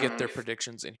 I will get their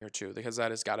predictions in here too, because that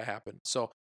has got to happen.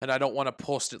 So, and I don't want to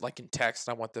post it in text.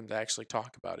 I want them to actually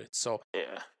talk about it. So,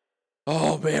 yeah.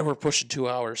 Oh man, we're pushing 2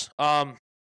 hours.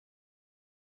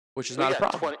 Which is not a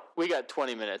problem. We got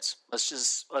 20 minutes.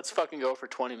 Let's fucking go for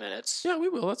 20 minutes. Yeah, we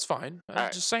will. That's fine.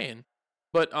 I'm just saying.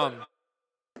 But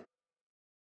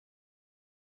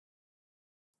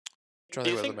Trying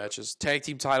to think of other matches. Tag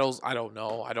team titles, I don't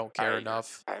know. I don't care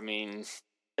enough. I mean,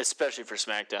 especially for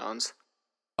SmackDowns.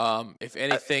 If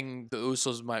anything, the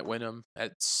Usos might win them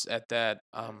at that.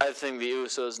 I think the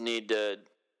Usos need to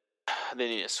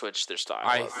switch their style.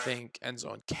 I think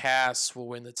Enzo and Cass will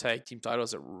win the tag team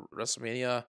titles at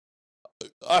WrestleMania.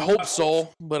 I hope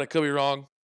so, but I could be wrong.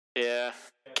 Yeah,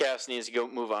 Cass needs to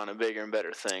move on to bigger and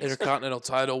better things. Intercontinental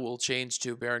title will change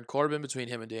to Baron Corbin between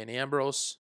him and Danny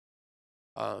Ambrose.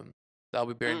 That'll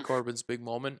be Baron Corbin's big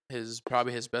moment.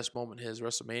 Probably his best moment. His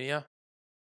WrestleMania.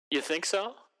 You think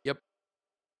so? Yep.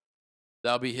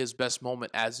 That'll be his best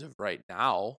moment as of right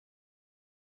now.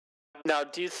 Now,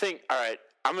 do you think? All right,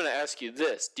 I'm going to ask you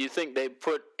this: do you think they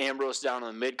put Ambrose down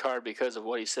on the mid card because of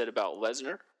what he said about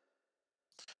Lesnar?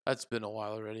 That's been a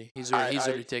while already. He's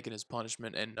already taken his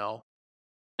punishment, and no.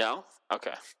 No?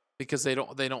 Okay. Because they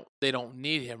don't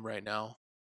need him right now.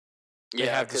 They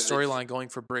have the storyline going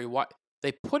for Bray Wyatt.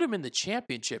 They put him in the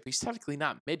championship. He's technically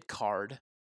not mid card.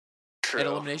 True. At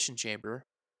Elimination Chamber.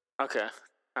 Okay.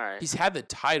 All right. He's had the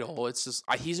title. It's just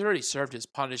he's already served his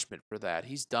punishment for that.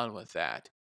 He's done with that.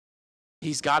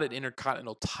 He's got an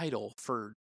Intercontinental title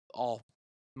for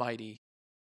almighty.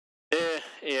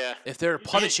 Yeah. If they're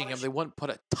punishing him, they wouldn't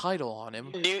put a title on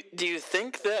him. Do you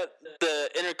think that the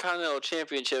Intercontinental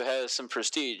Championship has some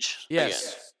prestige? Yes.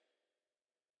 Again?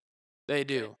 They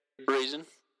do. Reason?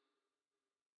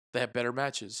 They have better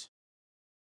matches.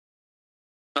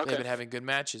 Okay. They've been having good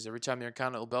matches. Every time the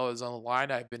Intercontinental belt is on the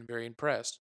line, I've been very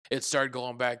impressed. It started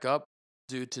going back up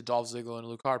due to Dolph Ziggler and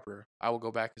Luke Harper. I will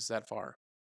go back as that far.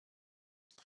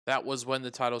 That was when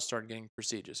the titles started getting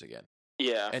prestigious again.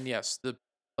 Yeah. And yes,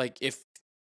 if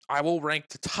I will rank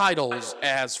the titles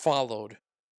as followed: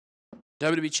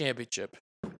 WWE Championship,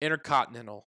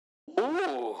 Intercontinental,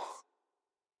 Ooh.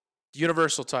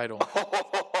 Universal title,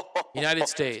 United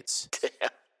States.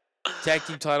 Damn. Tag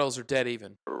team titles are dead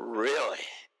even. Really?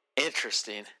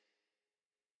 Interesting.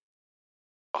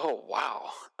 Oh, wow.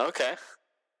 Okay.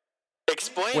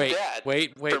 Explain that.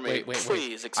 Wait.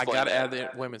 Please explain I gotta that. add the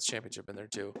women's championship in there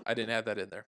too. I didn't add that in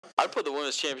there. I'd put the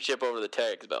women's championship over the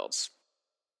tag belts.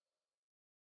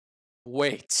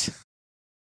 Wait.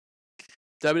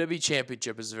 WWE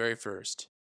Championship is the very first.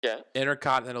 Yeah.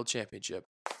 Intercontinental Championship.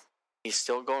 He's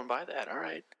still going by that. All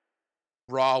right.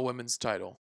 Raw Women's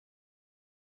title.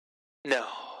 No.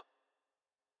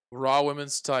 Raw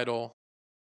Women's title.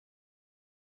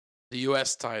 The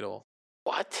U.S. title.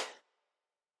 What?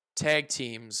 Tag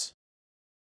teams.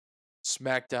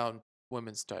 SmackDown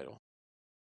Women's title.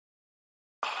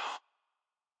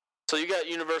 So you got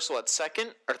Universal at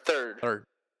second or third? Third.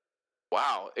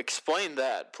 Wow. Explain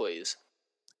that, please.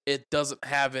 It doesn't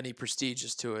have any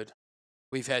prestigious to it.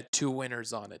 We've had 2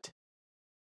 winners on it.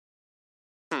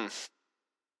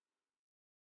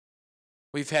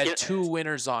 We've had 2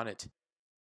 winners on it.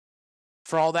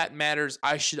 For all that matters,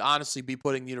 I should honestly be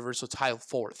putting the Universal title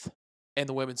 4th and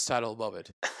the women's title above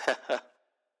it.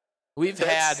 We've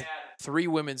had 3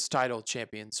 women's title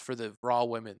champions for the Raw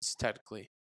Women's, technically.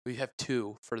 We have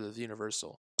 2 for the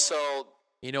Universal. So,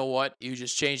 you know what? You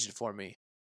just changed it for me.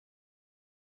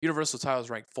 Universal title is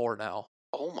ranked 4 now.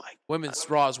 oh my. Women's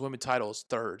Raw's women's title is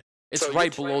 3rd. It's So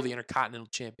right you're below the Intercontinental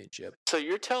Championship. So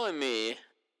you're telling me,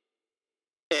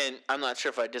 and I'm not sure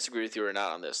if I disagree with you or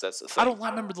not on this. That's the thing. I don't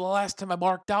remember the last time I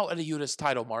marked out at a U.S.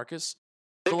 title, Marcus.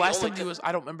 The last time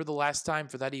I don't remember the last time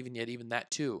for that even that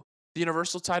too. The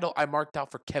Universal title, I marked out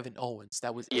for Kevin Owens.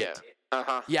 That was Yeah. it.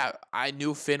 Uh-huh. Yeah, I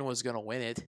knew Finn was going to win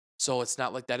it, so it's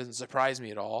not like that doesn't surprise me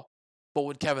at all. But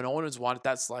when Kevin Owens won it,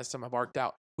 that's the last time I marked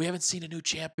out. We haven't seen a new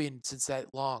champion since that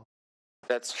long,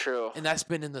 That's true. and that's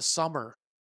been in the summer.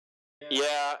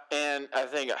 Yeah, and I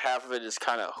think half of it is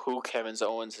kind of who Kevin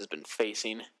Owens has been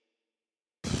facing.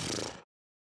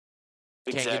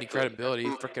 Can't get any credibility.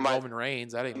 Freaking Roman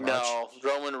Reigns, that ain't much. No,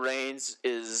 Roman Reigns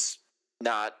is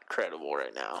not credible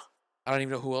right now. I don't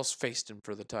even know who else faced him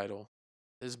for the title.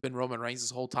 Has it been Roman Reigns this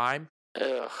whole time?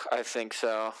 Ugh, I think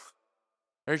so.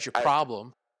 There's your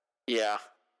problem. Yeah.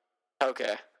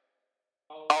 Okay.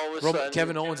 All of a sudden,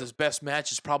 Kevin Owens' best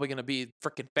match is probably going to be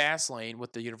freaking Fastlane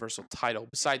with the Universal title,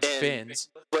 besides And Finn's.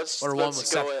 let's Or one with go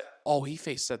Seth. at, Oh, he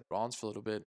faced Seth Rollins for a little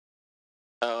bit.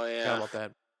 oh Forgot yeah, about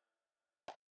that.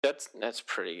 that's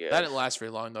pretty good. That didn't last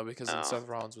very long though, because then No. Seth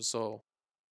Rollins was so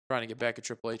trying to get back at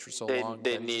Triple H for so They- long.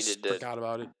 they that he just needed to- forgot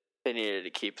about it. They needed to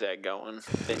keep that going.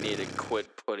 They need to quit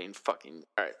putting fucking.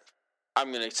 All right,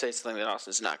 I'm gonna say something that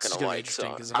Austin's not It's gonna gonna be like. interesting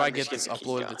So because if I'm I just get this gonna keep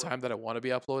uploaded the going. time that I want to be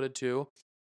uploaded to,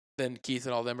 then Keith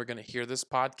and all them are going to hear this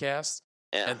podcast,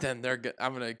 Yeah. and then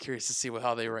I'm going to curious to see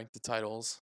how they rank the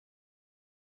titles.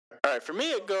 All right, for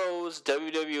me it goes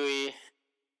WWE.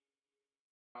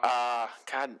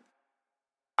 God,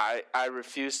 I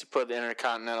refuse to put the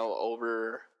Intercontinental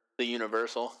over the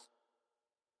Universal.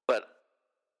 But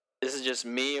this is just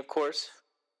me, of course.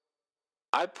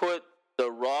 I put the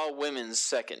Raw Women's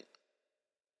second.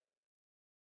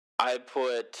 I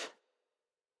put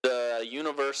the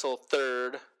Universal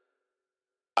third.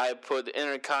 I put the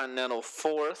Intercontinental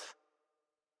fourth.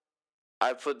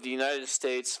 I put the United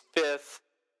States fifth.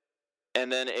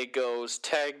 And then it goes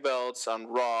tag belts on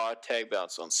Raw, tag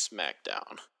belts on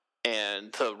SmackDown.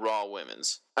 And the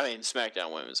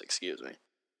SmackDown Women's, excuse me.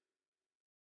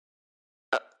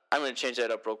 I'm going to change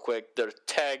that up real quick. The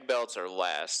tag belts are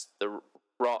last. The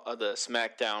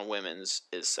SmackDown Women's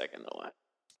is second to last.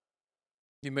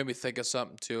 You made me think of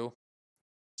something too.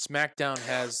 SmackDown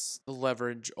has the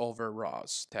leverage over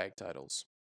Raw's tag titles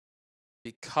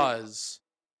because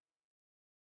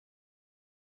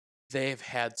they've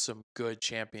had some good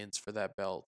champions for that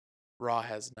belt. Raw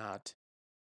has not.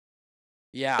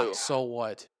 Yeah, Ooh. so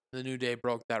what? The New Day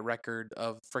broke that record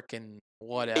of freaking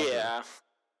whatever. Yeah.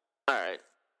 All right.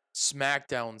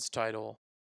 SmackDown's title,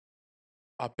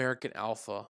 American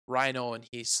Alpha, Rhino and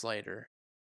Heath Slater.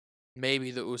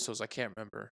 Maybe the Usos, I can't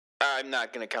remember. I'm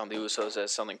not going to count the Usos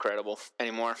as something credible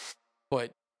anymore.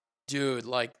 But, dude,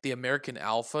 like, the American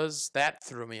Alphas, that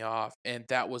threw me off. And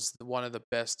that was one of the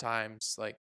best times.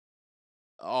 Like,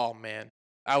 oh, man.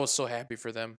 I was so happy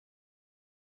for them.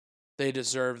 They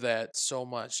deserve that so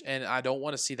much. And I don't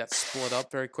want to see that split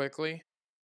up very quickly.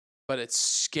 But it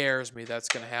scares me that's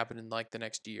going to happen in, like, the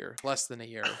next year. Less than a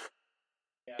year.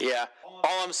 Yeah.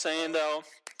 All I'm saying, though,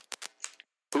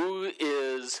 who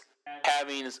is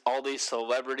having all these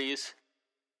celebrities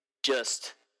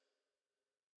just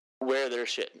wear their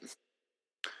shit?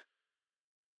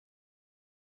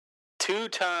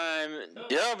 Two-time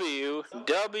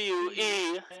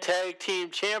WWE Tag Team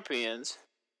Champions,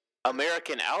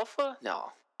 American Alpha?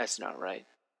 No, that's not right.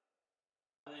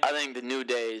 I think the New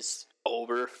Day's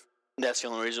over. That's the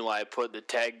only reason why I put the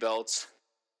tag belts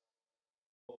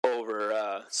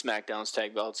over SmackDown's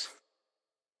tag belts.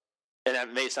 And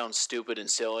that may sound stupid and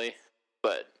silly,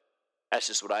 but that's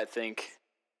just what I think.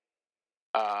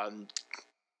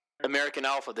 American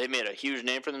Alpha, they made a huge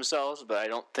name for themselves, but I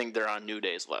don't think they're on New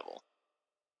Day's level.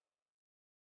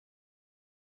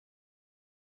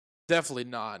 Definitely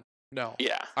not. No.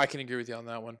 Yeah. I can agree with you on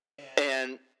that one.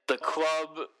 And the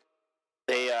club,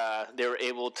 they were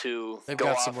able to They've go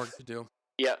got off. some work to do.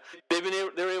 Yeah, they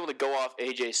were able to go off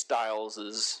AJ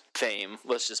Styles' fame.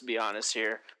 Let's just be honest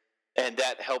here, and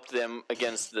that helped them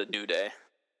against the New Day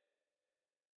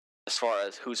as far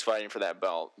as who's fighting for that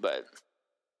belt. But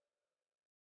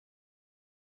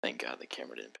thank God the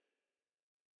camera didn't.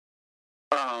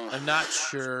 I'm not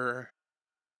sure.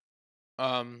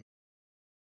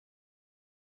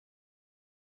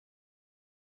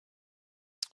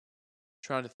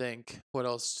 Trying to think what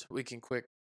else we can quick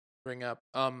bring up.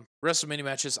 WrestleMania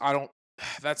matches.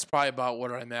 That's probably about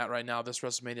where I'm at right now. This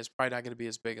WrestleMania is probably not going to be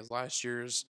as big as last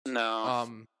year's. No. I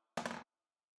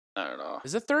don't know.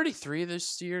 Is it 33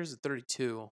 this year? Is it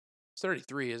 32? It's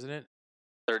 33, isn't it?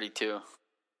 32.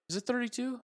 Is it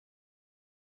 32?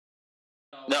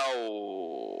 No.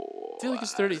 I feel like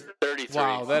it's 30. 33.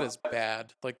 Wow, that is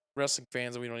bad. Like, wrestling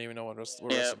fans, we don't even know what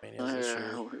WrestleMania is this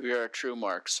year. We are true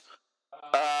marks.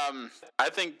 I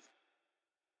think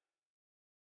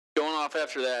going off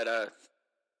after that,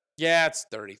 yeah, it's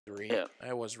 33. Yeah.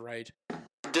 I was right.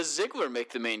 Does Ziggler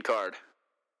make the main card?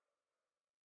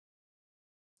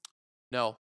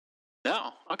 No.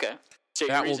 No. Okay.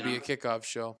 That will be a kickoff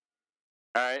show.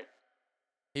 All right.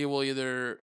 He will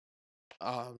either,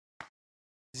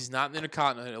 he's not in the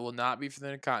Intercontinental. It will not be for the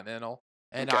Intercontinental.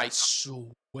 And Okay. I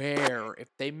swear, if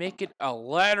they make it a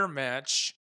ladder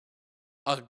match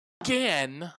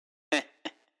again,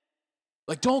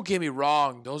 like, don't get me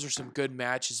wrong, those are some good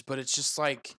matches, but it's just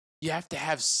like, you have to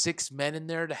have 6 men in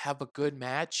there to have a good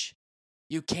match.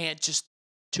 You can't just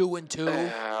 2 and 2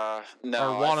 No.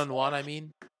 or 1-on-1. I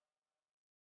mean,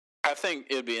 I think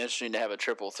it would be interesting to have a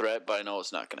triple threat, but I know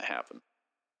it's not going to happen.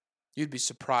 you'd be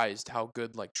surprised how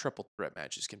good like triple threat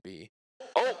matches can be.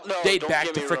 Oh no! Date don't back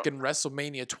get to me wrong. freaking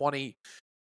WrestleMania 20.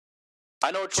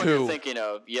 I know which one you're thinking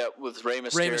of. Yep, with Rey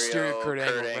Mysterio, Kurt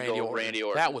Angle, Randy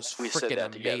Orton. That was We said freaking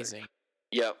that together. amazing.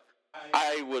 Yep.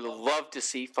 I would love to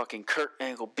see fucking Kurt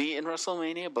Angle be in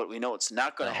WrestleMania, but we know it's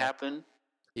not going to No. happen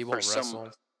He for won't some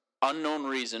wrestle, unknown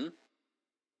reason.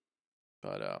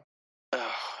 but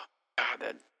Oh, God,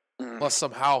 that. unless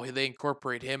somehow they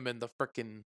incorporate him in the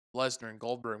freaking Lesnar and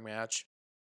Goldberg match.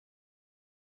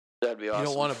 That'd be awesome. You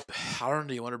don't want to. I don't know.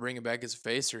 Do you want to bring him back as a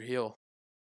face or heel?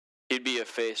 He'd be a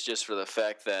face just for the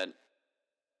fact that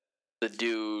the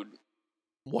dude.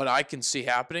 What I can see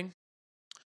happening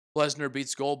Lesnar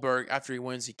beats Goldberg. After he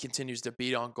wins, he continues to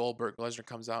beat on Goldberg. Lesnar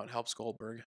comes out and helps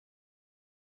Goldberg.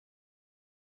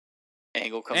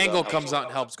 Angle comes out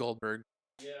and helps Goldberg.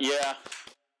 Yeah.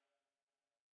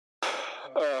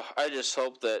 I just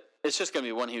hope that it's just going to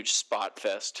be one huge spot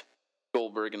fest.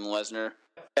 Goldberg and Lesnar.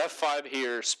 F5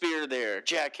 here, spear there,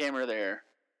 jackhammer there.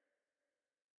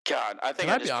 God, I think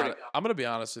I'm going to be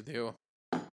honest with you.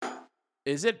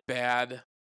 Is it bad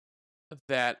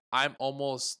that I'm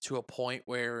almost to a point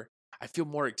where I feel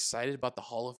more excited about the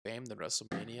Hall of Fame than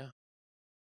WrestleMania?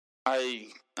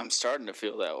 I'm starting to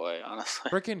feel that way,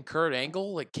 honestly. Frickin' Kurt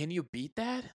Angle, like, can you beat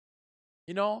that?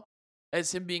 You know,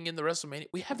 as him being in the WrestleMania,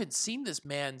 we haven't seen this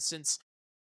man since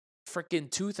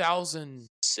frickin'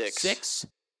 2006.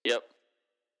 Yep.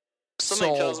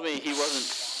 Something tells me he wasn't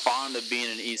fond of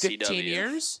being in ECW. 15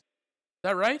 years? Is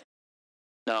that right?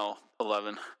 No,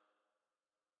 11.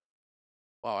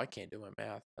 Wow, I can't do my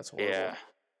math. That's horrible. Yeah.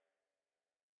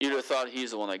 You'd have thought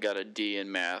he's the one that got a D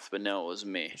in math, but no, it was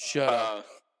me. Shut up.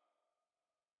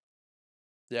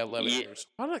 Yeah, 11 years.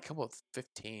 How did I come up with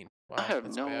 15? Wow, I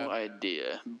have no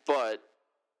idea. But,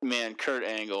 man, Kurt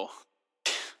Angle.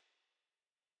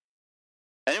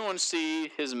 Anyone see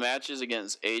his matches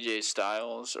against AJ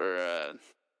Styles? Or,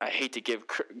 I hate to give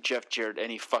Jeff Jarrett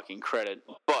any fucking credit,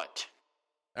 but...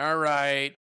 All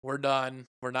right, we're done.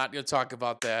 We're not going to talk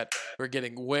about that. We're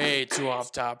getting way too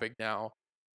off topic now.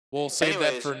 We'll save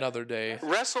that for another day.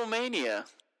 WrestleMania.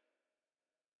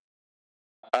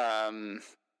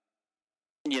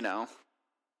 You know,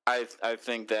 I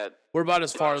think that we're about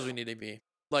as far as we need to be.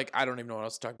 Like, I don't even know what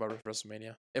else to talk about with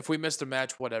WrestleMania. If we missed a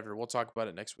match, whatever. We'll talk about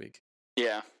it next week.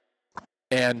 Yeah.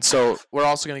 And so we're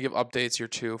also going to give updates here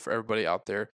too for everybody out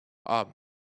there.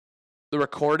 The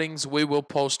recordings, we will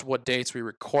post what dates we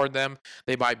record them.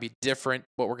 They might be different,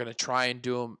 but we're going to try and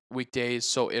do them weekdays.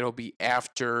 So it'll be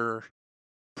after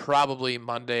probably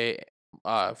Monday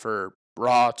for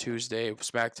Raw, Tuesday,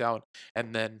 SmackDown,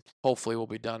 and then hopefully we'll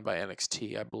be done by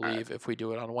NXT, I believe, if we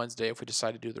do it on Wednesday, if we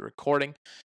decide to do the recording.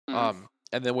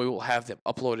 And then we will have them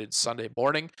uploaded Sunday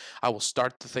morning. I will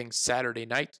start the thing Saturday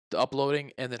night, the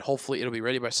uploading, and then hopefully it'll be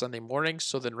ready by Sunday morning.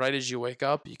 So then right as you wake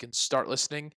up, you can start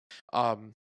listening.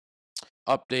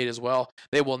 Update as well.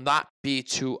 They will not be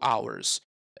 2 hours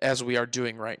as we are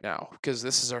doing right now because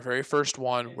this is our very first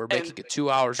one. We're making it 2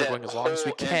 hours. We're going as long as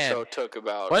we can. Intro took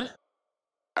about what?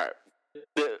 All right.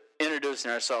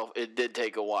 Introducing ourselves, it did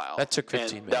take a while. That took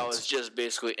 15 minutes. That was just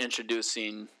basically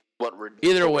introducing what we're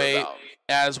either way about.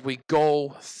 As we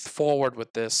go forward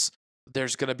with this,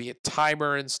 there's going to be a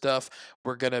timer and stuff.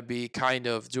 We're going to be kind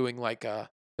of doing like the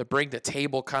bring the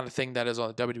table kind of thing that is on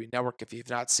the WWE Network. If you've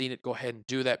not seen it, go ahead and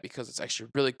do that because it's actually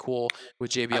really cool with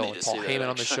JBL and Paul Heyman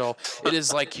on the show. It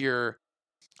is like your,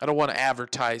 I don't want to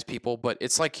advertise people, but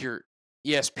it's like your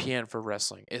ESPN for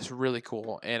wrestling. It's really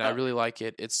cool, and I really like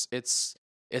it. It's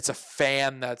a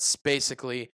fan that's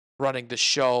basically running the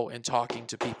show and talking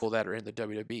to people that are in the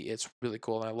WWE. It's really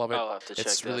cool, and I love it. I'll have to check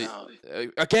that out.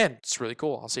 Again, it's really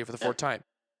cool. I'll say it for the third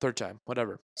time,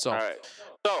 whatever. So, all right.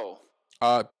 So,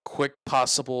 quick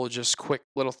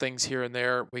little things here and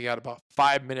there. We got about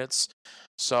 5 minutes,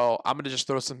 so I'm gonna just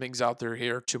throw some things out there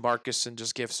here to Marcus and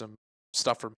just give some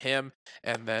stuff from him,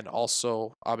 and then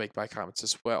also I'll make my comments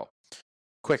as well.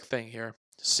 Quick thing here.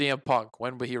 CM Punk,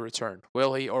 when will he return?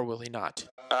 Will he or will he not?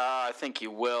 I think he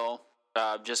will,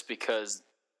 just because,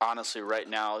 honestly, right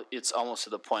now, it's almost to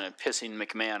the point of pissing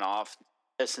McMahon off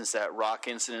since that Rock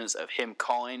incident of him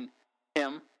calling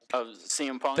him of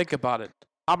CM Punk. Think about it.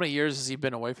 How many years has he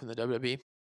been away from the WWE?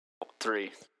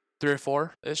 3. 3 or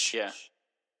 4-ish? Yeah.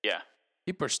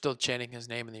 People are still chanting his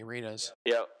name in the arenas.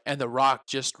 Yep. And The Rock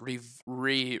just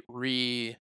recharged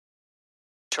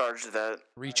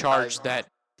that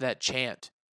chant.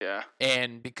 Yeah.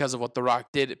 And because of what The Rock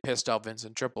did, it pissed off Vince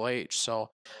and Triple H. So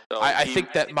I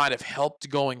think that might have helped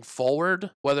going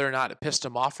forward, whether or not it pissed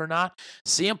him off or not.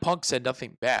 CM Punk said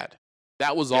nothing bad.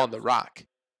 That was on The Rock.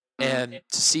 And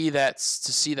to see that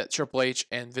Triple H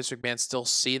and Vince McMahon still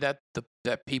see that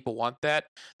that people want that,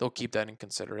 they'll keep that in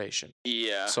consideration.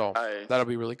 Yeah. So that'll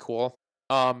be really cool.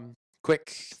 Quick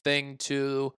thing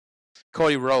to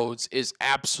Cody Rhodes is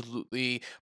absolutely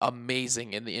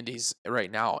amazing in the Indies right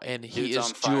now, and he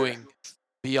is doing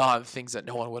beyond things that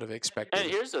no one would have expected. And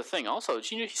here's the thing, also,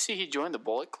 did you see he joined the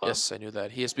Bullet Club? Yes, I knew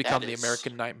that. He has become the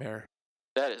American Nightmare.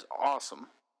 That is awesome.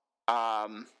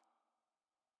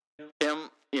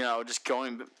 Him, just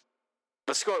going.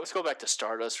 Let's go back to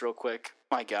Stardust real quick.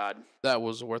 My God, that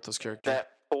was a worthless character. That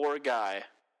poor guy.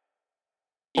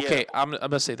 Okay, I'm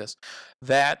gonna say this.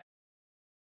 That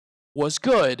was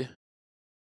good.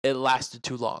 It lasted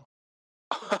too long.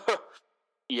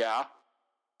 Yeah.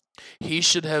 He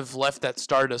should have left that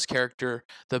Stardust character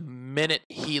the minute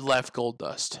he left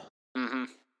Goldust. Mm-hmm.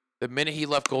 The minute he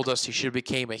left Goldust, he should have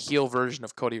became a heel version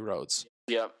of Cody Rhodes.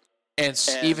 Yep. And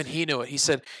even he knew it. He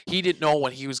said he didn't know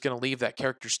when he was going to leave that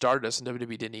character Stardust, and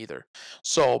WWE didn't either.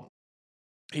 So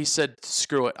he said,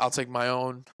 screw it, I'll take my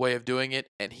own way of doing it,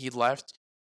 and he left.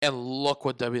 And look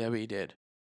what WWE did.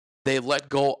 They let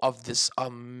go of this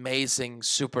amazing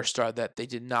superstar that they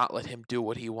did not let him do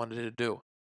what he wanted to do.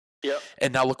 Yep.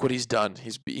 And now look what he's done.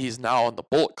 He's now on the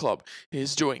Bullet Club.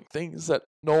 He's doing things that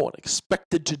no one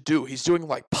expected to do. He's doing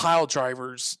like pile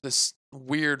drivers, this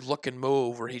weird looking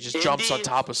move where he just jumps on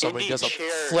top of somebody, does a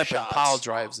flip and pile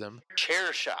drives them.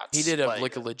 Chair shots. He did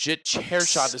like a legit chair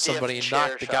shot to somebody and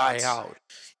knocked the guy out.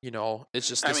 You know, it's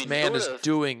just this man is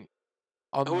doing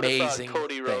amazing things.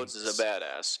 Cody Rhodes things. is a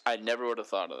badass. I never would have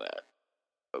thought of that.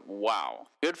 But wow,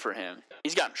 good for him.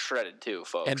 He's gotten shredded too,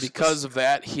 folks. And because of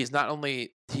that, he's not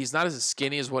as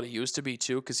skinny as what he used to be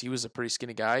too, because he was a pretty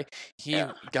skinny guy.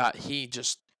 He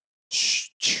just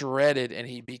shredded, and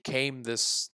he became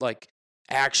this like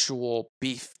actual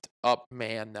beefed up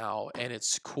man now, and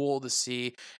it's cool to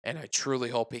see. And I truly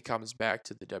hope he comes back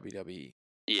to the WWE.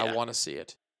 Yeah. I want to see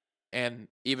it. And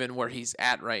even where he's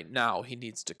at right now, he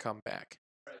needs to come back.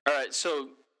 All right, so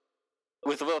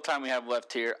with the little time we have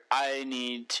left here, I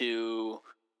need to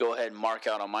go ahead and mark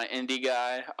out on my indie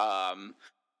guy.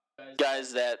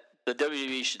 Guys that the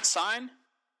WWE should sign: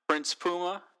 Prince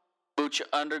Puma, Lucha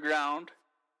Underground,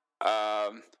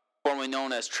 formerly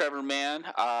known as Trevor Mann.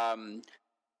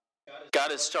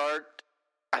 Got his start,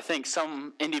 I think,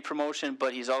 some indie promotion,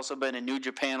 but he's also been in New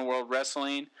Japan World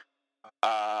Wrestling.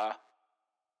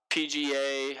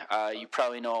 PGA, you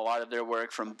probably know a lot of their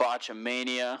work from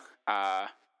Botchamania.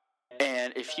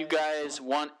 And if you guys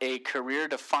want a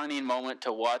career-defining moment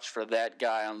to watch for that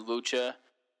guy on Lucha,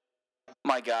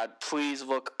 my God, please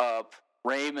look up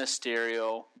Rey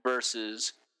Mysterio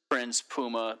versus Prince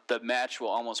Puma. The match will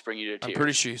almost bring you to tears. I'm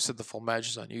pretty sure you said the full match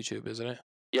is on YouTube, isn't it?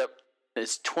 Yep.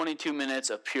 It's 22 minutes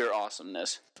of pure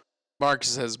awesomeness.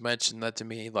 Marcus has mentioned that to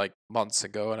me like months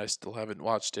ago, and I still haven't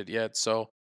watched it yet, so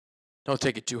don't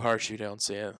take it too harsh if you don't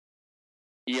see it.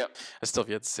 Yep. I still have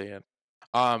yet to see it.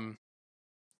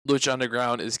 Lucha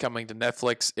Underground is coming to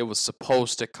Netflix. It was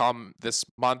supposed to come this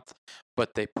month,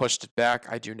 but they pushed it back.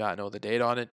 I do not know the date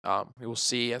on it. We will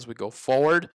see as we go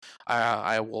forward.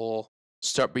 I will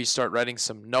start writing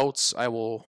some notes. I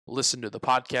will listen to the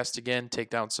podcast again,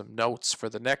 take down some notes for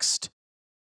the next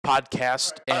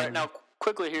podcast. All right, now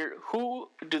quickly here, who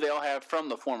do they all have from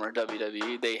the former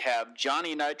WWE? They have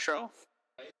Johnny Nitro,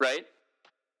 right?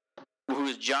 Who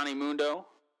is Johnny Mundo?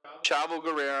 Chavo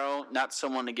Guerrero, not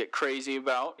someone to get crazy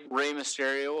about. Rey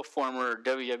Mysterio, a former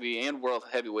WWE and World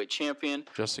Heavyweight Champion.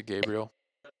 Justin Gabriel.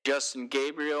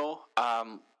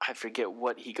 I forget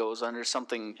what he goes under.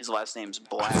 Something, his last name's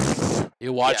Black.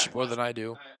 You watch more than I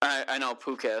do. I know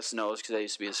Pukas knows because I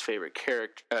used to be his favorite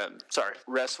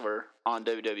wrestler on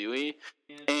WWE.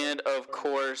 And, of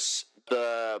course,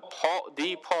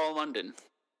 Paul London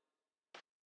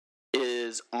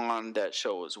is on that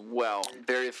show as well.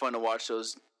 Very fun to watch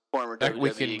those former WWE we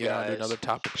can get guys on to another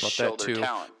topic about that too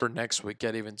talent. for next week.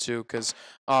 Get even too, because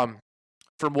from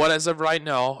what as of right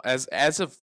now,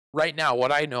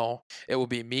 what I know, it will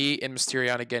be me and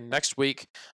Mysterion again next week.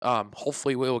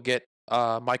 Hopefully, we will get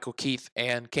Michael Keith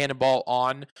and Cannonball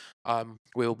on.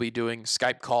 We will be doing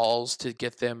Skype calls to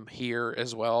get them here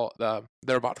as well.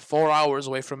 They're about 4 hours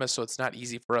away from us, so it's not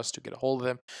easy for us to get a hold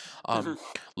of them.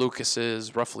 Lucas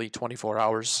is roughly 24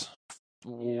 hours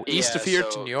east of here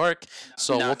to New York,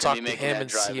 so we'll talk to him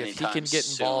and see if he can get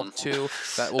involved too.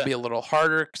 That will be a little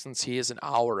harder since he is an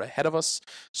hour ahead of us,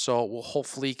 so we'll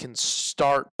hopefully can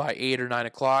start by 8 or 9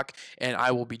 o'clock, and I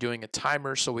will be doing a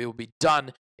timer, so we will be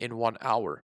done in 1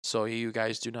 hour. So you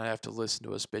guys do not have to listen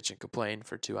to us bitch and complain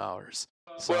for 2 hours.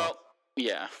 So, well,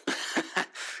 yeah.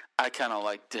 I kind of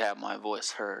like to have my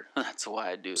voice heard. That's why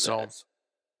I do that. So,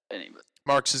 anyway.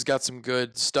 Marks has got some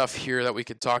good stuff here that we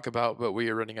could talk about, but we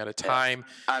are running out of time.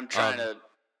 Yeah. I'm trying to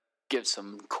give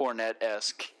some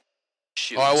Cornette-esque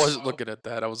shoots. Oh, I wasn't looking at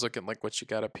that. I was looking like what you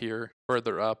got up here,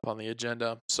 further up on the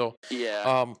agenda. So,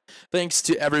 yeah. Thanks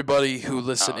to everybody who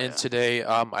listened in today.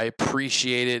 I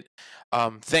appreciate it.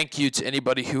 Thank you to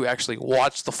anybody who actually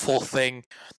watched the full thing.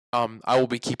 I will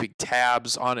be keeping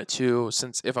tabs on it too,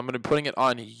 since if I'm going to be putting it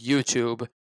on YouTube,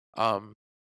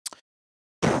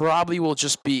 probably will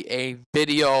just be a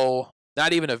video,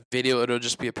 not even a video, it'll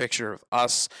just be a picture of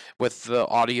us with the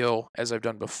audio as I've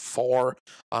done before.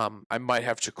 I might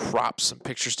have to crop some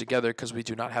pictures together because we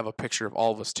do not have a picture of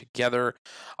all of us together.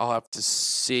 I'll have to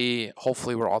see,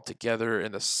 hopefully we're all together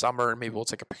in the summer, maybe we'll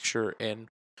take a picture and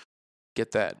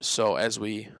get that. So as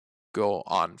we go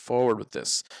on forward with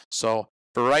this. So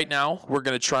for right now, we're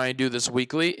going to try and do this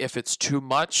weekly. If it's too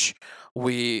much,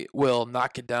 we will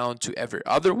knock it down to every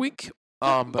other week.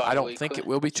 But I don't think it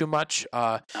will be too much.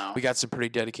 No. We got some pretty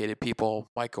dedicated people.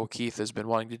 Michael Keith has been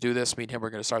wanting to do this. Me and him are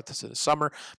going to start this in the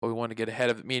summer, but we want to get ahead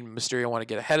of it. Me and Mysterio want to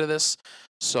get ahead of this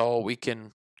so we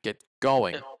can get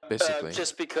going, basically.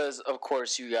 Just because, of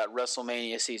course, you got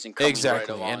WrestleMania season coming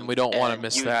Exactly, right along, and we don't want to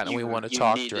miss that, and we want to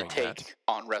talk during that. You need to that. take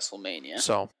on WrestleMania.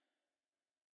 So,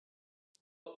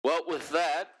 well, with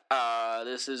that,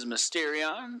 this is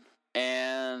Mysterion,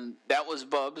 and that was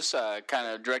Bubs kind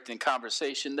of directing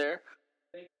conversation there.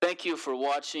 Thank you for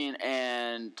watching,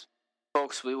 and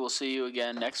folks, we will see you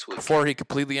again next week. Before he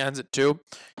completely ends it too,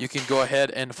 you can go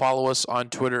ahead and follow us on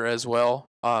Twitter as well.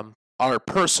 Our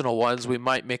personal ones, we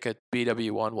might make a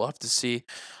BW one. We'll have to see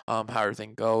how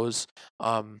everything goes.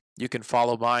 You can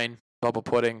follow mine. Bubba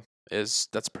Pudding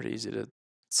that's pretty easy to.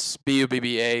 It's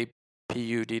BUBBA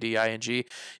PUDDING.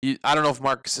 I don't know if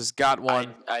Marcus has got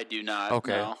one. I do not.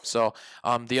 Okay, no. so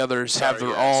the others have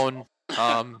their guys.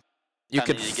 own. You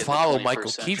can Need to get the follow 21st Michael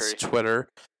century. Keith's Twitter.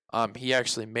 He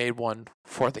actually made one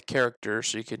for the character,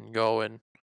 so you can go and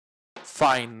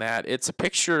find that. It's a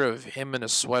picture of him in a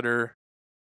sweatshirt,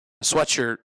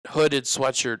 hooded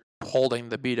sweatshirt, holding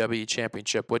the BW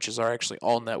Championship, which is our actually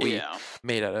own that we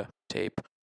made out of tape.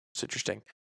 It's interesting.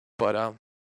 But,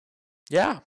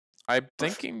 yeah, I'm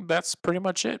thinking that's pretty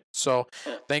much it. So,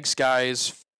 thanks,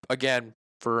 guys, again,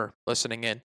 for listening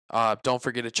in. Don't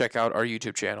forget to check out our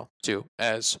YouTube channel, too,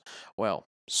 as well.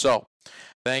 So,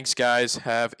 thanks, guys.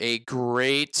 Have a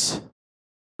great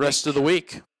rest of the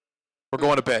week. We're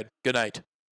going to bed. Good night.